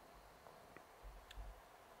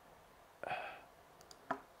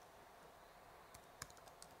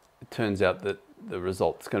turns out that the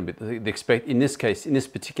result's going to be in this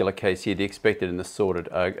particular case here, the expected and the sorted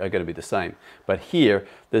are going to be the same. But here,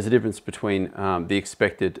 there's a difference between the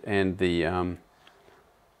expected and the.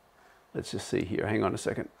 Let's just see here. Hang on a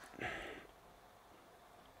second.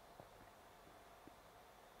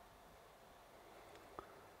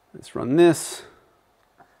 Let's run this.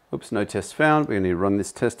 Oops, no test found. We're going to need to run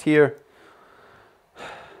this test here.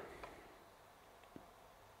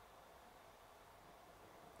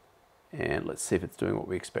 let's see if it's doing what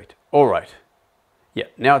we expect. All right. Yeah,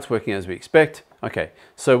 now it's working as we expect. Okay,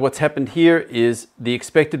 so what's happened here is the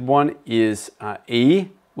expected one is E,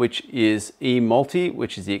 which is E multi,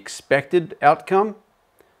 which is the expected outcome,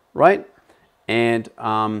 right? And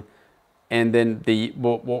then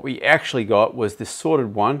what we actually got was this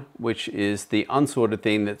sorted one, which is the unsorted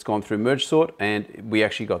thing that's gone through merge sort, and we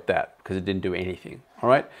actually got that because it didn't do anything, all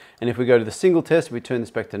right? And if we go to the single test, we turn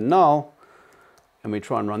this back to null, and we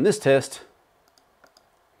try and run this test,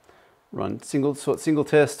 run single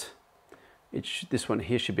test, this one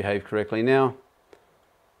here should behave correctly now.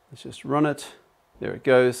 Let's just run it. There it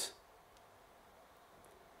goes.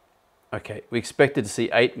 Okay, we expected to see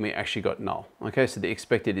 8 and we actually got null. Okay, so the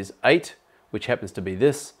expected is 8, which happens to be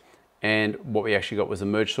this, and what we actually got was a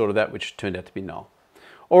merge sort of that, which turned out to be null.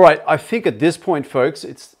 All right, I think at this point, folks,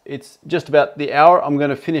 it's just about the hour. I'm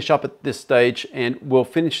going to finish up at this stage, and we'll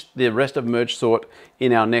finish the rest of merge sort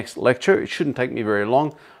in our next lecture. It shouldn't take me very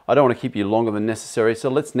long. I don't want to keep you longer than necessary, so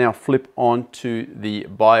let's now flip on to the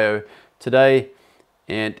bio today.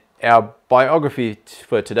 And our biography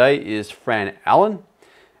for today is Fran Allen.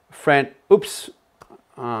 Fran, oops,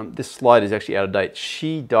 this slide is actually out of date.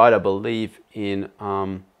 She died, I believe, in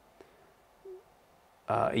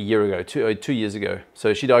a year ago, 2 years ago.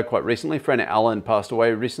 So she died quite recently. Fran Allen passed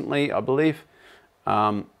away recently, I believe.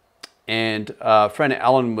 Fran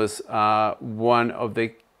Allen was one of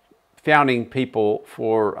the founding people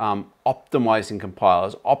for optimizing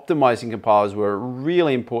compilers. Optimizing compilers were a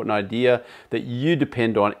really important idea that you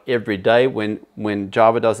depend on every day when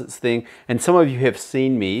Java does its thing. And some of you have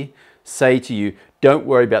seen me say to you, don't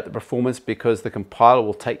worry about the performance because the compiler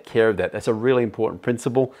will take care of that. That's a really important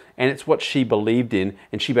principle, and it's what she believed in,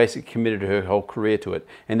 and she basically committed her whole career to it.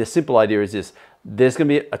 And the simple idea is this: there's going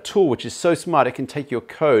to be a tool which is so smart it can take your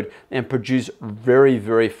code and produce very,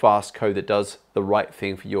 very fast code that does the right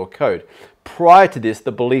thing for your code. Prior to this,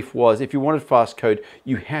 the belief was if you wanted fast code,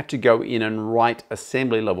 you had to go in and write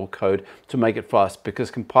assembly level code to make it fast,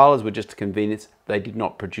 because compilers were just a convenience. They did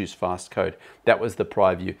not produce fast code. That was the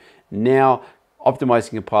prior view. Now,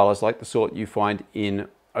 optimizing compilers like the sort you find in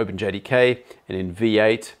OpenJDK and in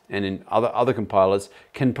V8 and in other compilers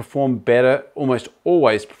can perform better, almost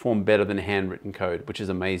always perform better than handwritten code, which is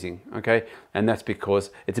amazing, okay? And that's because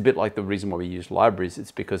it's a bit like the reason why we use libraries.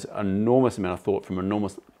 It's because an enormous amount of thought from an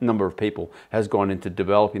enormous number of people has gone into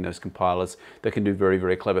developing those compilers that can do very,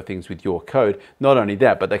 very clever things with your code. Not only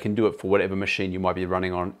that, but they can do it for whatever machine you might be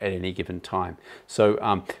running on at any given time.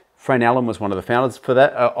 So Fran Allen was one of the founders for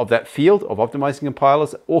that of that field of optimizing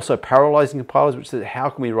compilers, also parallelizing compilers, which said how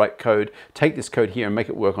can we write code, take this code here and make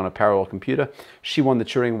it work on a parallel computer. She won the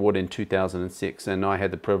Turing Award in 2006, and I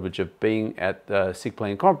had the privilege of being at the SIG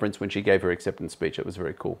Playing Conference when she gave her acceptance speech. It was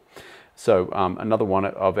very cool. So another one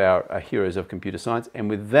of our heroes of computer science.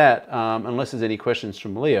 And with that, unless there's any questions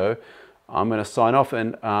from Leo, I'm going to sign off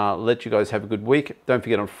and let you guys have a good week. Don't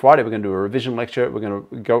forget, on Friday we're going to do a revision lecture. We're going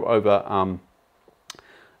to go over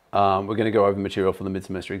material for the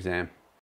mid-semester exam.